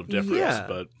world of difference.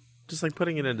 But just like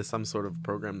putting it into some sort of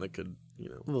program that could,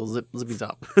 a little zippy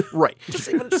zop, right? Just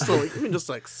even just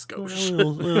like skosh.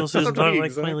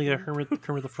 Like a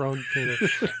Kermit the Frog kind of.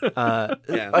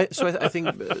 So I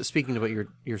think, speaking to what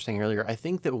you're saying earlier, I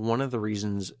think that one of the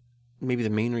reasons, maybe the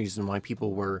main reason why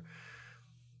people were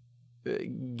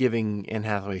giving Anne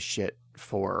Hathaway shit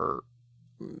for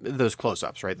those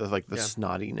close-ups, right? The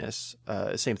snottiness.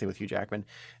 Same thing with Hugh Jackman,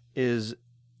 is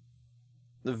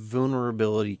the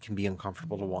vulnerability can be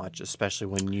uncomfortable to watch, especially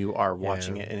when you are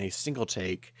watching it in a single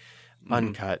take,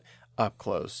 uncut, up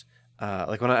close.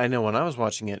 Like when I was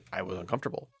watching it, I was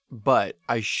uncomfortable, but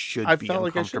I felt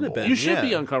like I should have been. You should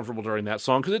be uncomfortable during that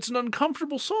song, because it's an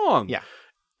uncomfortable song. Yeah.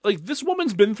 Like, this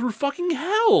woman's been through fucking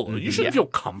hell. You shouldn't feel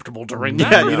comfortable during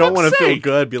that. Yeah, you don't want to feel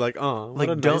good. Be like, oh, like,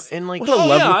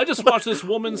 I just watched this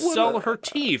woman sell her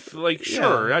teeth. Like,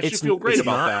 sure, I should feel great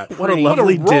about that. What a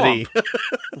lovely ditty.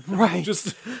 Right.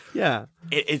 Just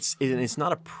it's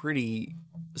not a pretty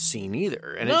scene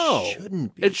either, and it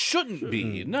shouldn't be. It shouldn't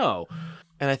be. No.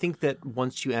 And I think that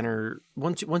once you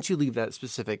leave that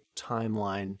specific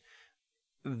timeline,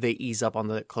 they ease up on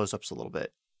the close-ups a little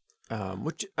bit.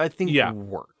 Which I think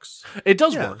works. It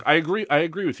does work. I agree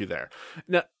with you there.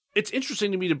 Now, it's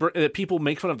interesting to me that people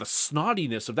make fun of the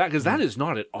snottiness of that, because that is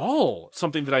not at all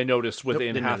something that I noticed with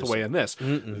Anne Hathaway in this.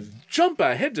 Jump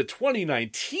ahead to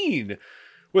 2019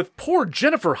 with poor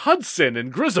Jennifer Hudson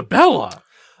and Grisabella.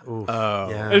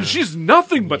 And she's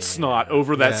nothing but snot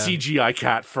over that CGI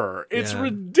cat fur. It's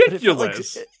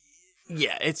ridiculous.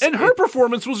 Her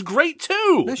performance was great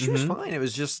too. No, she was fine. It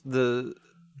was just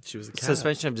she was a cat.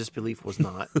 Suspension of disbelief was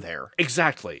not there.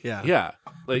 Exactly. Yeah.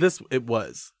 Like, it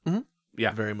was.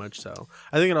 Yeah, very much so.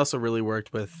 I think it also really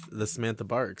worked with the Samantha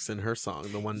Barks in her song,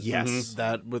 the one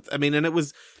and it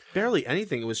was barely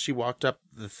anything. It was, she walked up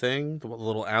the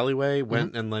little alleyway,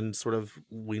 went and then sort of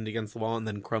leaned against the wall and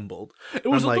then crumbled. It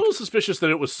was a little suspicious that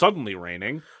it was suddenly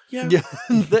raining. Yeah.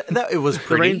 that it was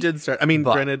pretty. The rain did start. I mean,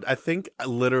 granted, I think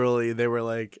literally they were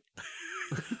like,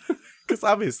 because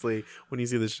obviously when you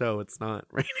see the show, it's not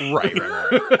raining.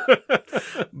 Right.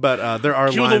 But there are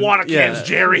Cue the water cans,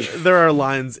 Jerry. There are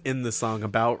lines in the song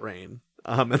about rain.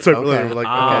 And so really were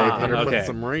like, better put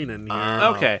some rain in here.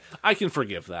 Okay, I can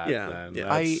forgive that.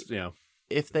 Then.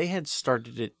 If they had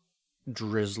started it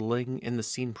drizzling in the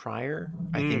scene prior,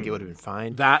 I think it would have been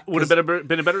fine. That would have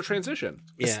been a better transition.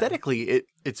 Aesthetically,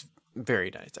 it's very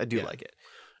nice. I do like it.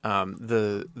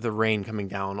 The rain coming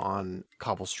down on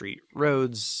cobble street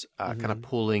roads, kind of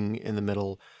pooling in the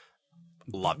middle.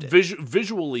 Loved it.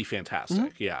 Visually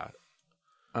fantastic. Yeah.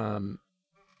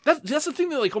 That's the thing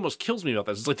that like almost kills me about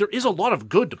this. It's like there is a lot of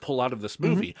good to pull out of this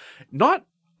movie. Not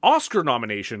Oscar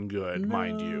nomination good,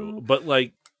 mind you. But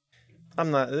like,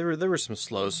 I'm not. There were some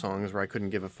slow songs where I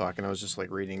couldn't give a fuck, and I was just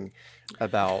like reading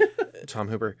about Tom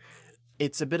Hooper.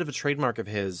 It's a bit of a trademark of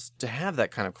his to have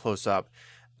that kind of close up.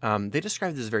 They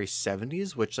described it as very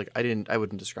 70s, which like I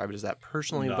wouldn't describe it as that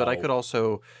personally, but I could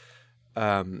also.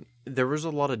 There was a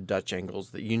lot of Dutch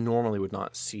angles that you normally would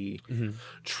not see. Mm-hmm.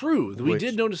 True, we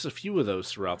did notice a few of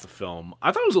those throughout the film.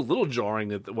 I thought it was a little jarring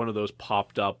that one of those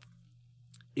popped up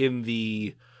in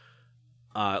the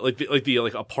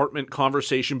apartment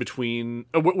conversation between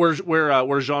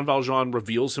where Jean Valjean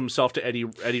reveals himself to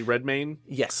Eddie Redmayne.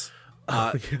 Yes.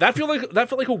 That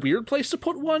felt like a weird place to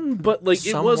put one, but like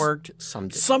some worked, some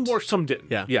didn't. Some worked, some didn't.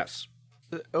 Yeah. Yes.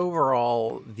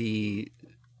 Overall, the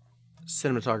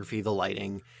cinematography, the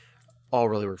lighting, all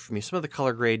really worked for me. Some of the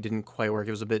color grade didn't quite work.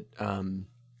 It was a bit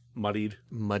muddied,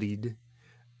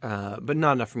 but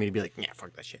not enough for me to be like, yeah,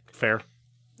 fuck that shit. Fair. I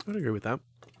would agree with that.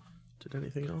 Did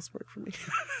anything else work for me?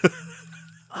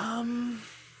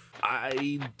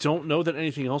 I don't know that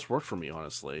anything else worked for me,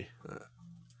 honestly.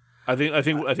 I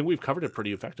think we've covered it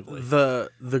pretty effectively.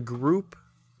 The group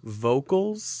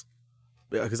vocals,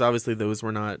 because obviously those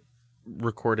were not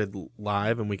recorded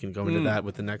live, and we can go into that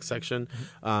with the next section.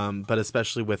 But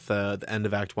especially with the end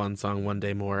of Act 1 song "One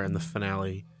Day More" and the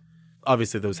finale,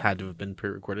 obviously those had to have been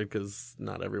pre-recorded because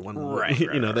not everyone,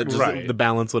 the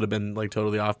balance would have been like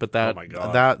totally off. But that, oh my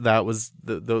God. that was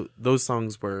those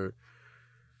songs were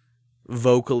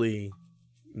vocally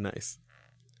nice.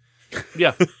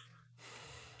 Yeah.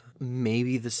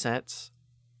 Maybe the sets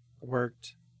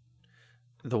worked.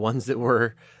 The ones that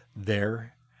were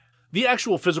there. The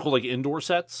actual physical, like, indoor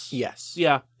sets? Yes.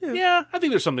 Yeah. I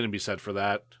think there's something to be said for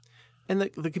that. And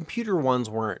the computer ones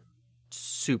weren't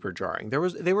super jarring. They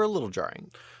were a little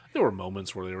jarring. There were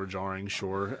moments where they were jarring,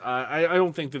 sure. I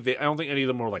don't think any of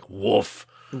them were like, woof.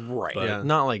 Right. But, yeah.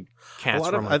 Not like cats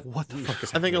where I'm like, what the fuck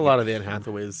is happening? I think a lot of Anne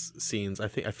Hathaway's scenes, I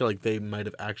feel like they might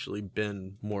have actually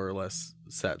been more or less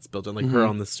sets built in, like her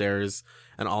on the stairs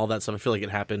and all that stuff. I feel like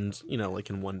it happened, like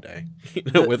in one day.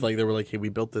 With like they were like, hey, we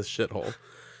built this shithole.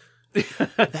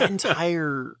 that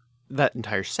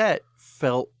entire set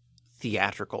felt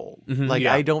theatrical.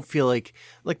 I don't feel like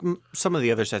some of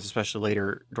the other sets, especially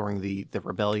later during the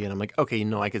rebellion, I'm like, okay,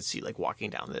 I could see like walking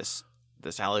down this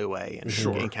alleyway and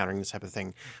encountering this type of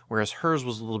thing, whereas hers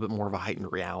was a little bit more of a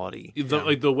heightened reality.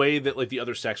 Like the way that like the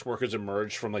other sex workers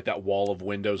emerged from like that wall of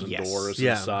windows and doors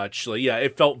and such,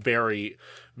 it felt very,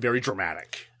 very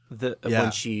dramatic.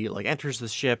 When she like enters the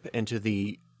ship into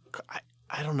the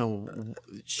I don't know.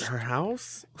 Her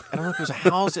house? I don't know if it was a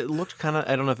house. It looked kind of,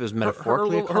 I don't know if it was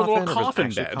metaphorically a coffin. Her little coffin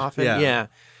bed. Coffin.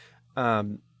 Yeah.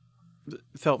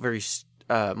 Felt very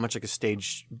much like a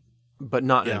stage, but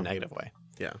not in a negative way.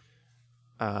 Yeah.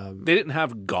 They didn't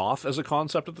have goth as a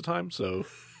concept at the time, so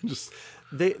just...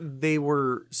 They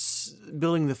were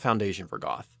building the foundation for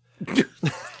goth.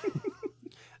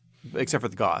 Except for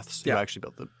the goths who actually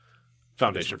built the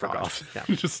foundation for goth. Yeah.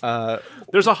 Just,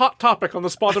 there's a hot topic on the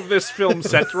spot of this film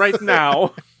set right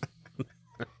now.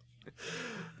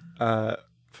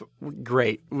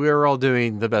 Great. We're all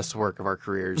doing the best work of our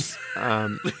careers.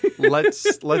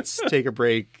 Let's take a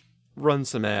break, run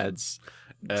some ads,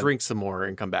 drink some more,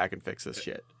 and come back and fix this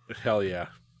shit. Hell yeah.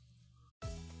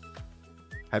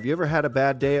 Have you ever had a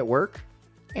bad day at work?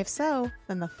 If so,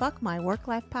 then the Fuck My Work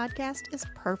Life podcast is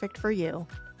perfect for you.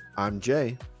 I'm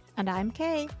Jay. And I'm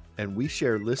Kay. And we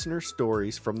share listener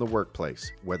stories from the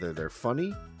workplace, whether they're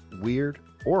funny, weird,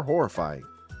 or horrifying.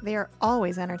 They are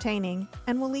always entertaining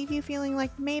and will leave you feeling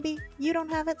like maybe you don't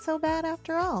have it so bad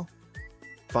after all.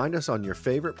 Find us on your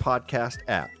favorite podcast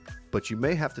app, but you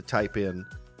may have to type in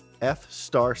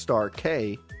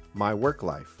F***K My Work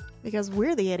Life. Because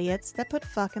we're the idiots that put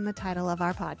fuck in the title of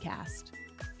our podcast.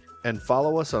 And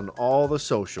follow us on all the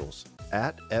socials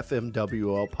at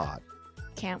FMWL Pod.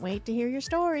 Can't wait to hear your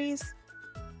stories.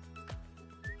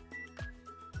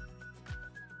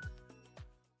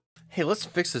 Hey, let's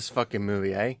fix this fucking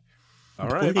movie, eh? All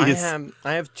right.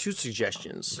 I have two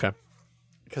suggestions. Okay.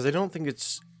 Because I don't think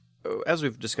it's, as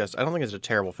we've discussed, I don't think it's a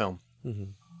terrible film.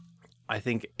 Mm-hmm. I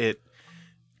think it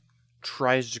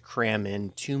tries to cram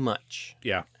in too much.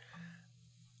 Yeah.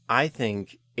 I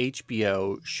think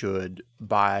HBO should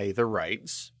buy the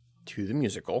rights to the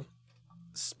musical,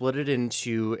 split it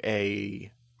into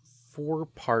a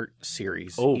 4-part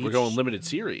series. Oh, we're going limited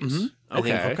series. Mm-hmm.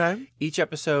 Okay. Each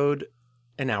episode,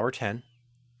 an hour 10.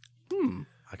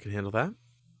 I can handle that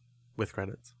with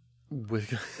credits.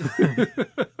 Because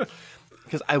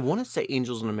I want to say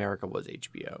Angels in America was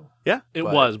HBO. Yeah, it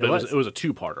was a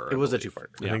two-parter. It was a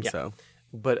two-parter. I think so.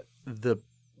 But the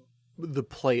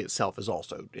play itself is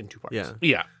also in 2 parts. Yeah.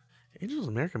 Yeah. Angels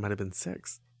of America might have been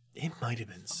 6. It might have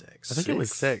been 6. I think it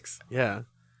was 6. Yeah.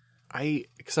 I've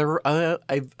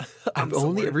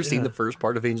only ever seen the first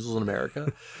part of Angels in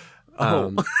America.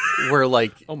 Where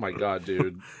like, Oh my god,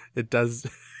 dude. It does.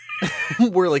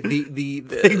 where like the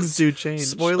Things do change.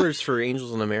 Spoilers for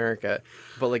Angels in America,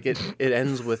 but like it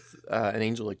ends with an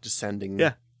angel like descending.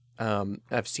 Yeah.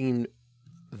 I've seen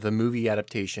the movie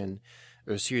adaptation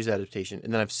or series adaptation,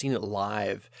 and then I've seen it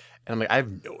live, and I'm like, I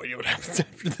have no idea what happens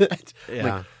after that.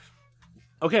 Yeah. Like,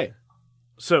 Okay.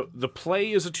 So the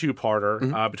play is a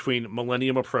 2-parter between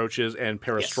Millennium Approaches and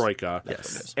Perestroika.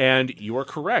 Yes. And you are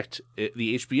correct.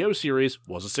 The HBO series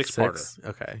was a 6-parter. 6.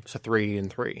 Okay. so 3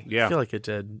 and 3. Yeah. I feel like it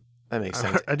did. That makes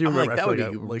sense. I do I'm remember. Like, I that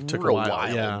feel would like be it took a real while,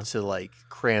 wild yeah. to like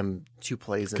cram 2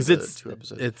 plays Because into it's 2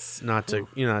 episodes. it's not to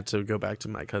not to go back to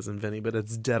My Cousin Vinny, but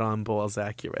it's dead on balls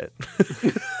accurate.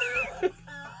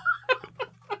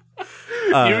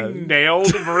 You nailed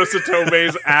Marissa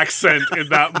Tomei's accent in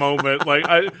that moment. Like,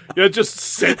 it just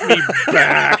sent me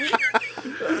back.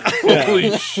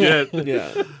 Holy shit. Yeah,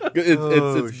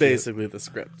 it's basically the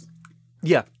script,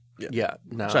 Yeah.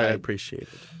 No, which I appreciated.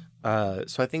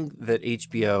 So I think that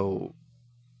HBO,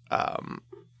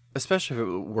 especially if it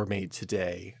were made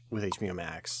today with HBO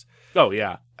Max, Oh,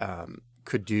 yeah.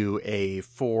 could do a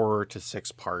 4 to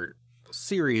 6 part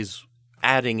series,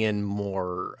 adding in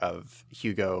more of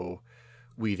Hugo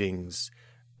Weaving's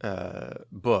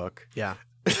book. Yeah,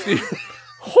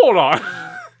 Hold on.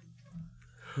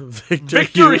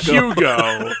 Victor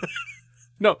Hugo.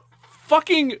 No,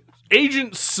 fucking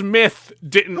Agent Smith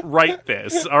didn't write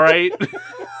this, all right?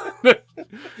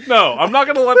 No, I'm not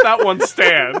going to let that one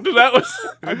stand. That was...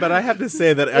 But I have to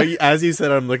say that as you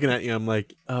said, I'm looking at you. I'm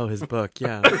like, oh, his book.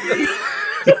 Yeah,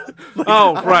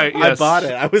 Oh, right, yes. I bought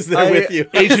it. I was there with you.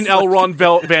 Agent L. Ron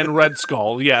Van Red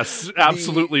Skull, yes,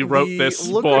 absolutely wrote this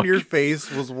look book. on your face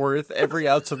was worth every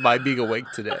ounce of my being awake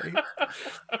today.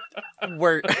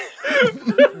 where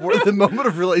the moment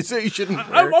of realization.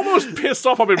 I'm almost pissed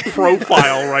off I'm in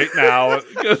profile right now.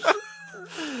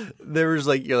 There was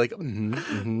like, you're like,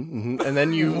 and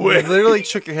then you literally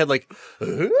shook your head like,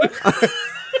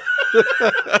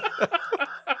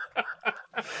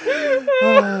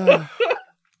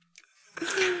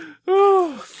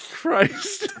 Oh,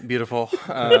 Christ. beautiful.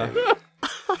 I'm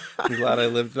glad I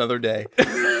lived another day.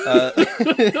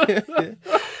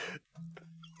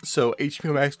 So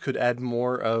HBO Max could add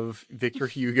more of Victor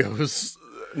Hugo's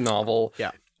novel.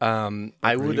 Yeah.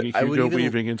 I would Hugo even,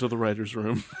 weaving into the writer's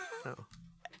room.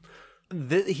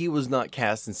 that he was not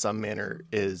cast in some manner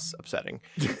is upsetting.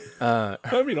 I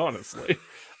mean, honestly.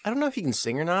 I don't know if he can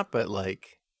sing or not, but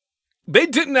like, They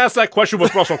didn't ask that question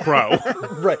with Russell Crowe.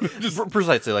 right,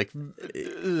 precisely. Like,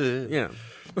 Yeah,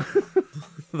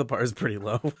 the bar is pretty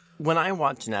low. when I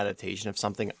watch an adaptation of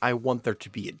something, I want there to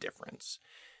be a difference.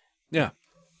 Yeah.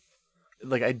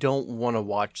 Like, I don't want to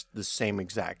watch the same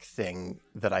exact thing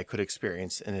that I could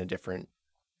experience in a different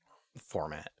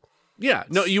format. Yeah.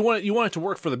 No, you want it to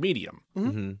work for the medium.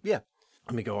 Mm-hmm. Yeah.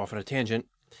 Let me go off on a tangent.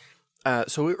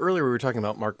 So earlier we were talking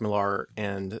about Mark Millar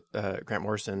and Grant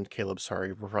Morrison. Caleb,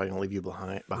 sorry, we're probably going to leave you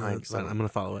behind. I'm going to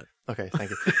follow it. Okay,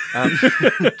 thank you. I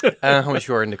don't know how much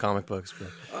you are into comic books,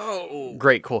 but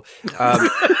great, cool.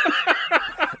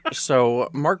 So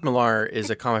Mark Millar is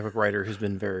a comic book writer who's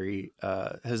been very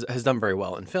has done very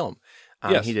well in film.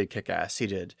 Yes. He did Kick-Ass. He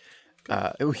did.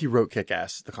 He wrote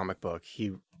Kick-Ass, the comic book.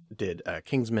 He did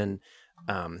Kingsman.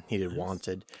 He did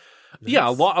Wanted. Yeah,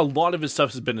 a lot of his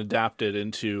stuff has been adapted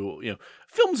into,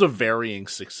 films of varying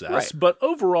success, Right. but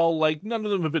overall, like, none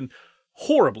of them have been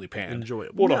horribly panned.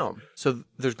 Enjoyable. No. So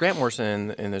there's Grant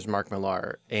Morrison and there's Mark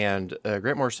Millar. And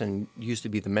Grant Morrison used to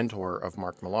be the mentor of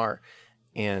Mark Millar.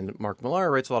 And Mark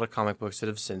Millar writes a lot of comic books that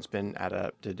have since been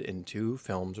adapted into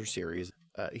films or series.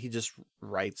 He just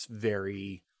writes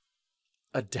very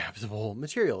adaptable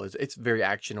material. It's very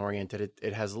action oriented.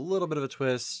 It has a little bit of a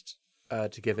twist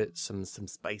to give it some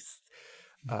spice.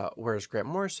 Whereas Grant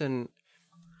Morrison,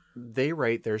 they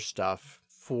write their stuff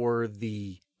for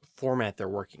the format they're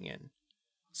working in.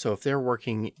 So if they're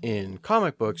working in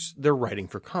comic books, they're writing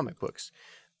for comic books.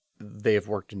 They have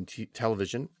worked in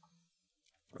television.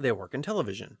 They work in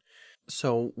television.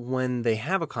 So when they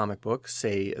have a comic book,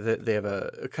 say that they have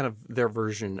a kind of their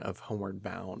version of Homeward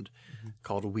Bound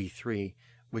called We Three,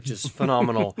 which is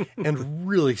phenomenal and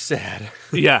really sad.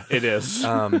 Yeah, it is.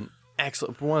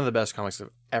 Excellent. One of the best comics I've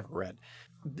ever read.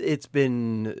 It's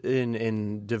been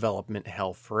in development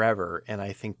hell forever. And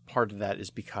I think part of that is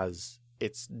because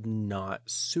it's not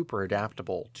super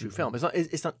adaptable to film.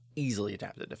 It's not easily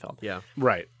adapted to film. Yeah.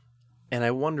 Right. And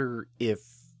I wonder if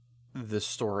the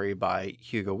story by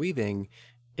Hugo Weaving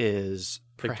is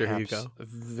Victor perhaps Hugo.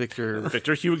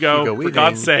 Victor Hugo, for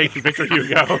God's sake, Victor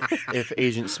Hugo. If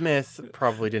Agent Smith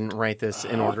probably didn't write this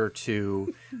in order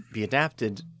to be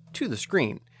adapted to the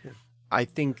screen. I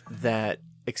think that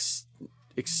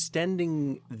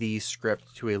extending the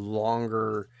script to a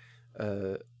longer,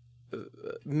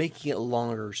 making it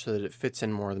longer so that it fits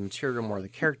in more of the material, more of the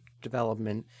character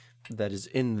development that is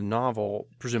in the novel.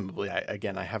 Presumably,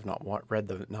 I have not read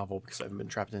the novel because I've been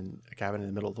trapped in a cabin in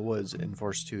the middle of the woods and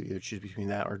forced to either choose between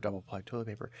that or double-ply toilet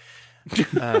paper.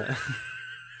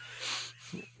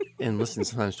 And listen,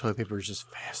 sometimes toilet paper is just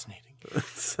fascinating.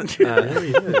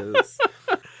 It is.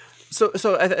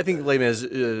 So I think Les Mis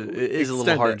is a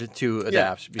little hard to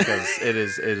adapt because it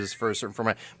is for a certain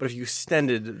format. But if you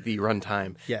extended the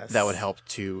runtime, that would help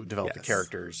to develop the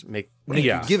characters, make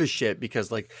you give a shit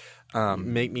because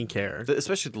make me care,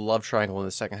 especially the love triangle in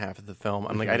the second half of the film.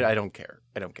 I'm like, I don't care.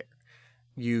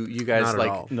 You guys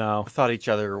thought each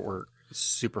other were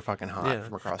super fucking hot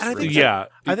from across the room.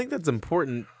 I think that's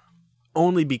important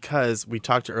only because we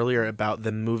talked earlier about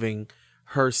them moving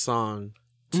her song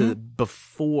to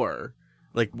before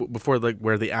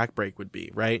where the act break would be,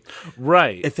 right?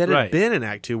 Right. If it had been in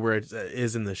Act 2 where it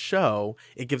is in the show,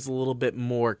 it gives a little bit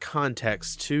more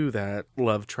context to that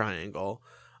love triangle,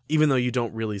 even though you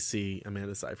don't really see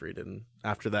Amanda Seyfried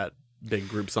after that big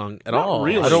group song at all.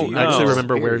 Really? I don't actually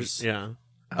remember Spears. where.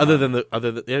 Other than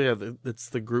it's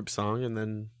the group song and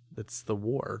then it's the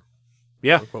war.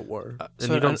 Yeah. What war? And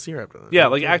so you don't see her after that. Yeah,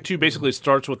 like Act 2 basically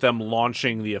starts with them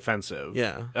launching the offensive.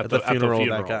 Yeah. At the funeral of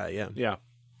that guy. Yeah. Yeah.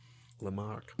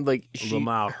 Lamarck. Like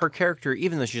her character,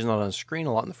 even though she's not on screen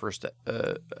a lot in the first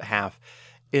half,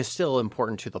 is still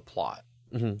important to the plot.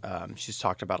 Mm-hmm. She's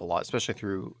talked about a lot, especially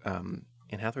through Anne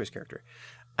Hathaway's character.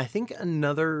 I think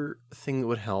another thing that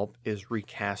would help is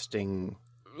recasting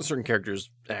certain characters'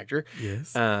 actor.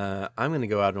 Yes. I'm going to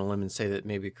go out on a limb and say that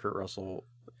maybe Russell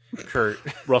Crowe.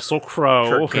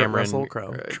 Kurt Cameron. Russell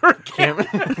Crowe. Kurt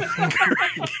Cameron.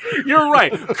 You're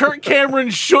right. Kurt Cameron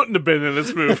shouldn't have been in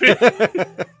this movie.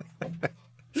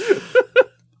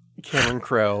 Cameron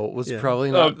Crowe was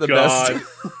probably not the best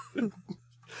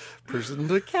person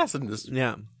to cast in this.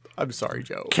 Yeah. I'm sorry,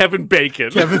 Joe. Kevin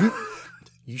Bacon.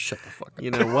 You shut the fuck up.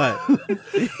 You know what?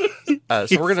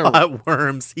 So we're gonna fought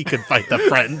worms. He could fight the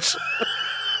French.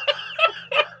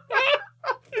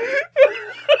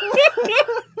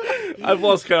 I've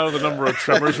lost count of the number of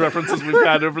Tremors references we've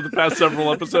had over the past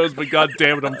several episodes, but god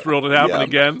damn it, I'm thrilled it happened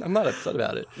again. I'm not upset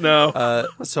about it. No.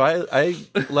 So I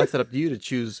left it up to you to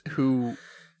choose who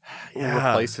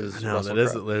replaces Russell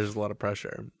Crowe. There's a lot of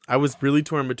pressure. I was really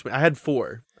torn between. I had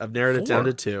 4. I've narrowed it down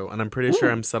to 2, and I'm pretty sure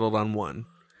I'm settled on 1.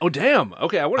 Oh damn.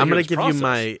 Okay, I'm going to give you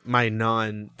my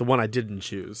the one I didn't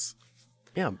choose.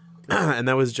 Yeah. And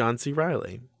that was John C.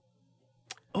 Reilly.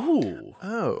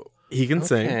 Oh. He can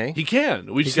sing. He can.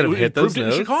 He could have hit those proved it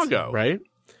notes, in Chicago. Right?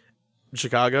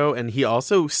 Chicago, and he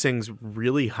also sings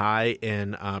really high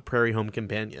in Prairie Home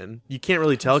Companion. You can't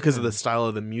really tell because of the style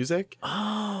of the music.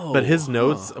 Oh. But his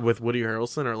notes with Woody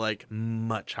Harrelson are like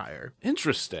much higher.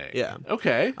 Interesting. Yeah.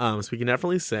 Okay. So he can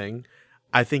definitely sing.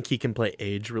 I think he can play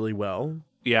Age really well.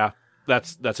 Yeah.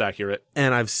 That's accurate.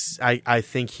 And I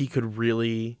think he could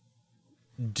really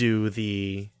do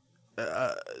the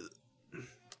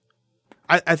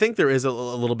I think there is a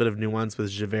little bit of nuance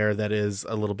with Javert that is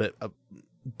a little bit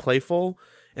playful,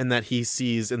 and that he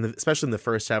sees, especially in the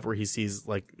first half, where he sees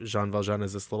like Jean Valjean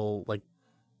as this little like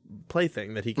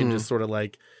plaything that he can just sort of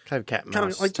like kind of cat and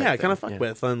mouse, kind of fuck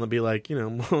with, and be like,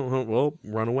 well,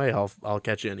 run away, I'll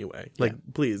catch you anyway. Like,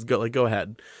 please go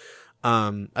ahead.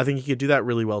 I think he could do that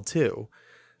really well too.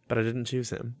 But I didn't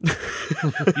choose him.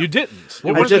 You didn't.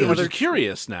 Which is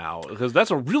curious now, because that's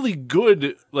a really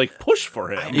good push for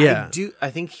him. I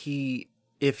think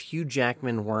if Hugh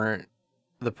Jackman weren't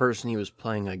the person he was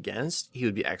playing against, he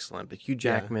would be excellent. But Hugh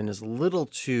Jackman is a little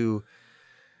too.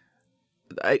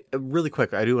 Really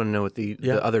quick, I do want to know what the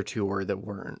other two were that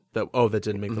weren't. That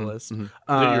didn't make the list.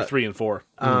 Mm-hmm. You're 3 and 4.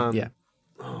 Yeah.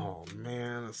 Oh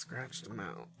man, I scratched him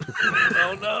out.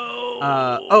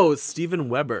 Oh no! Steven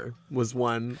Weber was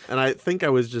one, and I think I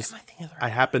was just I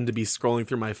happened to be scrolling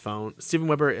through my phone. Steven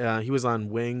Weber, he was on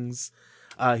Wings.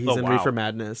 He's in Reefer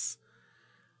Madness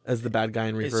as the bad guy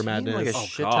in Reefer Madness. Like a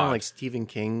shit ton like Stephen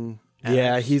King.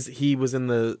 Yeah, he was in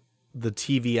the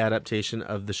TV adaptation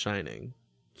of The Shining.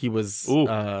 He was.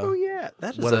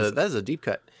 That is a deep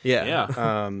cut.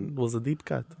 Yeah. Was a deep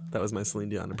cut. That was my Celine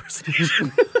Dion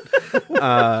impersonation.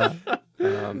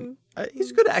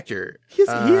 He's a good actor. He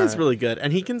is really good,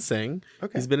 and he can sing.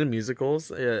 Okay. He's been in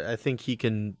musicals. I think he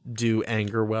can do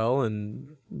anger well,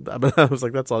 and I was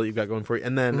like, that's all you've got going for you.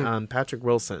 And then Patrick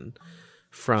Wilson,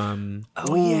 from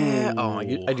Oh yeah. Oh, I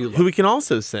do love who he can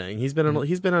also sing. He's been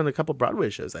on a couple Broadway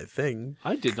shows, I think.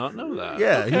 I did not know that.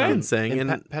 Yeah, Okay. he can sing.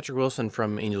 And Patrick Wilson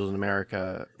from Angels in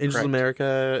America. Angels in correct?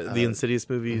 America, the Insidious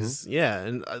movies, yeah,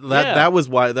 and that was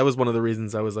one of the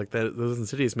reasons I was like that. Those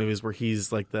Insidious movies where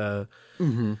he's like the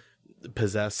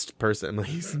possessed person, like,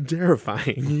 he's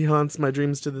terrifying. He haunts my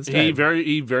dreams to this day.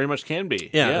 He very much can be.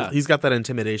 Yeah, he's got that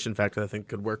intimidation factor that I think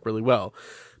could work really well.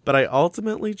 But I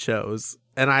ultimately chose,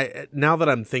 and now that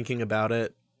I'm thinking about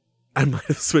it, I might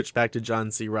have switched back to John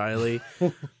C. Reilly.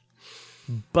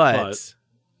 But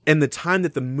in the time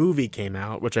that the movie came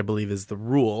out, which I believe is the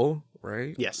rule,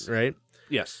 right? Yes. Right?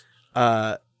 Yes.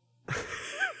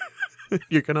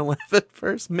 You're going to laugh at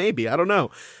first? Maybe. I don't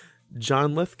know.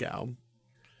 John Lithgow.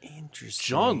 Interesting.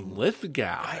 John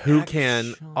Lithgow. Who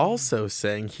can also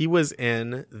sing. He was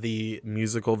in the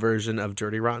musical version of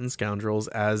Dirty Rotten Scoundrels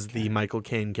as the Michael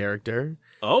Caine character.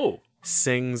 Oh.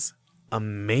 Sings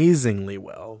amazingly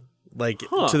well. Like,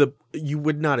 you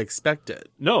would not expect it.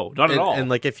 No, not at all. And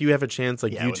like, if you have a chance,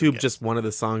 like, Yeah, I wouldn't YouTube guess. just one of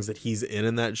the songs that he's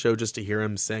in that show just to hear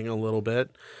him sing a little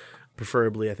bit.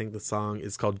 Preferably, I think the song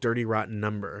is called Dirty Rotten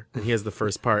Number, and he has the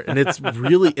first part, and it's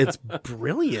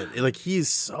brilliant. Like, he's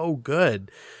so good.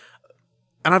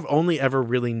 And I've only ever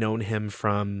really known him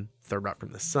from Third Rock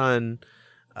from the Sun.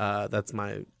 That's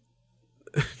my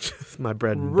my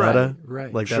bread and butter.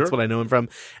 Right. Like, that's what I know him from.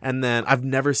 And then I've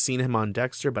never seen him on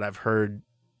Dexter, but I've heard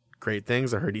great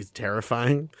things. I heard he's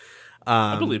terrifying.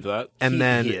 I believe that. And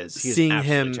then he is seeing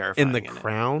him absolutely in The terrifying in it.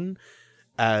 Crown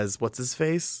as what's his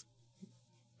face?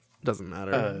 Doesn't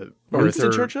matter. Winston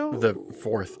Arthur- Churchill, the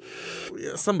fourth.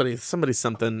 Yeah, somebody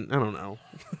something. I don't know.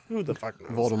 Who the fuck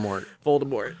knows?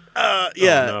 Voldemort.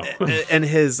 Yeah, Oh, no. and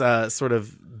his sort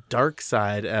of dark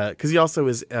side, because he also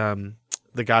is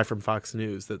the guy from Fox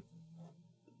News that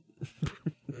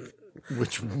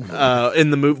Which in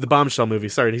the Bombshell movie.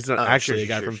 Sorry, he's not actually a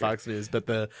guy from sure. Fox News, but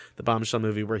the Bombshell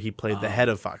movie where he played the head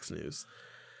of Fox News.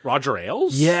 Roger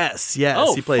Ailes? Yes,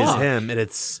 Oh, he plays fuck. him, and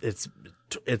it's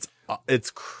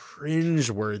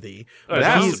cringeworthy. It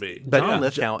has to be. But John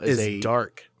Lithgow is is a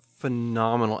dark.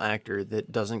 phenomenal actor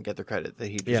that doesn't get the credit that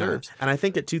he deserves. And I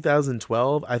think at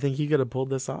 2012, I think he could have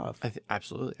pulled this off.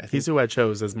 Absolutely. I think He's who I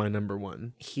chose as my number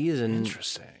one. he is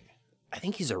Interesting. I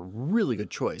think he's a really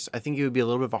good choice. I think it would be a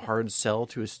little bit of a hard sell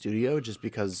to a studio just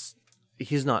because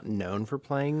he's not known for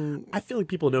playing. I feel like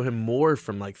people know him more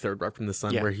from like Third Rock from the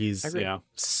Sun, Yeah, where I he's agree. Yeah.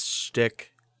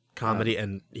 shtick comedy,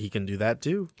 and he can do that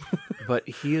too. But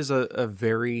he is a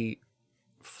very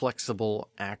flexible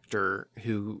actor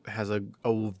who has a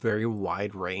very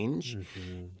wide range.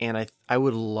 And I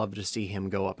would love to see him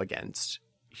go up against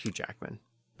Hugh Jackman.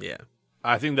 Yeah,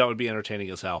 I think that would be entertaining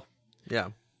as hell.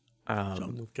 yeah.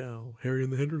 John Lithgow, Harry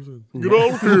and the Hendersons. Get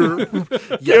out of here.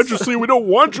 Can't you see we don't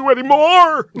want you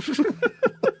anymore?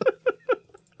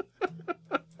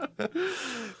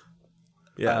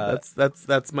 Yeah,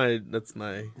 that's my. Now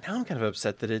I'm kind of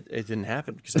upset that it didn't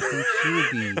happen because I think he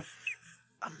would be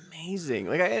amazing.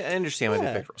 Like I understand why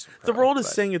they picked Russell Crowe. The role to but-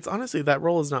 sing, it's honestly, that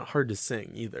role is not hard to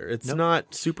sing either. It's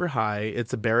not super high.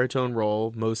 It's a baritone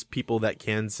role. Most people that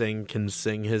can sing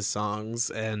his songs,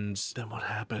 and Then what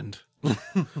happened?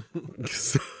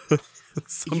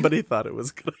 somebody thought it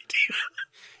was a good idea.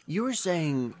 You were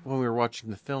saying when we were watching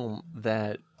the film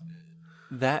that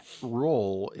that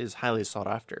role is highly sought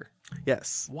after.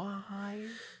 Yes. Why?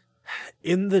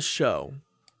 In the show,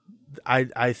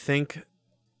 I think,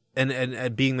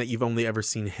 and being that you've only ever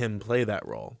seen him play that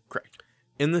role, Correct.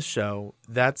 in the show,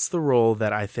 that's the role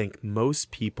that I think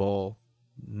most people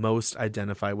most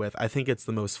identify with. I think it's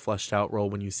the most fleshed out role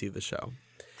when you see the show.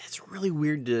 It's really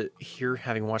weird to hear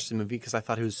having watched the movie because I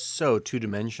thought it was so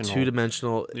two-dimensional.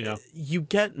 Two-dimensional. Yeah. You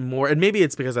get more, and maybe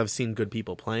it's because I've seen good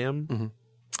people play him.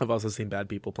 I've also seen bad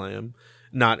people play him,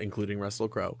 not including Russell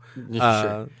Crowe.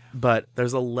 Sure. But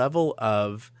there's a level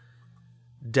of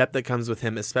depth that comes with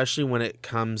him, especially when it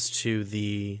comes to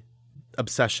the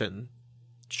obsession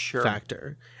Sure.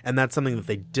 factor. And that's something that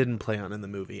they didn't play on in the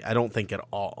movie. I don't think at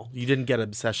all. You didn't get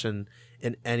obsession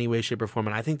in any way, shape, or form.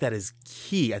 And I think that is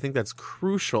key. I think that's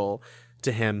crucial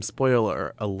to him,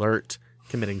 spoiler alert,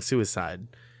 committing suicide.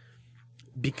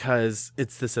 Because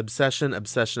it's this obsession.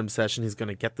 He's going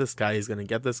to get this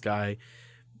guy.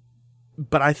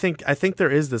 But I think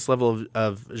there is this level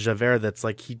of Javert that's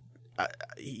like,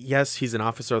 yes, he's an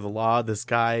officer of the law. This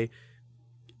guy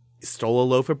stole a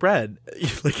loaf of bread.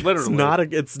 Like, Literally.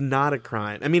 it's not a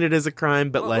crime. I mean, it is a crime,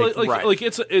 but like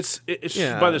it's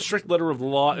Yeah. by the strict letter of the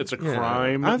law, it's a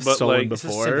crime. I've but stolen like,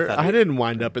 before. I didn't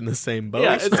wind up in the same boat.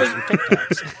 yeah,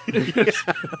 it's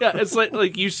yeah, it's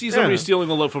like you see somebody stealing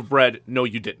a loaf of bread. No,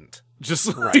 you didn't.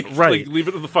 Just Right. like leave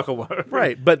it the fuck alone.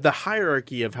 Right, but the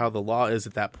hierarchy of how the law is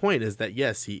at that point is that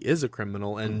yes, he is a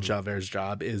criminal, and Javert's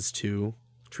job is to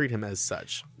treat him as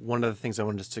such. One of the things I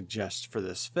wanted to suggest for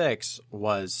this fix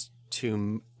was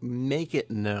to make it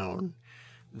known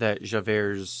that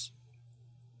Javert's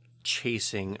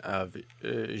chasing of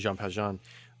Jean Valjean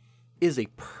is a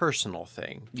personal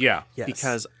thing. Yeah. Yes.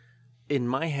 Because in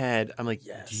my head, I'm like,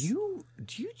 Yes.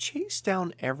 do you chase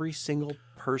down every single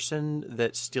person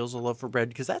that steals a loaf of bread?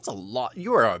 Because that's a lot.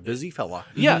 You are a busy fella.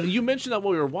 Yeah, you mentioned that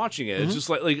while we were watching it. It's just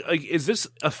like is this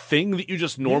a thing that you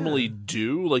just normally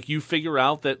do? Like you figure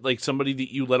out that like somebody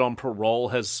that you let on parole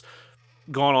has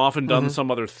gone off and done some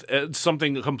other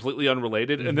something completely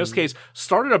unrelated. In this case,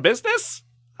 started a business,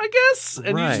 I guess,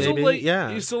 and Right. you still Maybe, like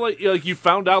yeah. you still like you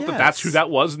found out that that's who Yes. that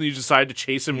was, and you decided to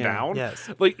chase him down. Yes.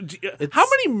 Like, how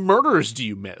many murders do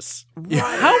you miss?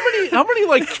 How many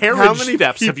like carriage How many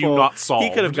steps have you people- not solved?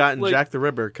 He could have gotten Like, Jack the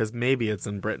Ripper because maybe it's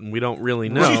in Britain. We don't really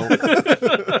know.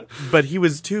 But he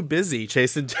was too busy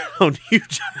chasing down Hugh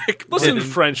Jackman. Listen,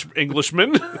 French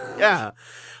Englishman. Yeah,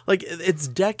 like it's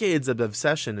decades of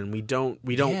obsession, and we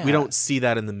don't see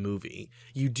that in the movie.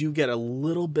 You do get a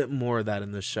little bit more of that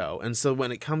in the show, and so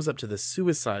when it comes up to the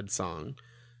suicide song,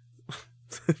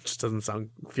 it just doesn't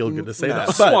feel good to say No. that.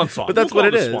 A swan song. But that's We'll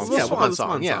what call it it a is. swan Yeah, song. we'll call it a Swan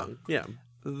swan song, song. Yeah.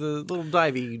 The little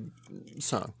divey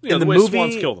song. Yeah, In the the way movie,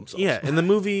 swans kill themselves. Yeah, in the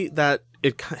movie that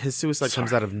his suicide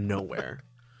comes out of nowhere.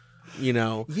 You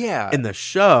know. Yeah. In the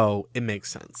show, it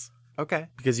makes sense. Okay.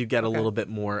 Because you get a little bit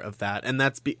more of that, and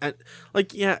that's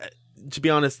to be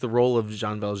honest, the role of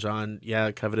Jean Valjean,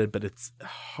 coveted, but it's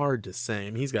hard to say.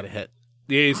 I mean, he's got to hit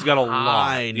Yeah, he's got a lot.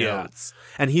 high notes,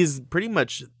 and he's pretty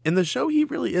much in the show. He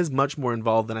really is much more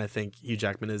involved than I think Hugh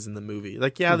Jackman is in the movie.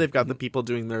 Like, they've got the people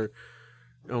doing their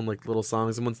own like little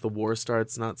songs, and once the war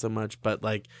starts, not so much. But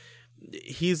like,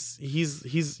 he's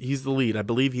the lead. I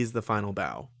believe he's the final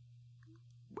bow.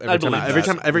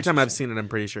 Every time I've seen it, I'm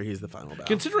pretty sure he's the final bow.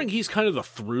 Considering he's kind of the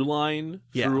through line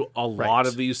through a lot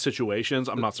of these situations,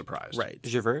 I'm not surprised. Right?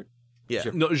 Javert? Yeah.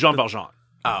 No, Jean Valjean.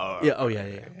 Oh. Yeah. Oh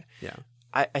yeah.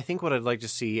 I think what I'd like to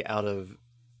see out of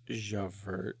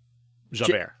Javert,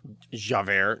 Javert.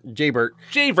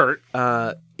 Javert,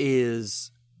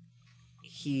 is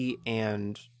he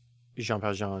and Jean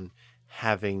Valjean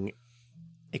having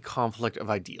a conflict of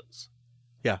ideals.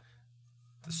 Yeah.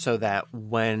 So that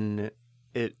when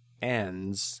it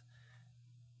ends,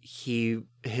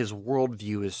 his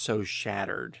worldview is so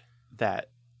shattered that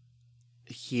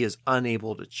he is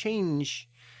unable to change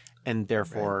and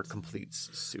therefore completes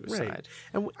suicide.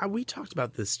 Right. And we talked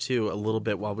about this too a little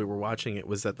bit while we were watching it,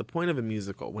 was that the point of a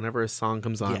musical, whenever a song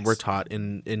comes on, we're taught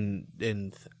in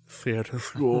theater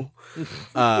school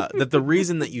that the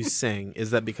reason that you sing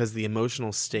is that because the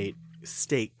emotional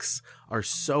stakes are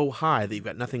so high that you've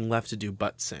got nothing left to do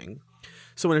but sing.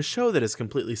 So in a show that is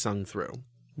completely sung through,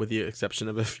 with the exception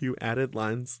of a few added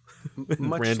lines,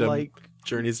 Much random like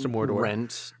journeys to Mordor,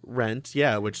 Rent,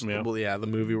 the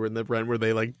movie where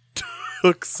they like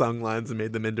took sung lines and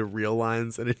made them into real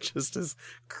lines, and it just is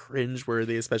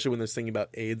cringeworthy, especially when they're singing about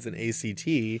AIDS and ACT.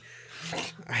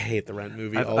 I hate the Rent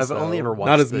movie. I've only ever watched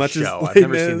not as the much show. as I've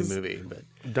never seen Les the movie,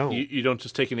 but Don't You don't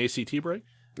just take an ACT break?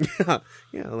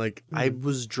 yeah, like I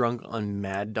was drunk on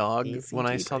Mad Dog when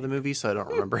I saw the movie, so I don't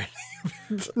remember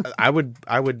it. I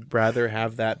would rather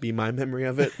have that be my memory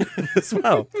of it as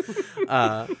well.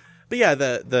 But yeah,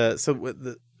 the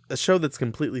show that's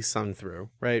completely sung through,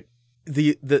 right?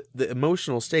 The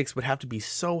emotional stakes would have to be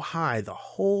so high the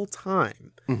whole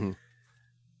time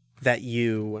that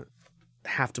you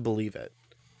have to believe it,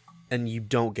 and you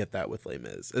don't get that with Les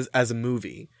Mis as a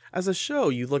movie. As a show,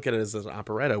 you look at it as an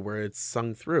operetta where it's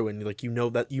sung through, and like you know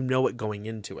it going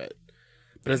into it.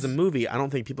 But as a movie, I don't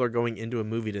think people are going into a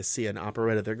movie to see an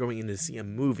operetta. They're going in to see a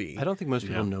movie. I don't think most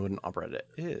people know what an operetta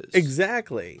is.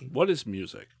 Exactly. What is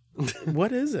music?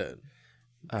 What is it?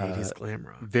 80s glam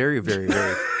rock. Very, very,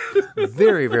 very,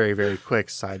 very, very, very quick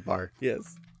sidebar.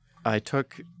 Yes. I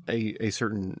took a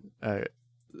certain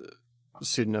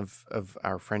student of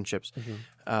our friendships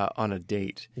on a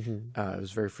date. It was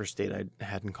the very first date I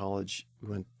had in college. We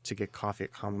went to get coffee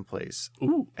at Commonplace.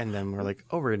 Ooh. And then we're like,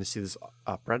 we're going to see this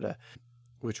operetta,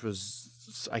 which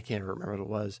was, I can't remember what it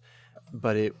was,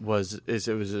 but it was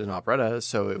an operetta,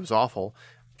 so it was awful.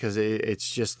 because it's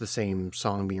just the same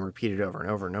song being repeated over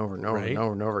and over and over and over and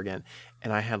over and over again.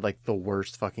 And I had like the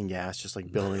worst fucking gas just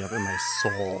like building up in my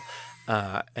soul.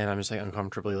 And I'm just like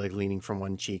uncomfortably like leaning from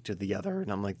one cheek to the other.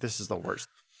 And I'm like, this is the worst.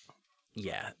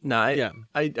 Yeah. No,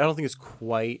 I don't think it's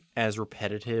quite as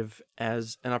repetitive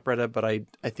as an operetta, but I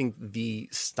think the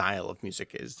style of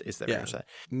music is there. Yeah.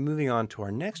 Moving on to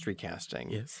our next recasting.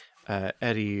 Yes.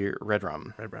 Eddie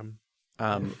Redrum.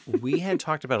 We had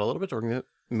talked about a little bit during the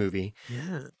movie.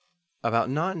 Yeah. About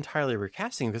not entirely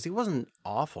recasting because he wasn't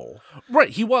awful. Right,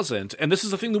 he wasn't. And this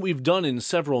is a thing that we've done in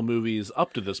several movies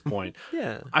up to this point.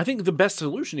 Yeah. I think the best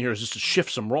solution here is just to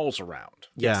shift some roles around.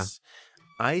 Yes.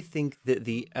 I think that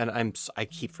I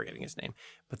keep forgetting his name,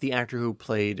 but the actor who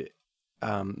played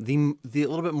the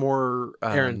little bit more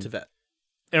Aaron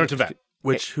Tveit.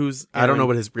 Who's I don't know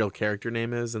what his real character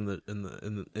name is in the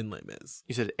in Les Mis.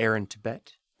 You said Aaron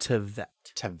Tveit? Tveit.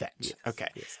 Yes. Okay.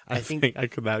 Yes. I think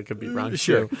that could be wrong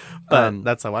sure. too, but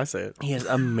that's how I say it. He has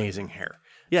amazing hair.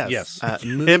 Yes.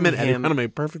 Him and Eddie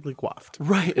Redmayne perfectly coiffed.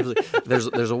 Right. It was like,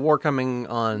 there's a war coming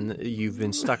on. You've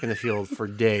been stuck in the field for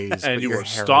days, and you were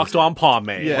stalked on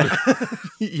pomade. Yeah.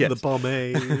 Yes. The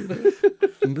pomade.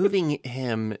 Moving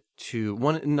him to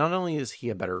one. Not only is he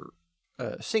a better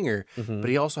singer, but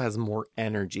he also has more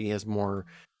energy. He has more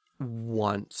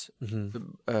want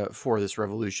for this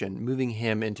revolution. Moving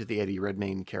him into the Eddie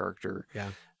Redmayne character. Yeah.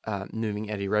 Moving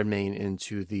Eddie Redmayne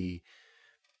into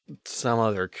some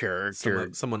other character,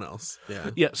 someone else.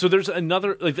 Yeah. So there's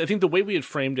another, like, I think the way we had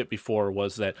framed it before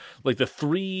was that like the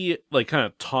three like kind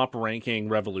of top ranking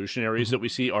revolutionaries that we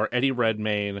see are Eddie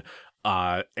Redmayne,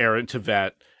 Aaron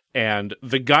Tveit, and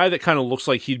the guy that kind of looks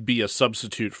like he'd be a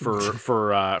substitute for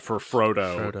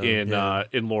Frodo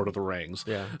in Lord of the Rings.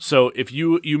 Yeah. So if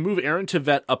you move Aaron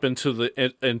Tveit up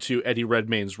into Eddie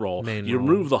Redmayne's role,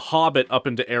 move the Hobbit up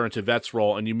into Aaron Tveit's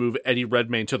role, and you move Eddie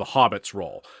Redmayne to the Hobbit's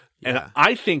role. And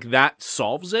I think that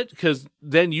solves it, because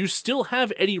then you still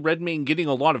have Eddie Redmayne getting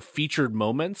a lot of featured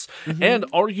moments and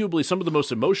arguably some of the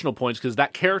most emotional points, because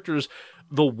that character's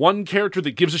the one character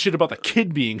that gives a shit about the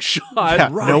kid being shot. Yeah,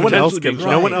 no one else cares.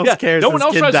 No one else cares. No one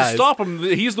else tries to stop him.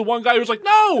 He's the one guy who's like,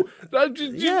 no! I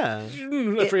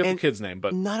forget the kid's name,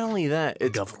 but... Not only that,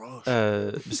 it's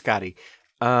Biscotti.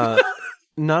 Not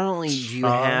only do you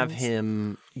have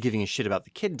him giving a shit about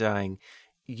the kid dying,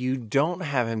 you don't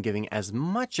have him giving as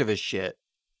much of a shit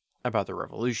about the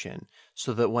revolution,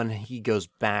 so that when he goes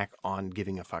back on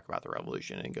giving a fuck about the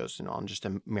revolution and goes on just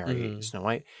to marry Snow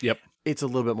White, it's a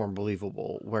little bit more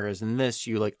believable. Whereas in this,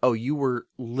 you like, oh, you were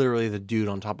literally the dude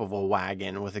on top of a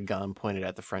wagon with a gun pointed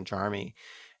at the French army,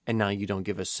 and now you don't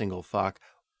give a single fuck.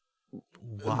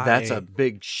 Why? That's a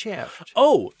big shift.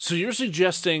 Oh, so you're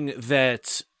suggesting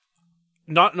that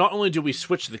not only do we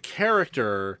switch the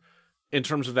character in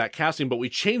terms of that casting, but we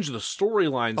change the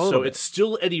storyline so it's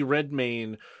still Eddie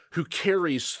Redmayne who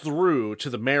carries through to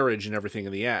the marriage and everything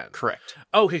in the end. Correct.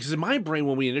 Okay, because in my brain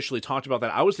when we initially talked about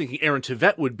that, I was thinking Aaron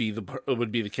Tveit would be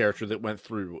the character that went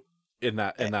through in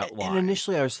that line. And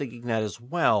initially I was thinking that as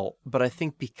well, but I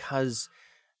think because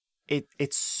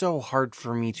it's so hard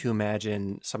for me to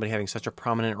imagine somebody having such a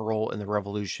prominent role in the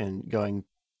revolution going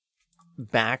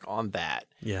back on that.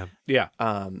 Yeah. Yeah.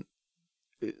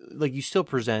 Like, you still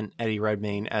present Eddie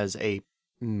Redmayne as a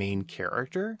main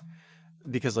character,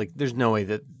 because like there's no way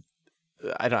that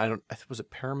I don't was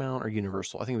it Paramount or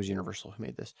Universal? I think it was Universal who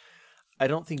made this. I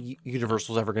don't think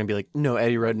Universal's ever going to be like, no,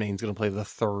 Eddie Redmayne's going to play the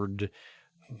third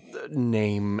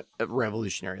name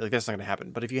revolutionary. Like, that's not going to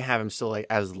happen. But if you have him still like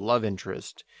as love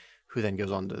interest, who then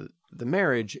goes on to the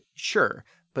marriage, sure.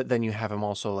 But then you have him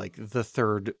also like the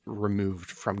third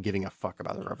removed from giving a fuck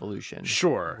about the revolution.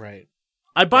 Sure. Right.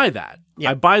 I buy that.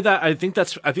 Yeah. I buy that. I think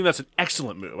that's an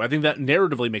excellent move. I think that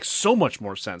narratively makes so much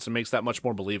more sense and makes that much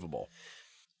more believable.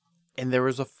 And there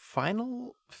was a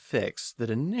final fix that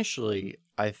initially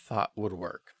I thought would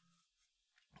work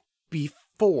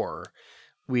before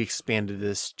we expanded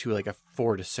this to like a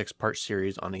 4 to 6 part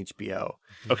series on HBO.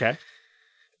 Okay.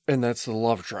 And that's the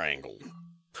love triangle.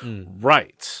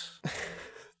 Right.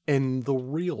 In the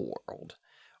real world,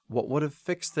 what would have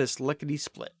fixed this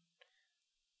lickety-split?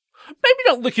 Maybe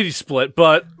not lickety-split,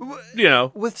 but, you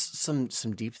know. With some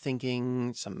deep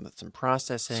thinking, some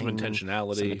processing. Some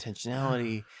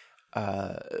intentionality.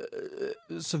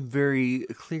 Some very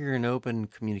clear and open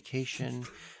communication.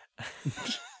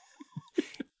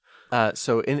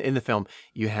 So in the film,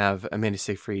 you have Amanda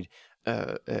Seyfried,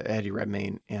 Eddie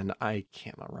Redmayne, and I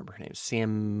cannot remember her name.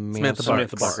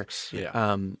 Samantha Barks.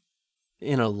 Yeah.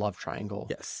 In a love triangle.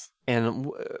 Yes. And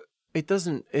it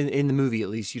doesn't, in the movie at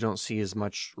least, you don't see as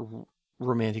much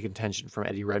romantic intention from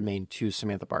Eddie Redmayne to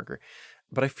Samantha Barker.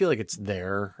 but I feel like it's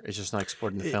there. It's just not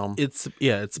explored in the film. It's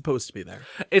supposed to be there.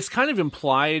 It's kind of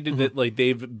implied that like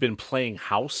they've been playing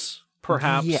house,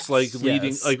 perhaps, Yes. like leading,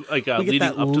 Yes. like We get leading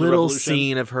that up to the little revolution.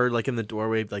 scene of her like in the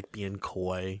doorway, like being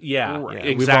coy. Yeah, Right.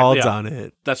 exactly. We've all yeah. done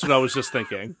it. That's what I was just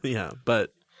thinking. Yeah,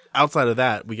 but outside of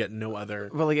that, we get no other.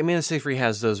 Well, like Amanda Seyfried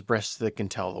has those breasts that can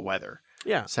tell the weather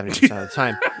Yeah, 70% of the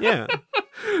time. yeah,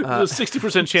 There's a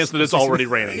 60% chance that it's already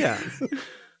raining. yeah.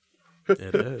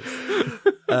 It is.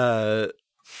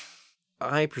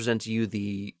 I present to you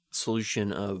the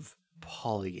solution of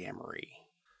polyamory.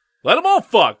 Let them all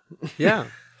fuck. Yeah.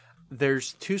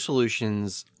 There's two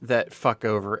solutions that fuck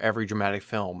over every dramatic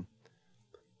film.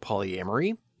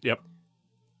 Polyamory, Yep.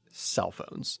 cell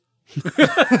phones.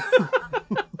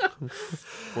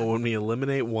 Well, when we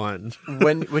eliminate one,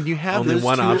 When you have only those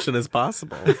one two, option is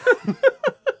possible.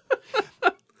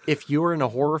 if you're in a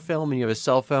horror film and you have a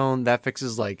cell phone, that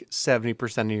fixes like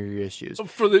 70% of your issues.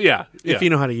 For the yeah. If you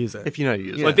know how to use it. If you know how to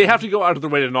use Like it. they have to go out of their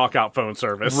way to knock out phone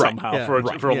service Right, somehow Yeah, for a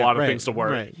yeah, lot of right, things to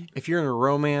work. Right. If you're in a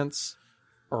romance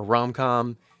or a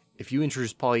rom-com, if you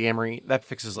introduce polyamory, that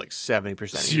fixes like 70% of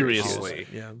your issues. Seriously.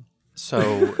 Yeah. So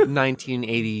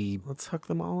 1980 Let's hook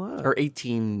them all up. or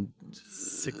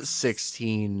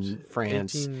 1816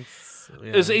 France, 18,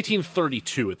 It was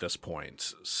 1832 at this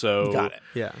point. So got it.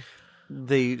 Yeah.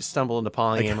 They stumble into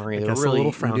polyamory. I They're guess really a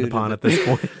little frowned new to upon the- at this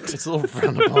point. It's a little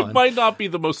frowned upon. It might not be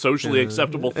the most socially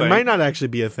acceptable thing. It might not actually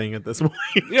be a thing at this point.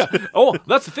 Yeah. Oh,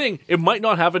 that's the thing. It might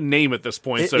not have a name at this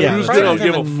point. So yeah, who's that's gonna right.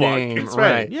 give a Have fuck? name, That's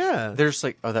right? right. Yeah. They're just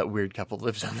like, oh, that weird couple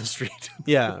lives down the street.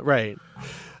 Yeah, right.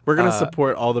 We're going to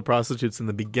support all the prostitutes in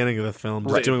the beginning of the film,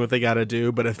 just doing what they got to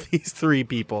do. But if these three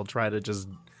people try to just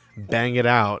bang it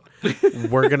out,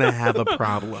 we're going to have a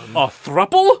problem. A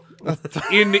thruple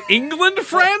in England,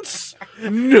 France?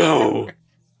 No.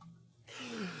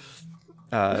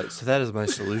 So that is my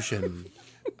solution.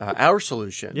 Our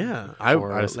solution. Yeah, I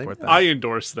for support that. I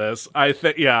endorse this. I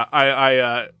think, yeah,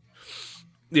 I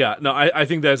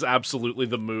think that's absolutely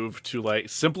the move to like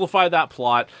simplify that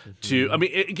plot. To, I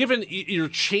mean, given you're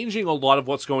changing a lot of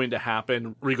what's going to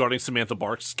happen regarding Samantha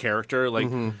Barks' character, like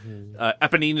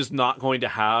Eponine is not going to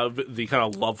have the kind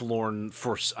of lovelorn,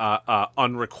 for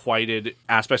unrequited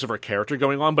aspects of her character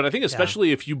going on. But I think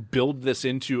especially if you build this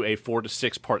into a 4 to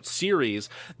 6 part series,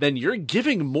 then you're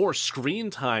giving more screen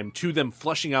time to them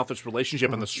fleshing out this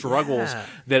relationship and the struggles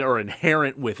that are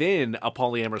inherent within a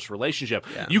polyamorous relationship.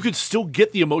 You could still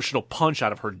get the emotional punch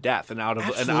out of her death and out of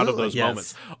those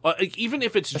moments, even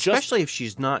if it's Especially if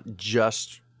she's not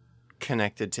just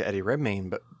connected to Eddie Redmayne,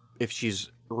 but if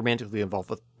she's romantically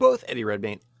involved with both Eddie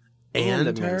Redmayne and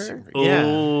Amanda her. Seyfried.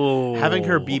 Yeah. Having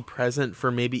her be present for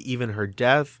maybe even her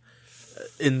death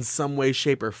in some way,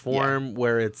 shape, or form,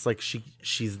 where it's like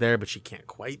she's there, but she can't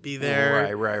quite be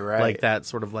there. Right. Like that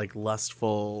sort of like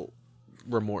lustful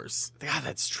remorse. God,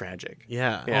 that's tragic.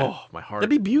 Yeah. Oh, my heart.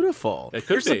 That'd be beautiful. It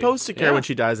could You're be. supposed to care Yeah. when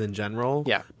she dies in general.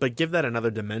 Yeah. But give that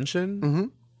another dimension. Mm-hmm.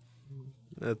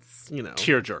 That's,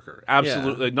 Tearjerker.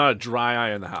 Absolutely. Not a dry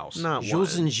eye in the house. not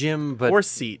Jules one. and Jim, but Or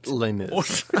Seat. Les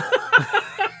Mis.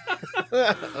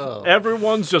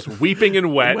 Everyone's just weeping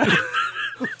and wet.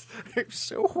 I'm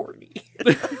so horny.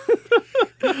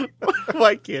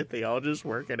 Why can't they all just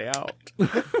work it out?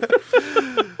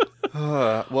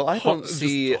 Well, I don't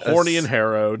see Horny and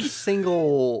harrowed.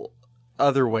 single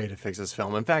other way to fix this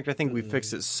film. In fact, I think we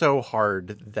fixed it so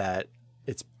hard that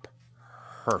it's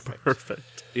perfect.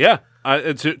 Perfect. Yeah.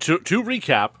 To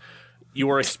recap, you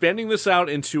are expanding this out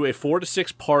into a 4 to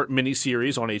 6 part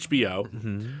miniseries on HBO.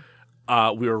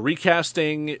 Mm-hmm. We are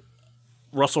recasting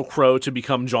Russell Crowe to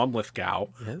become John Lithgow.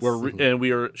 Yes. And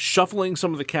we are shuffling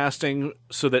some of the casting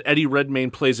so that Eddie Redmayne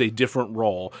plays a different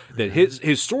role. That his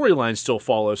storyline still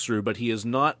follows through, but he is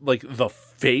not like the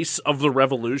face of the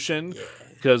revolution,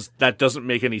 because that doesn't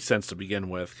make any sense to begin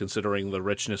with, considering the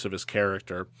richness of his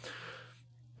character.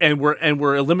 And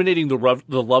we're eliminating the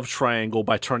love triangle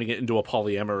by turning it into a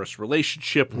polyamorous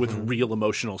relationship with real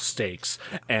emotional stakes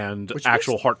and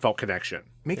actual heartfelt connection.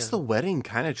 Makes the wedding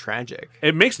kind of tragic.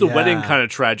 It makes the wedding Yeah. kind of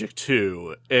tragic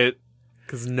too.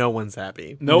 Because no one's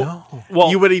happy. Well,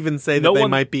 You would even say that no they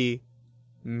one- might be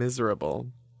miserable.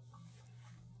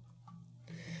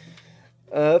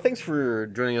 Thanks for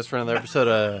joining us for another episode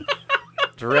of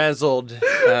DeRazzled.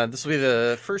 This will be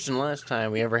the first and last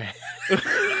time we ever had.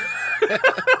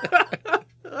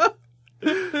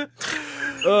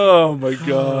 oh my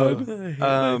god. I hate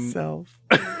myself.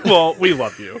 Well, we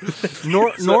love you.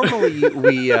 Normally,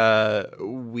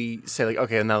 we say like,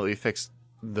 okay, now that we fixed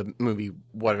the movie,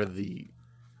 what are the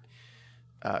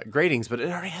gradings? But it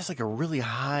already has like a really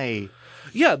high.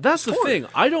 Yeah, that's the thing.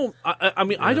 I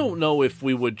mean, I don't know if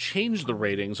we would change the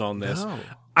ratings on this. No.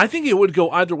 I think it would go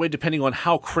either way depending on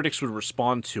how critics would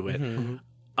respond to it.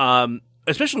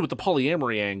 Especially with the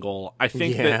polyamory angle, I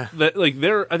think that like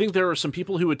I think there are some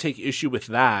people who would take issue with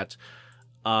that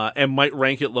and might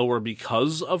rank it lower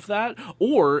because of that,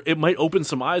 or it might open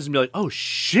some eyes and be like, "Oh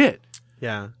shit,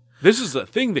 Yeah. this is a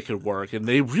thing that could work," and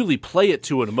they really play it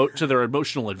to to their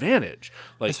emotional advantage.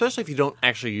 Like, Especially if you don't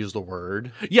actually use the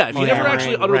word. yeah, if you never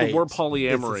actually utter right. the word It's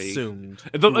polyamory, assumed.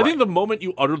 I think the moment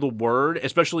you utter the word,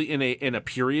 especially in a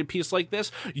period piece like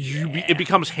this, it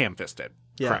becomes ham-fisted.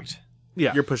 Yeah. Correct.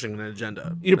 Yeah, You're pushing an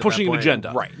agenda. You're at pushing that an point.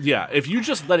 agenda, Right. Yeah, if you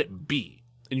just let it be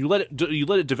and you let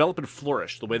it develop and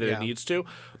flourish the way that it needs to,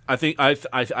 I think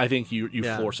you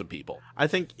floor some people. I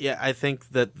think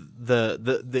that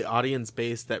the audience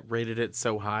base that rated it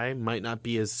so high might not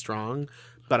be as strong,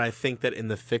 but I think that in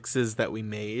the fixes that we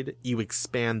made, you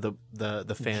expand the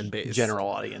fan base, General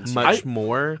audience. much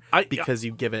more because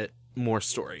you give it more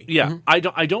story. Yeah, I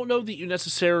don't know that you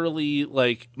necessarily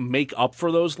like make up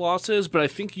for those losses, but I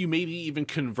think you maybe even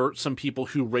convert some people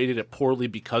who rated it poorly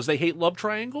because they hate love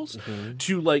triangles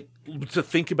to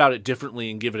think about it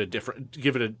differently and give it a different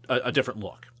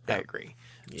look. I agree.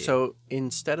 Yeah. So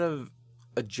instead of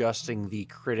adjusting the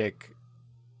critic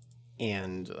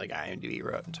and like IMDb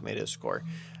Rotten Tomatoes score,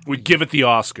 we give it the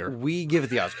Oscar. I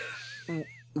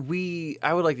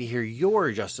would like to hear your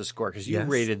justice score because you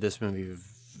rated this movie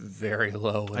very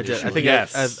low. I think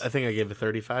I gave it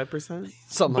 35%.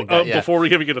 Something like that. Yeah. Before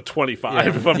we even get a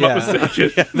 25, if I'm not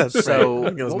mistaken. That's so.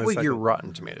 right. What would your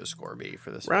Rotten Tomatoes score be for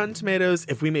this? Rotten Tomatoes,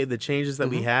 if we made the changes that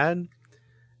we had,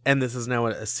 and this is now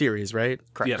a series, right?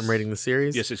 Correct. Yes. I'm rating the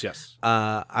series. Yes.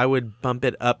 I would bump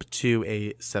it up to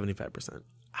a 75%.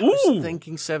 I was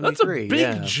thinking 73. That's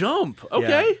a big jump.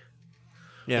 Okay.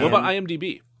 Yeah. What about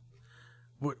IMDb?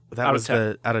 That Out was of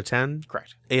 10. out of 10?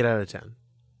 Correct. 8 out of 10.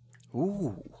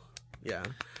 Ooh. Yeah.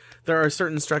 There are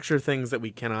certain structure things that we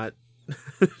cannot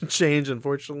change,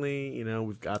 unfortunately. You know,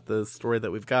 we've got the story that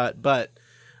we've got. But,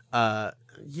 I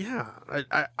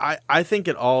think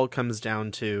it all comes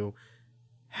down to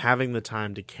having the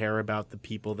time to care about the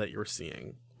people that you're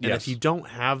seeing. And if you don't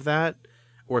have that,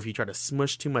 or if you try to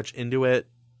smush too much into it,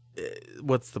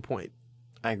 what's the point?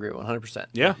 I agree 100%.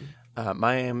 Yeah.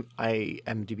 My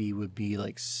IMDb would be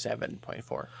like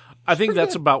 7.4. I think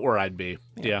that's about where I'd be.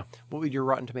 Yeah. What would your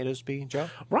Rotten Tomatoes be, Joe?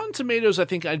 Rotten Tomatoes, I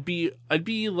think I'd be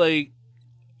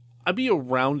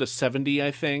around a 70,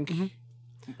 I think.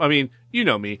 I mean, you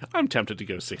know me. I'm tempted to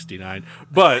go 69,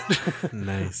 but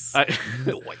Nice.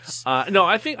 no,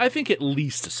 I think at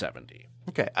least a 70.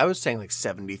 Okay, I was saying like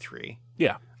 73.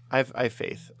 Yeah. I have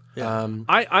faith. Yeah.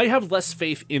 I have less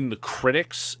faith in the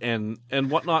critics and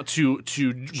whatnot to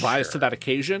rise to that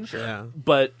occasion. Sure. Yeah.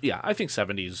 But yeah, I think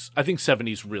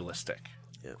 70's realistic.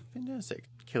 Yeah. Fantastic.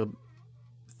 Caleb,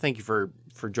 thank you for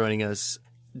joining us.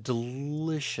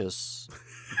 Delicious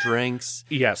drinks.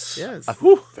 Yes. Yes.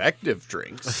 Effective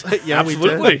drinks. Yeah,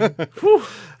 Absolutely. Whew.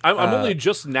 I'm only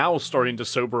just now starting to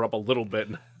sober up a little bit.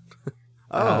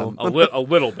 Oh. A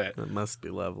little bit. That must be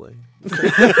lovely.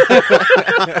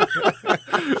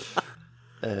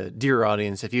 Dear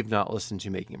audience, if you've not listened to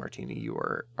Making a Martini, you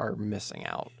are missing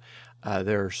out.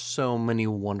 There are so many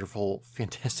wonderful,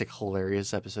 fantastic,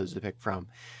 hilarious episodes to pick from.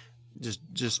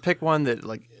 Just pick one that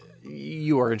like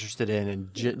you are interested in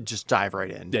and just dive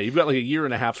right in. Yeah, you've got like a year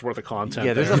and a half's worth of content.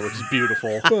 Yeah, there's there, which is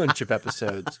beautiful. Bunch of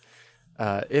episodes.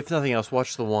 If nothing else,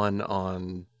 watch the one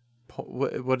on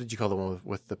what did you call the one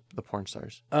with the porn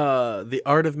stars? The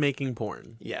Art of Making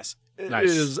Porn. Yes,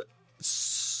 Nice. It is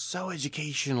so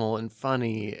educational and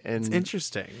funny and It's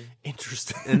interesting.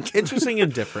 interesting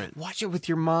And different. Watch it with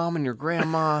your mom and your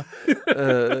grandma.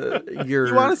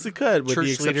 You honestly could, with the church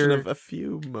exception leader. of a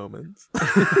few moments.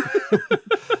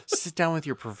 Sit down with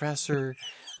your professor.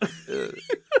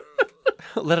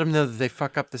 Let them know that they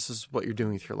fuck up. This is what you're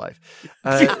doing with your life.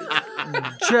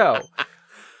 Joe,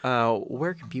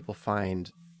 where can people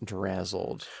find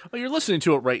DeRazzled? Well, you're listening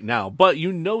to it right now, but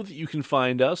you know that you can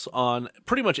find us on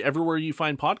pretty much everywhere you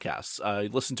find podcasts.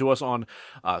 Listen to us on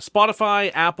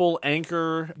Spotify, Apple,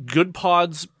 Anchor, Good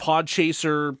Pods,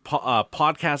 Podchaser,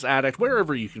 Podcast Addict,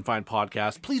 wherever you can find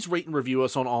podcasts. Please rate and review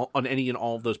us on any and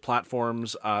all of those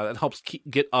platforms. That helps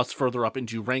get us further up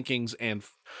into rankings and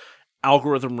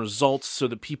algorithm results so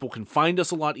that people can find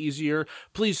us a lot easier.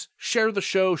 Please share the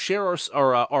show, share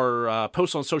our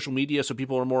posts on social media so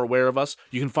people are more aware of us.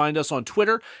 You can find us on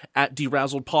Twitter at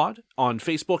DeRazzledPod, on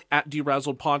Facebook at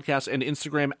DeRazzledPodcast, and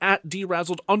Instagram at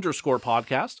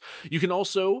DeRazzled_podcast. You can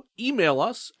also email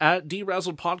us at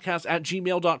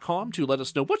DeRazzledPodcast@gmail.com to let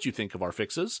us know what you think of our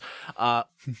fixes.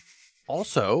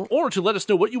 Also, or to let us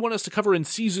know what you want us to cover in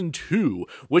season 2,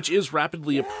 which is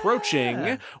rapidly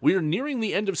approaching. We are nearing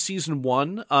the end of season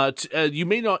 1. You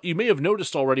may have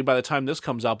noticed already by the time this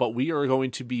comes out, but we are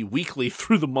going to be weekly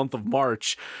through the month of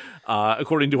March,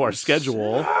 according to our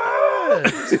schedule.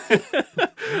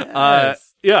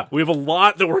 Yeah, we have a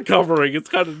lot that we're covering. It's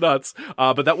kind of nuts.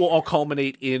 But that will all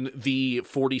culminate in the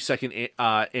 42nd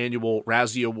annual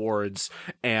Razzie Awards,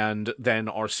 and then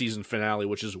our season finale,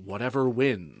 which is Whatever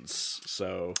Wins.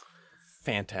 So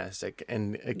fantastic.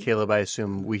 And Caleb, I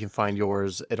assume we can find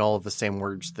yours in all of the same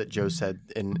words that Joe said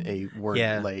in a word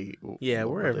lay. Yeah,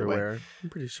 we're everywhere. I'm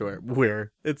pretty sure.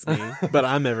 It's me, but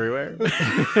I'm everywhere.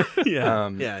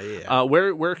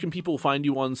 Where can people find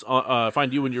you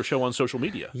find you and your show on social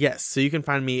media? Yes, so you can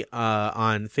find me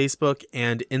on Facebook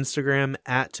and Instagram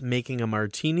at Making a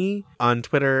Martini. On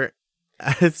Twitter,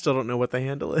 I still don't know what the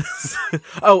handle is.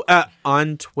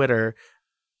 On Twitter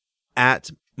at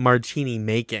Martini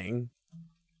Making.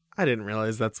 I didn't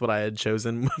realize that's what I had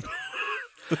chosen.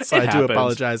 So I do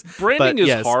apologize. Branding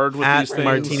is hard with these things.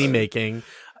 Martini Making.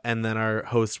 And then our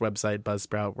host website,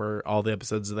 Buzzsprout, where all the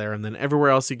episodes are there. And then everywhere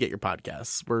else you get your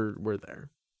podcasts, we're there.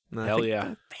 Hell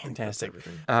yeah. Fantastic.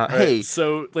 Hey.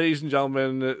 So, ladies and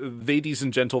gentlemen, ladies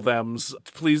and gentlethems,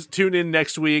 please tune in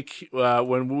next week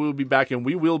when we will be back, and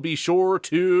we will be sure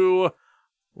to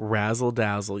razzle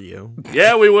dazzle you.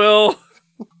 Yeah, we will.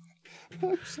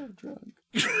 I'm so drunk.